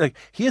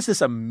he has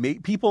this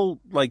people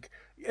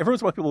every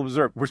once in a while people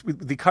observe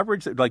the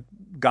coverage that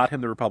got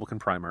him the Republican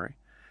primary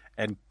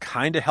and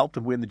kind of helped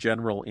him win the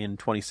general in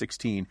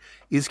 2016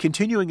 is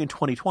continuing in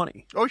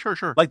 2020. Oh,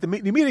 sure. Like the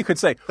media could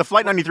say the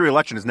Flight 93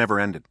 election has never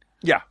ended.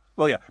 Yeah.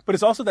 Well, yeah, but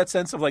it's also that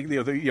sense of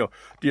you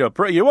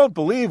won't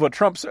believe what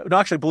Trump said. No,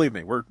 actually, believe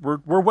me,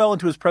 we're well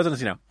into his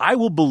presidency now. I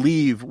will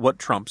believe what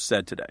Trump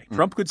said today.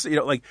 Trump could say,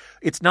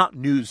 it's not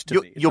news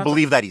to me. You'll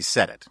believe that he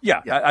said it.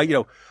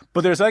 Yeah.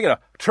 But there's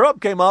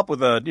Trump came up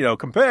with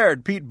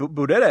compared Pete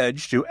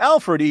Buttigieg to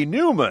Alfred E.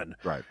 Newman,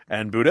 right?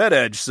 And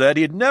Buttigieg said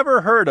he'd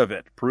never heard of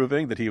it,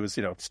 proving that he was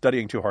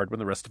studying too hard when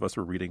the rest of us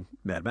were reading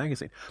Mad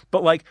Magazine.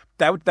 But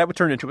that would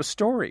turn into a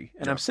story,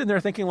 and I'm sitting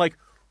there thinking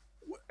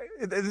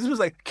this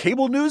was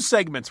cable news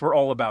segments were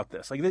all about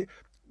this.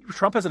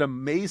 Trump has an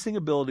amazing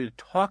ability to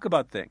talk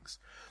about things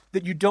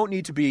that you don't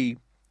need to be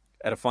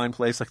at a fine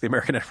place like the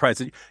American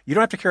Enterprise. You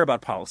don't have to care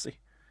about policy.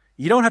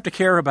 You don't have to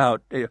care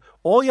about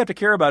all you have to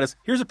care about is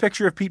here's a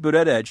picture of Pete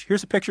Buttigieg.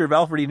 Here's a picture of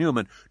Alfred E.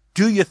 Newman.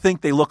 Do you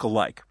think they look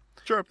alike?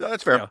 Sure,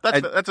 that's fair.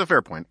 That's a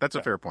fair point. That's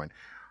a fair point.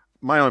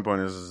 My only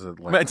point is that,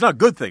 it's not a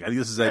good thing. I think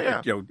this is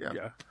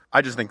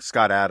I just think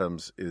Scott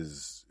Adams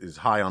is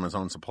high on his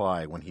own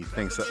supply when he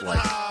thinks that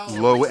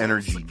low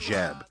energy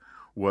Jeb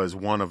was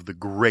one of the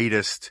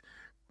greatest,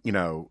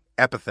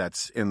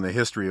 epithets in the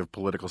history of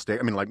political state.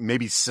 I mean,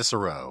 maybe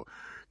Cicero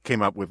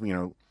came up with,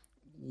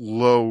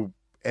 low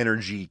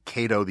energy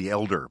Cato the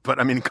Elder. But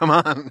I mean, come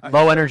on.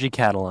 Low energy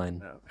Catiline.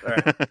 No. All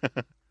right.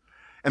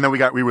 And then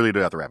we really do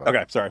have to wrap up.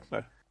 Okay, sorry.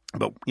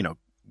 But,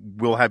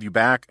 we'll have you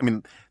back. I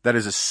mean, that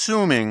is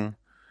assuming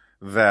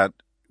that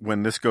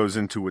when this goes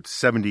into its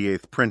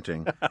 78th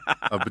printing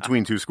of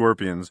Between Two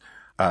Scorpions,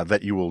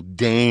 that you will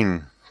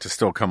deign to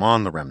still come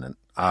on The Remnant.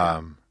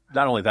 Not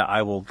only that,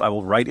 I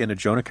will write in a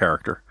Jonah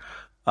character,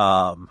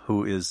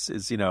 who is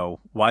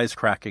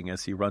wisecracking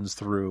as he runs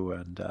through,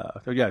 and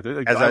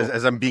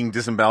as I'm being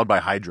disemboweled by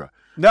Hydra.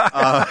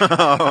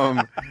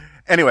 No.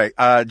 Anyway,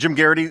 Jim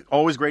Garrity,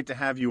 always great to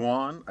have you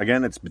on.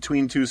 Again, it's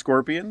Between Two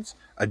Scorpions,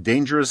 a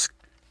dangerous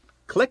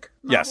clique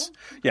novel? Yes.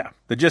 Yeah.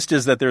 The gist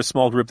is that there's a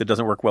small group that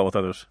doesn't work well with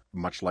others.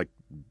 Much like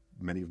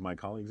many of my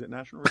colleagues at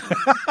National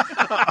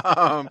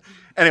Review.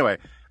 Anyway,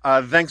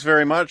 thanks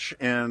very much.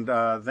 And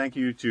thank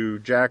you to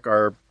Jack,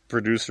 our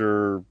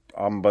producer,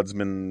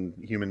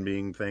 ombudsman, human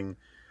being thing.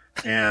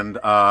 And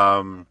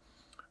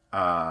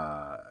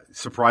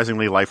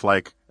surprisingly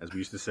lifelike, as we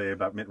used to say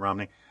about Mitt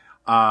Romney.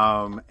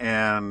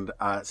 And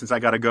since I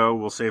got to go,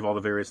 we'll save all the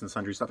various and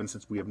sundry stuff. And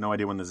since we have no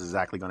idea when this is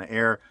exactly going to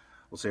air,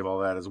 we'll save all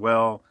that as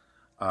well.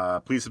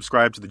 Please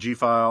subscribe to the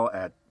G-File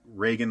at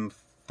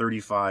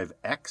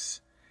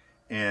Reagan35X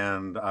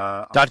and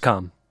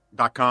 .com.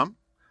 .com.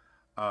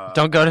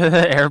 Don't go to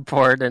the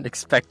airport and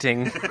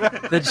expecting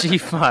the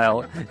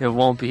G-File. It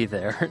won't be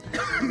there.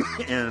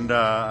 And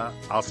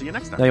I'll see you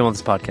next time. No, you want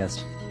this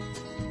podcast.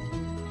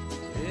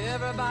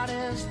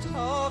 Everybody's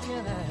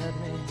talking at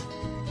me.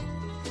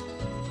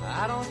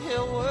 I don't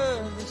hear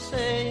words they're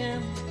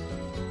saying.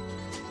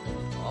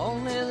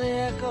 Only the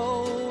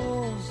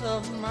echoes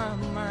of my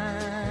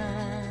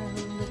mind.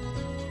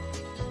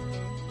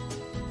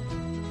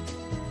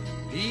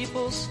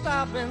 People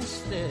stopping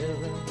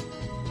still.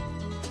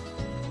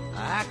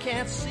 I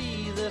can't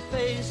see their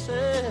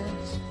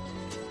faces.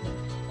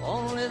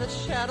 Only the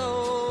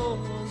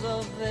shadows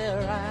of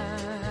their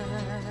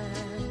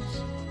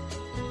eyes.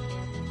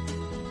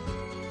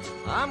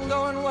 I'm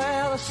going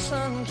where the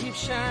sun keeps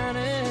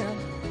shining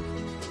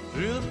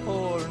through the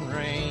pouring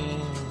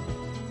rain.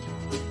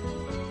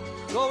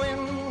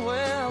 Going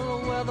where the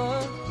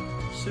weather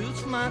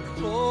suits my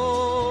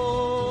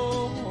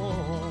clothes.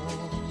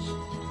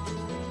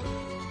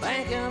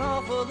 Banking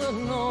off of the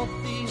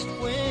northeast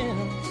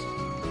winds,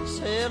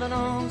 sailing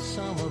on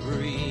summer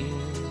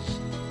breeze,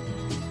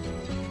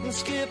 and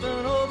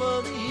skipping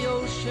over the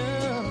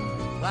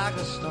ocean like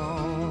a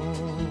stone.